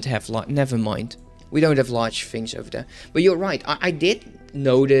doesn't have... Never mind. We don't have large things over there. But you're right. I did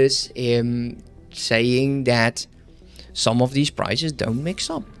notice him saying that some of these prices don't mix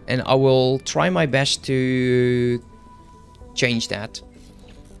up. And I will try my best to change that.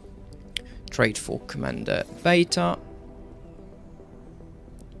 Trade for Commander Beta.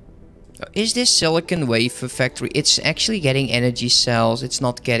 Is this silicon wafer factory? It's actually getting energy cells. It's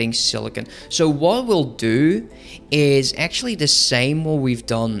not getting silicon. So what we'll do is actually the same what we've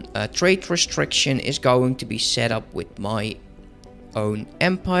done. Trade restriction is going to be set up with my own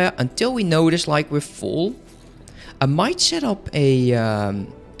empire until we notice like we're full. I might set up a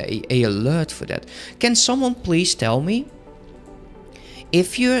alert for that. Can someone please tell me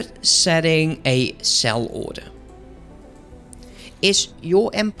if you're setting a sell order? Is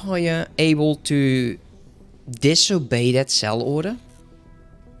your empire able to disobey that sell order?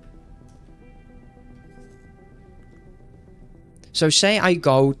 So say I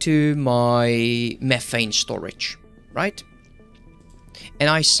go to my methane storage, right? And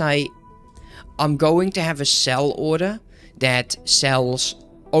I say, I'm going to have a sell order that sells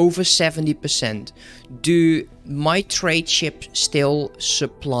over 70%. Do my trade ships still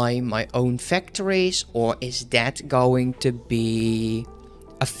supply my own factories, or is that going to be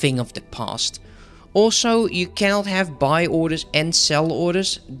a thing of the past? Also, you cannot have buy orders and sell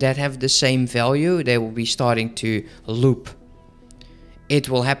orders that have the same value. They will be starting to loop. It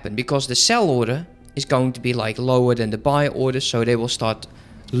will happen because the sell order is going to be like lower than the buy order, so they will start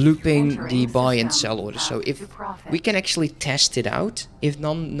looping the buy and sell order. So if we can actually test it out, if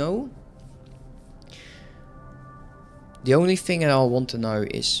none, no. The only thing that I want to know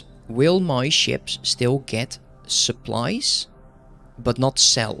is, will my ships still get supplies, but not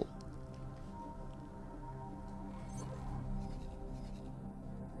sell?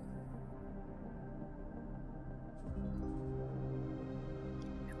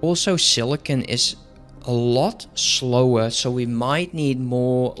 Also, silicon is a lot slower, so we might need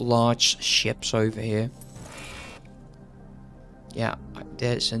more large ships over here. Yeah,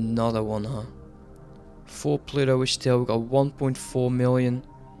 there's another one, huh? 4 Pluto is still, we got 1.4 million.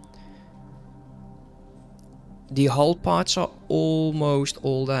 The hull parts are almost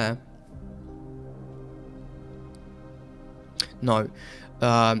all there. No.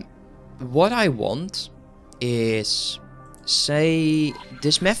 What I want is... say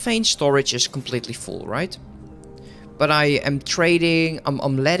this methane storage is completely full, right? But I am trading,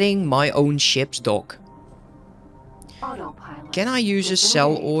 I'm letting my own ships dock. Autopilot. Can I use a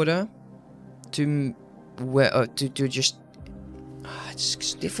sell order to to just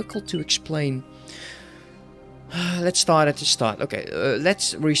it's difficult to explain. Let's start at the start. Okay,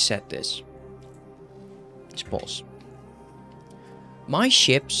 let's reset this. Let's pause. My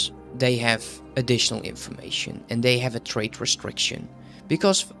ships, they have additional information and they have a trade restriction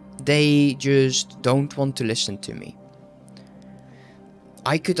because they just don't want to listen to me.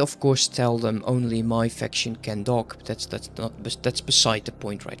 I could of course tell them only my faction can dock, but that's beside the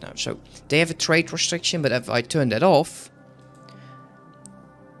point right now. So they have a trade restriction, but if I turn that off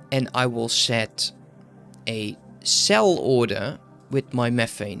and I will set a sell order with my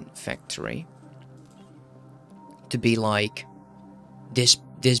methane factory to be like this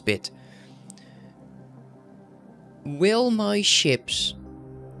bit. Will my ships,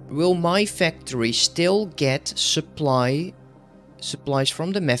 will my factory still get supplies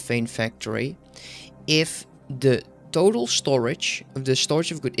from the methane factory if the total storage of the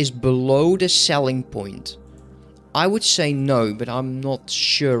storage of goods is below the selling point? I would say no, but I'm not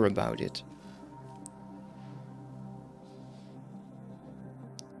sure about it.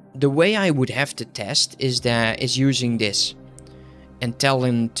 The way I would have to test is using this and tell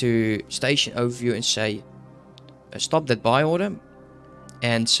him to station overview and say stop that buy order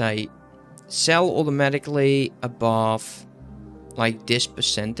and say sell automatically above like this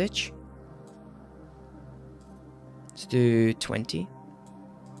percentage. Let's do 20.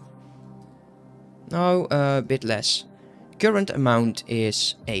 No, a bit less. Current amount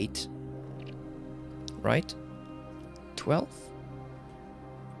is 8. Right? 12?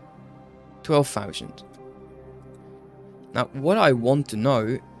 12,000. Now, what I want to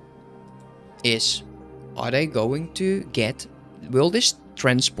know is, are they going to get... Will this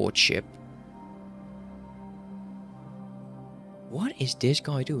transport ship... What is this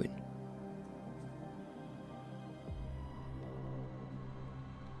guy doing?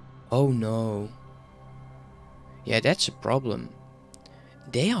 Oh no. Yeah, that's a problem.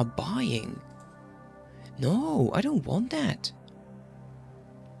 They are buying. No, I don't want that.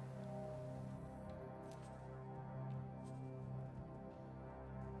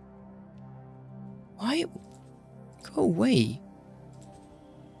 Why? Go away.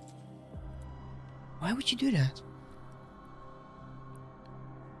 Why would you do that?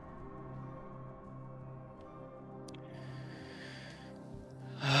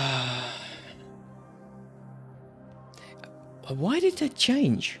 Why did that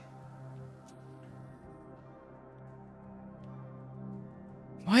change?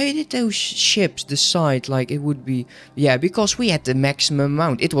 Why did those ships decide like it would be... Yeah, because we had the maximum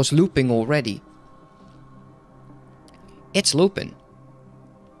amount. It was looping already. It's looping.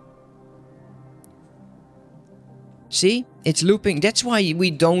 See? It's looping. That's why we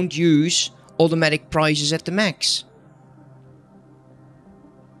don't use automatic prices at the max.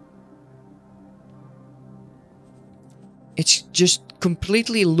 It's just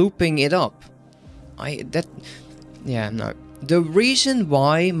completely looping it up. Yeah, no. The reason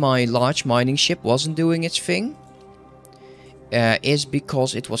why my large mining ship wasn't doing its thing is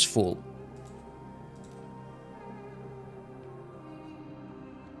because it was full.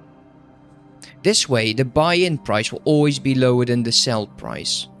 This way, the buy-in price will always be lower than the sell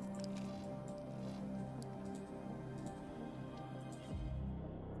price.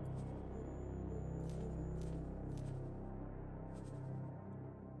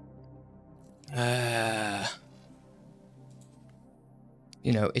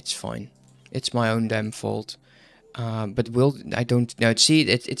 You know, it's fine. It's my own damn fault. But I don't know. See,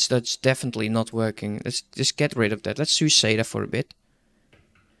 that's definitely not working. Let's just get rid of that. Let's use SATA for a bit.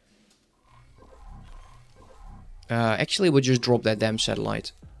 Actually, we'll just drop that damn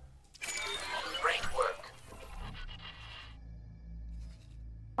satellite. Great work.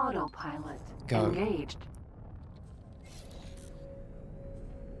 Autopilot Go. engaged.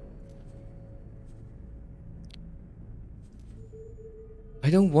 I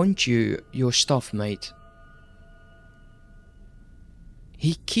don't want your stuff, mate.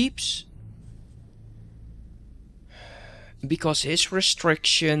 He keeps... Because his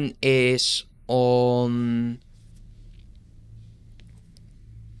restriction is on...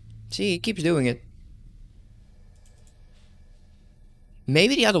 See, he keeps doing it.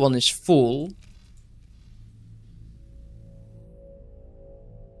 Maybe the other one is full.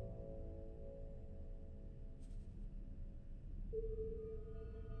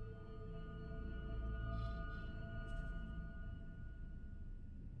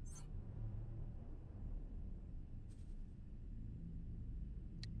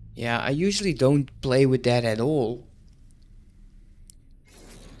 Yeah, I usually don't play with that at all.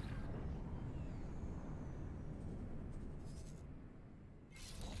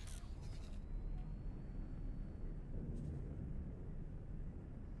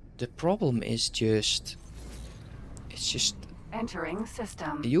 The problem is just... It's just... Entering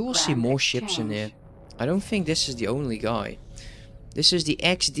system. You will see Brand more ships in exchange. here. I don't think this is the only guy. This is the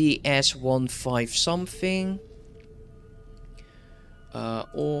XDS-15 something.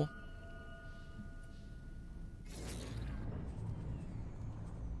 Or...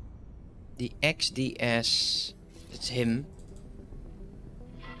 The XDS... It's him.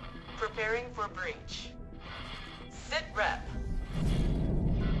 Preparing for breach. Sit rep.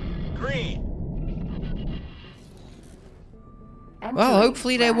 Green. Well,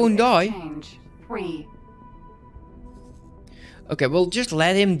 hopefully they won't die. Exchange. 3. Okay, well, just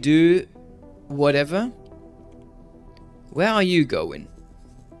let him do whatever. Where are you going?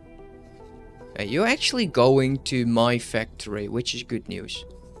 You're actually going to my factory, which is good news.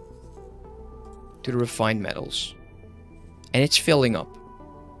 To the refined metals. And it's filling up.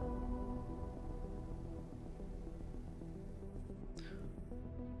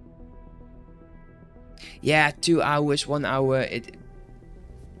 Yeah, 2 hours, 1 hour, it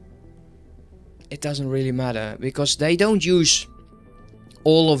doesn't really matter. Because they don't use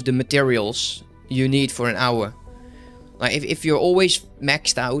all of the materials you need for an hour. Like, if you're always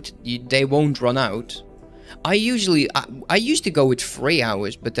maxed out, they won't run out. I used to go with 3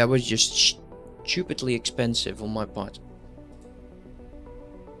 hours, but that was just stupidly expensive on my part.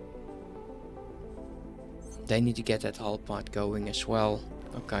 They need to get that hull part going as well.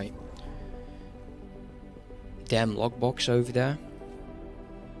 Okay. Damn lockbox over there.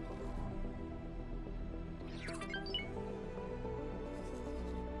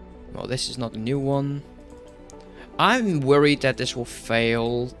 Well, this is not a new one. I'm worried that this will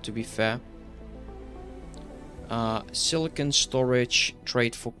fail, to be fair. Silicon storage,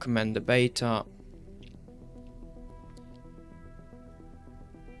 trade for commander beta.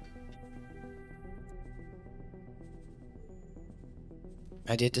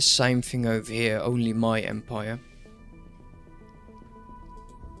 I did the same thing over here, only my empire.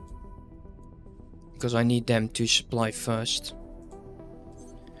 Because I need them to supply first.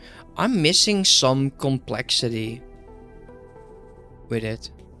 I'm missing some complexity with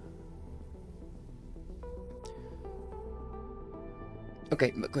it.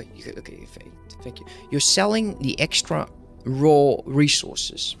 Okay, okay, thank you. You're selling the extra raw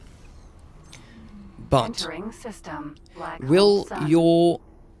resources. But Entering system. Black will hole sun. your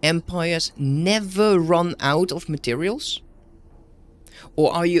empires never run out of materials?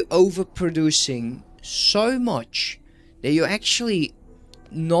 Or are you overproducing so much that you're actually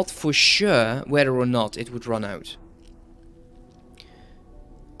not for sure whether or not it would run out?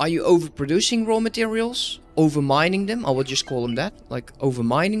 Are you overproducing raw materials? Overmining them? I will just call them that. Like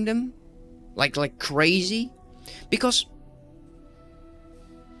overmining them? Like crazy? Because...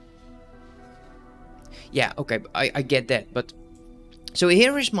 yeah, okay, I get that, but... so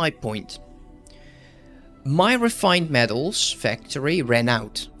here is my point. My refined metals factory ran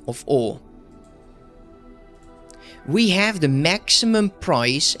out of ore. We have the maximum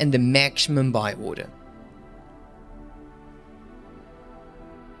price and the maximum buy order.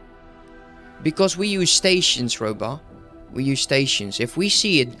 Because we use stations, Roba. We use stations. If we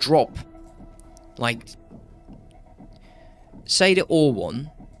see it drop, like, say the ore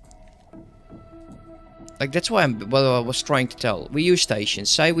one. Like, that's why what I was trying to tell. We use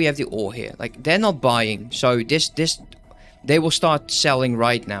stations. Say we have the ore here. Like, they're not buying. So they will start selling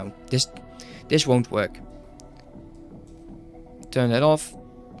right now. This won't work. Turn that off.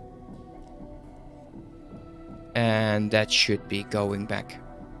 And that should be going back,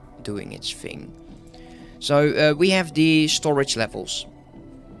 doing its thing. So we have the storage levels.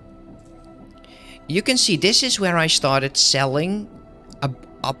 You can see this is where I started selling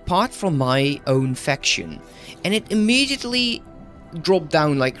apart from my own faction, and it immediately dropped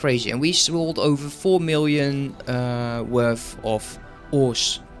down like crazy, and we sold over 4 million worth of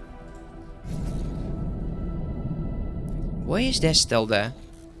ores. Why is that still there?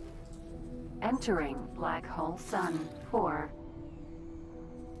 Entering black hole sun 4.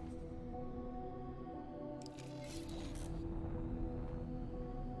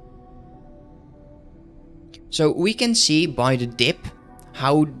 So we can see by the dip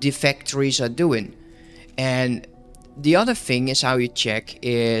how the factories are doing. And the other thing is how you check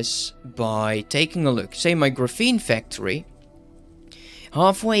is by taking a look. Say my graphene factory,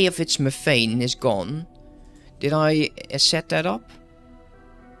 halfway of its methane is gone. Did I set that up?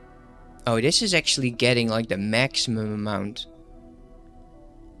 Oh, this is actually getting like the maximum amount.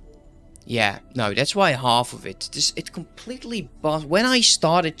 Yeah, no, that's why half of it. It completely buzzed. When I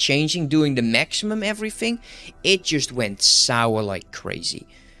started changing, doing the maximum everything, it just went sour like crazy.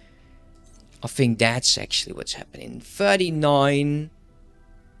 I think that's actually what's happening. 39.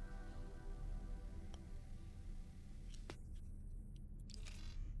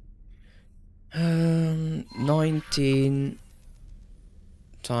 Um, 19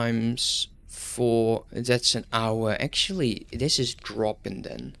 times 4. That's an hour. Actually, this is dropping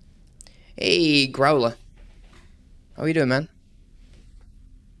then. Hey, Growler. How you doing, man?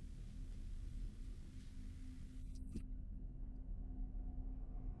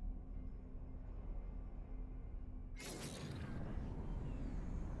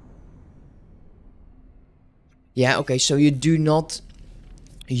 Yeah, okay, so you don't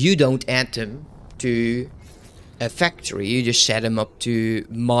add them to a factory. You just set them up to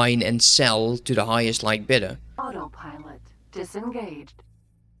mine and sell to the highest like bidder. Autopilot disengaged.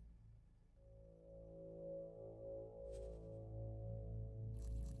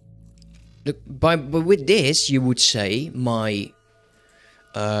 Look, but with this, you would say my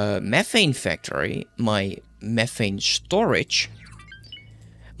methane factory, my methane storage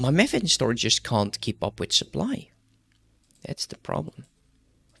just can't keep up with supply. That's the problem,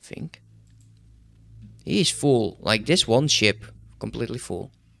 I think. He's full, like this one ship, completely full.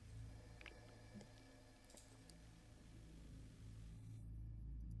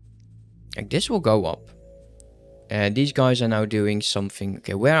 Like this will go up. These guys are now doing something.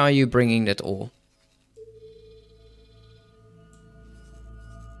 Okay, where are you bringing that ore?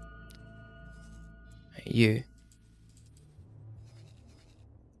 You.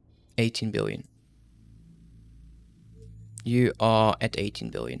 18 billion. You are at 18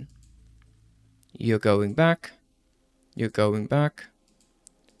 billion. You're going back. You're going back.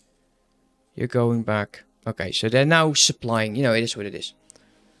 You're going back. Okay, so they're now supplying. You know, it is what it is.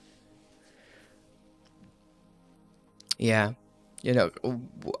 Yeah. You know,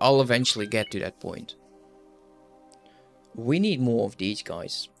 I'll eventually get to that point. We need more of these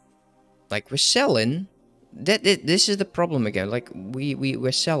guys. Like, we're selling. This is the problem again. Like,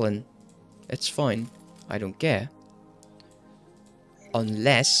 we're selling. It's fine. I don't care.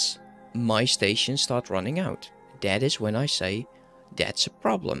 Unless my stations start running out. That is when I say that's a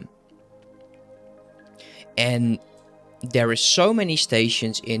problem. And there is so many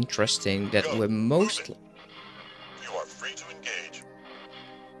stations interesting that we're mostly... You are free to engage.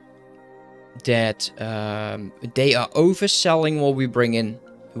 That they are overselling what we bring in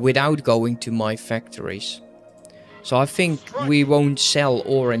without going to my factories. So I think we won't sell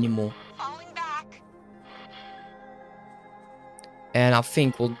ore anymore. And I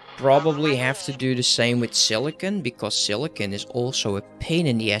think we'll probably have to do the same with silicon, because silicon is also a pain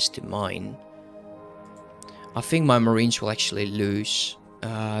in the ass to mine. I think my marines will actually lose.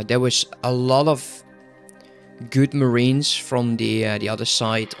 There was a lot of good marines from the other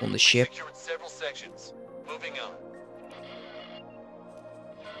side on the ship. Secured several sections. Moving on.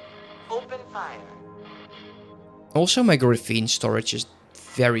 Open fire. Also, my graphene storage is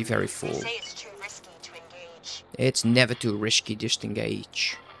very, very full. They say it's too risky to engage. It's never too risky, just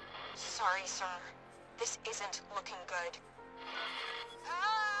engage. Sorry, sir. This isn't looking good.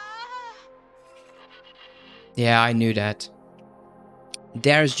 Yeah, I knew that.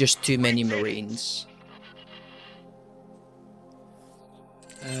 There's just too many marines.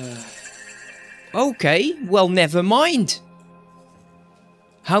 Okay, well, never mind.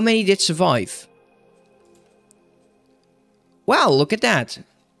 How many did survive? Wow, look at that.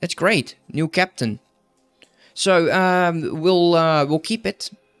 That's great. New captain. So, we'll keep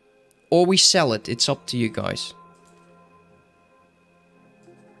it. Or we sell it. It's up to you guys.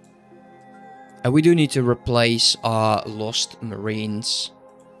 We do need to replace our lost marines.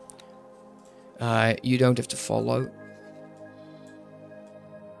 You don't have to follow.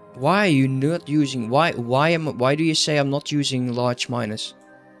 Why are you not using... Why do you say I'm not using large miners?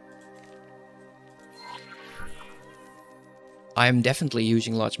 I am definitely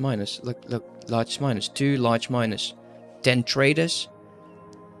using large miners. Look, large miners. 2 large miners. 10 traders.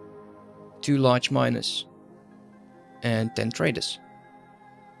 2 large miners. And 10 traders.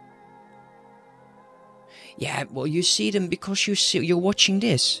 Yeah, well, you see them because you're watching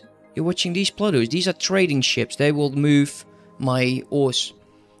this. You're watching these plotters. These are trading ships. They will move my ores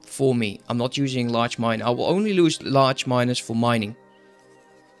for me. I'm not using large mine. I will only use large miners for mining.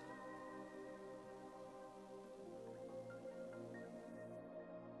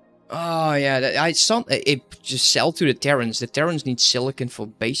 Oh yeah, it just sell to the Terrans. The Terrans need silicon for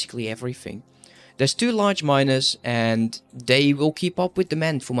basically everything. There's 2 large miners, and they will keep up with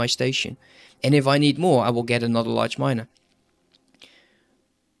demand for my station. And if I need more, I will get another large miner.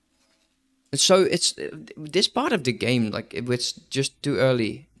 So it's this part of the game, like, it's just too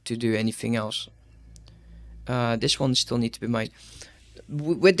early to do anything else. This one still needs to be mined.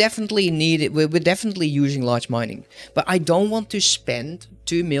 We're definitely needed. We're definitely using large mining, but I don't want to spend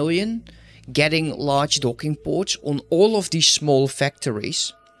 2 million getting large docking ports on all of these small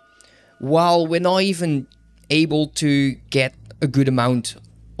factories, while we're not even able to get a good amount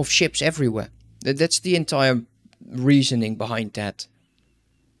of ships everywhere. That's the entire reasoning behind that.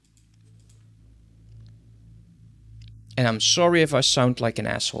 And I'm sorry if I sound like an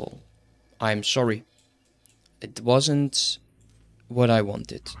asshole. I'm sorry. It wasn't what I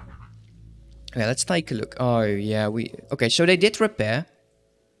wanted. Okay, let's take a look. Oh, yeah, okay, so they did repair.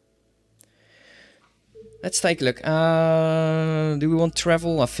 Let's take a look. Do we want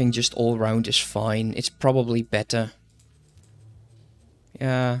travel? I think just all round is fine. It's probably better.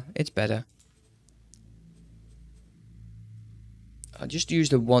 Yeah, it's better. I'll just use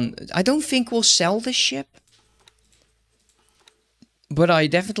the one. I don't think we'll sell this ship. But I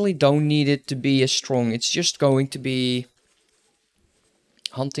definitely don't need it to be as strong. It's just going to be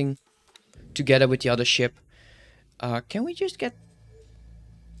hunting together with the other ship. Can we just get...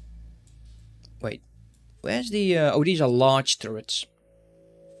 Wait. Where's the... Oh, these are large turrets.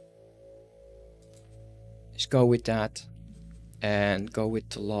 Let's go with that. And go with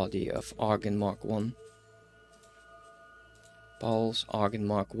the Lodi of Argon Mark 1. Pulse, Argon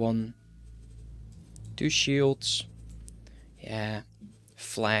Mark 1. 2 shields. Yeah.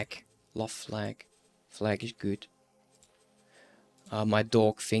 Flag. Love flag. Flag is good. My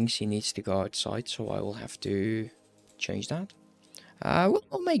dog thinks he needs to go outside, so I will have to change that.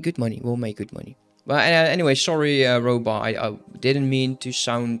 We'll make good money. We'll make good money. Well, anyway, sorry, Robot. I didn't mean to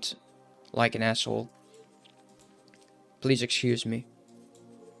sound like an asshole. Please excuse me.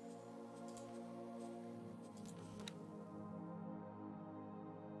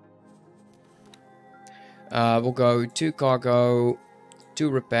 We'll go 2 cargo, 2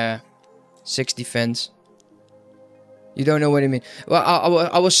 repair, 6 defense. You don't know what I mean. Well,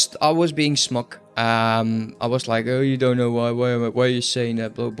 I was being smug. I was like, oh, you don't know why are you saying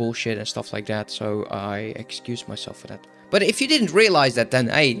that bullshit and stuff like that. So I excused myself for that. But if you didn't realize that, then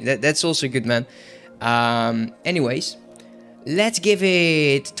hey, that's also good, man. Anyways, let's give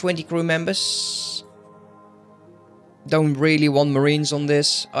it 20 crew members. Don't really want Marines on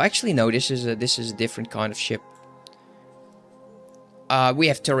this. Oh, actually, no. This is a different kind of ship. We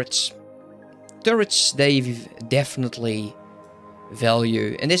have turrets. Turrets, they definitely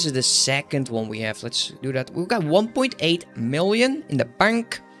value. And this is the second one we have. Let's do that. We've got 1.8 million in the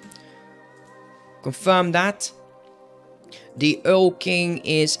bank. Confirm that. The Earl King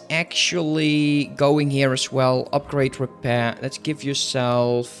is actually going here as well. Upgrade, repair. Let's give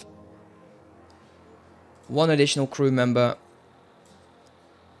yourself 1 additional crew member.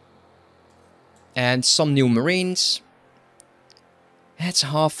 And some new Marines. That's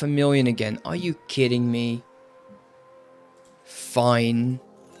 500,000 again. Are you kidding me? Fine.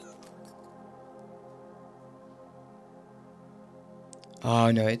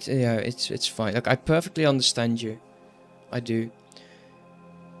 Oh no, it's fine. Look, I perfectly understand you. I do.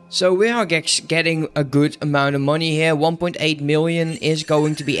 So we are getting a good amount of money here. 1.8 million is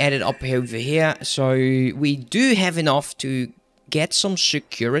going to be added up over here. So we do have enough to get some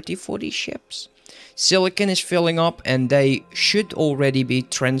security for these ships. Silicon is filling up and they should already be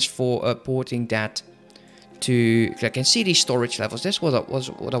transporting that to... I can see these storage levels. That's what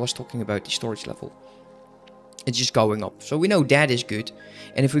I was talking about, the storage level. It's just going up. So we know that is good.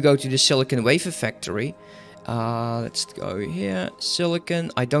 And if we go to the silicon wafer factory... let's go here. Silicon.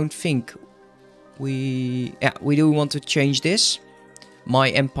 I don't think we... Yeah, we do want to change this.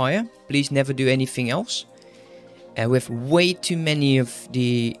 My empire. Please never do anything else. And we have way too many of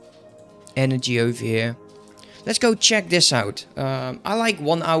the energy over here. Let's go check this out. I like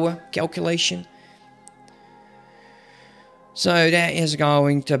 1 hour calculation. So that is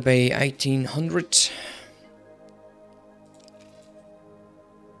going to be 1800.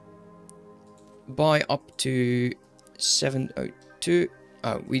 Buy up to 702.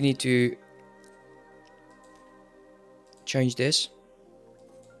 Oh, we need to change this.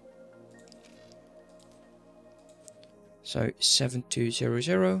 So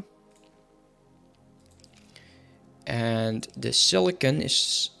 7200. And the silicon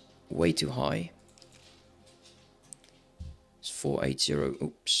is way too high. It's 480.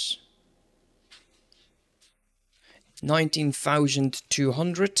 Oops.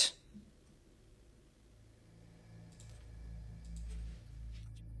 19,200.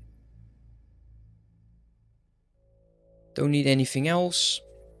 Don't need anything else.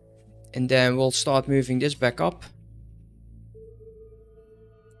 And then we'll start moving this back up.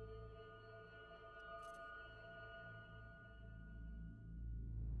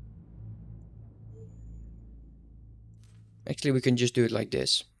 Actually, we can just do it like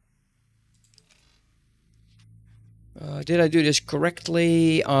this. Did I do this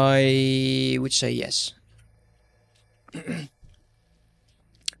correctly? I would say yes.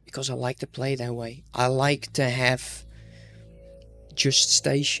 Because I like to play that way. I like to have just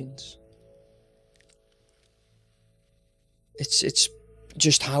stations. It's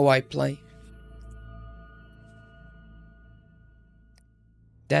just how I play.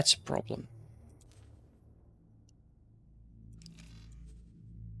 That's a problem.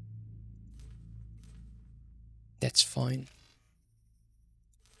 That's fine.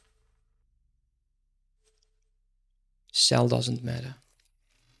 Cell doesn't matter.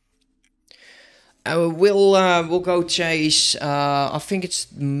 We'll go chase. I think it's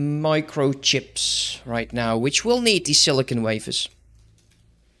microchips right now, which will need these silicon wafers.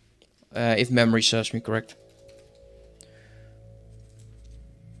 If memory serves me correct.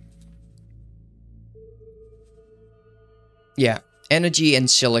 Yeah, energy and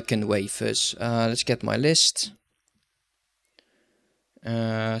silicon wafers. Let's get my list.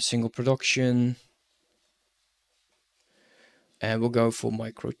 Single production. And we'll go for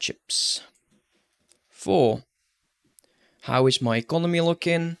microchips. 4. How is my economy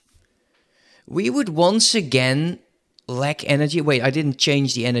looking? We would once again lack energy. Wait, I didn't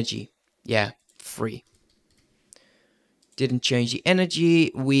change the energy. Yeah, 3. Didn't change the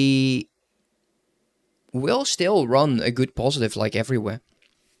energy. We will still run a good positive like everywhere.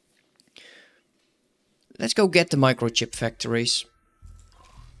 Let's go get the microchip factories.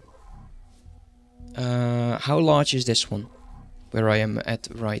 How large is this one? Where I am at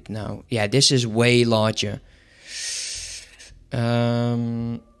right now. Yeah, this is way larger.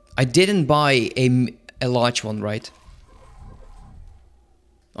 I didn't buy a large one, right?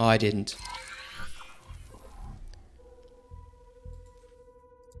 Oh, I didn't.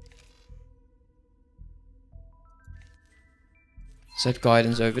 Set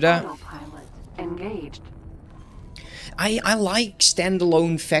guidance over there. Autopilot engaged. I like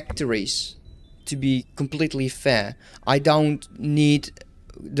standalone factories, to be completely fair. I don't need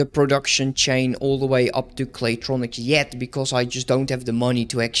the production chain all the way up to Claytronics yet, because I just don't have the money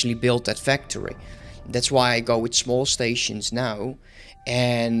to actually build that factory. That's why I go with small stations now,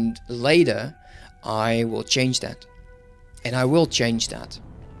 and later I will change that. And I will change that.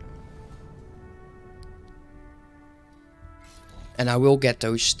 And I will get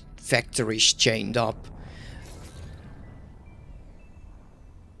those factories chained up.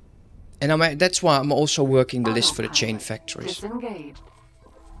 And that's why I'm also working the list for the chain factories. Disengaged.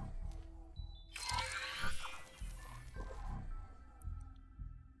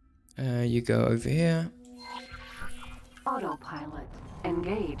 You go over here. Autopilot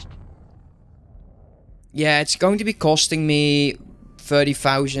engaged. Yeah, it's going to be costing me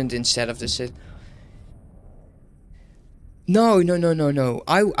 30,000 instead of the No.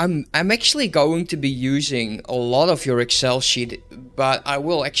 I'm actually going to be using a lot of your Excel sheet, but I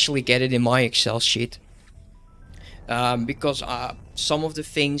will actually get it in my Excel sheet. Because some of the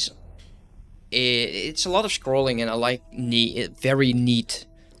things, it's a lot of scrolling, and I like very neat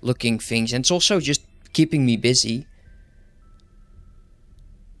looking things, and it's also just keeping me busy.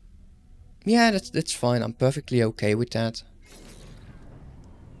 Yeah, that's fine. I'm perfectly okay with that.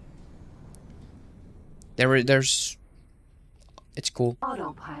 There's... It's cool.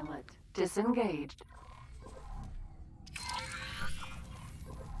 Autopilot disengaged.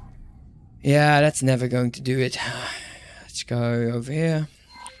 Yeah, that's never going to do it. Let's go over here.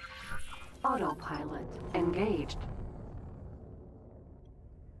 Autopilot engaged.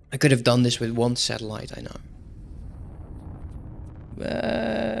 I could have done this with one satellite, I know.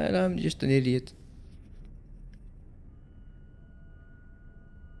 But I'm just an idiot.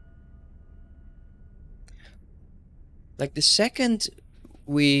 Like, the second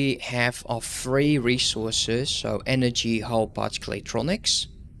we have our free resources, so energy, hull parts, Claytronics,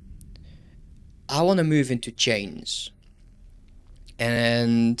 I want to move into chains.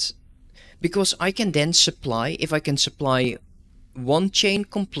 And because I can then supply, if I can supply one chain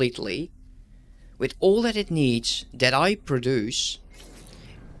completely with all that it needs that I produce,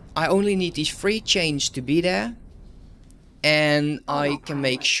 I only need these 3 chains to be there, and I can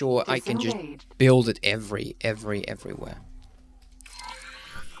make sure I can just build it everywhere.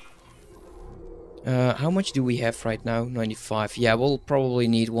 How much do we have right now? 95. Yeah, we'll probably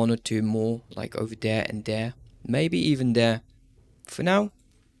need 1 or 2 more, like over there and there, maybe even there. For now,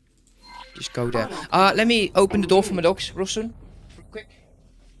 just go there. Let me open the door for my dogs, real soon. Quick.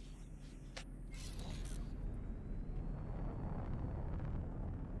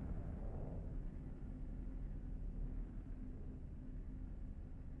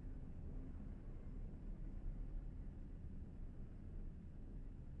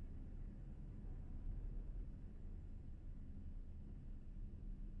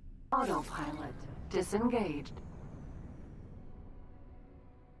 Autopilot disengaged.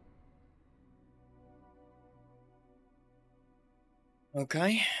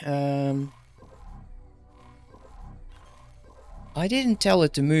 Okay. I didn't tell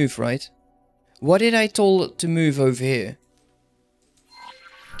it to move, right? What did I tell it to move over here?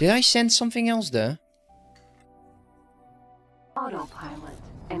 Did I send something else there? Autopilot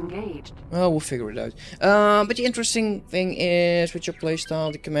engaged. Well, we'll figure it out. But the interesting thing is, with your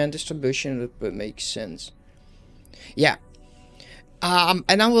playstyle, the command distribution, that makes sense. Yeah.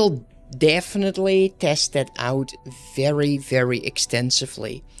 And I will definitely test that out very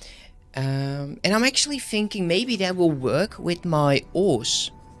extensively. And I'm actually thinking maybe that will work with my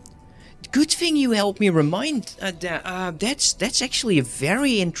ores. Good thing you helped me remind that. That's actually a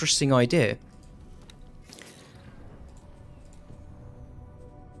very interesting idea.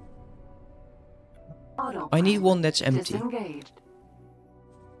 I need one that's empty. Disengaged.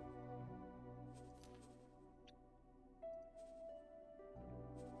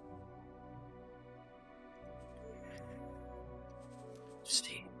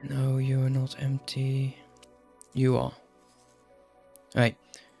 See. No, you are not empty. You are. Right.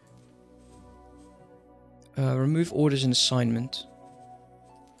 Remove orders and assignment.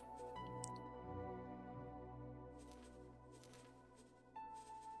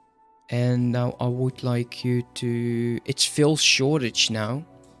 And now I would like you to... It's fill shortage now.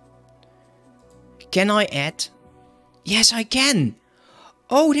 Can I add? Yes, I can.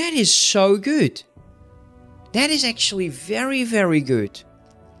 Oh, that is so good. That is actually very, very good.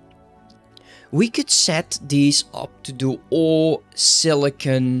 We could set these up to do ore,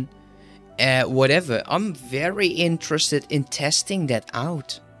 silicon, whatever. I'm very interested in testing that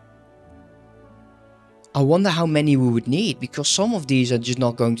out. I wonder how many we would need, because some of these are just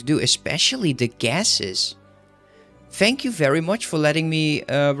not going to do, especially the gases. Thank you very much for letting me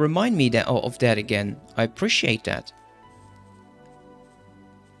remind me of that again. I appreciate that.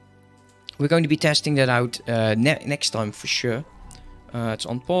 We're going to be testing that out next time for sure. It's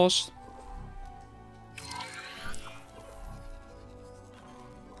on pause.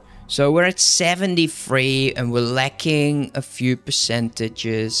 So we're at 73 and we're lacking a few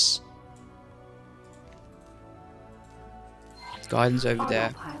percentages. Guidance over there.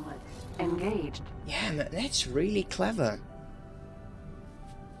 Autopilot engaged. Yeah, man, that's really clever.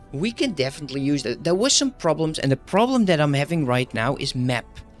 We can definitely use that. There were some problems, and the problem that I'm having right now is map.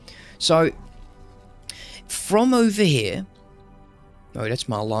 So, from over here... Oh, that's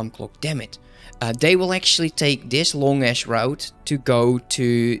my alarm clock, damn it. They will actually take this long-ass route to go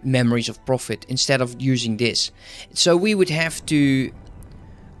to Memories of Profit instead of using this. So we would have to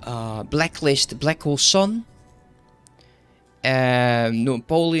blacklist Black Hole Sun,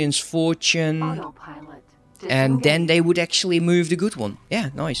 Napoleon's Fortune, Autopilot and then they would actually move the good one. Yeah,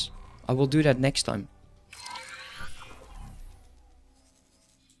 nice. I will do that next time.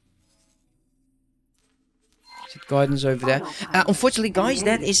 Guidance over there. Unfortunately, guys,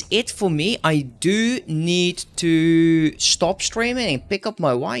 that is it for me. I do need to stop streaming and pick up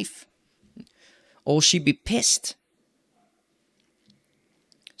my wife, or she'd be pissed.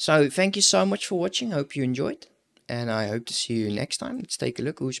 So, thank you so much for watching. Hope you enjoyed, and I hope to see you next time. Let's take a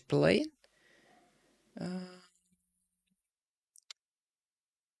look who's playing.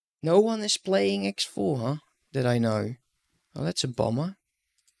 No one is playing X4, huh? That I know. Oh, that's a bomber.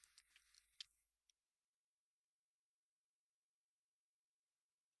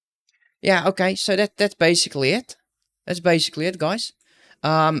 Yeah, okay, so that's basically it. That's basically it, guys.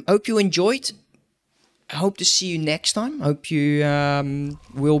 Hope you enjoyed. I hope to see you next time. Hope you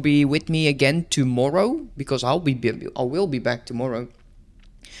will be with me again tomorrow, because I will be back tomorrow.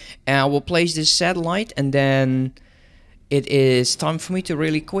 And I will place this satellite, and then it is time for me to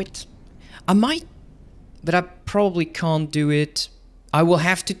really quit. I might, but I probably can't do it. I will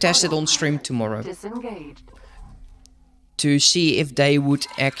have to test it on stream tomorrow. Disengaged. To see if they would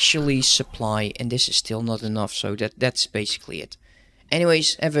actually supply, and this is still not enough, so that's basically it.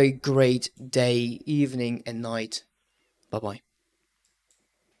 Anyways, have a great day, evening and night. Bye bye.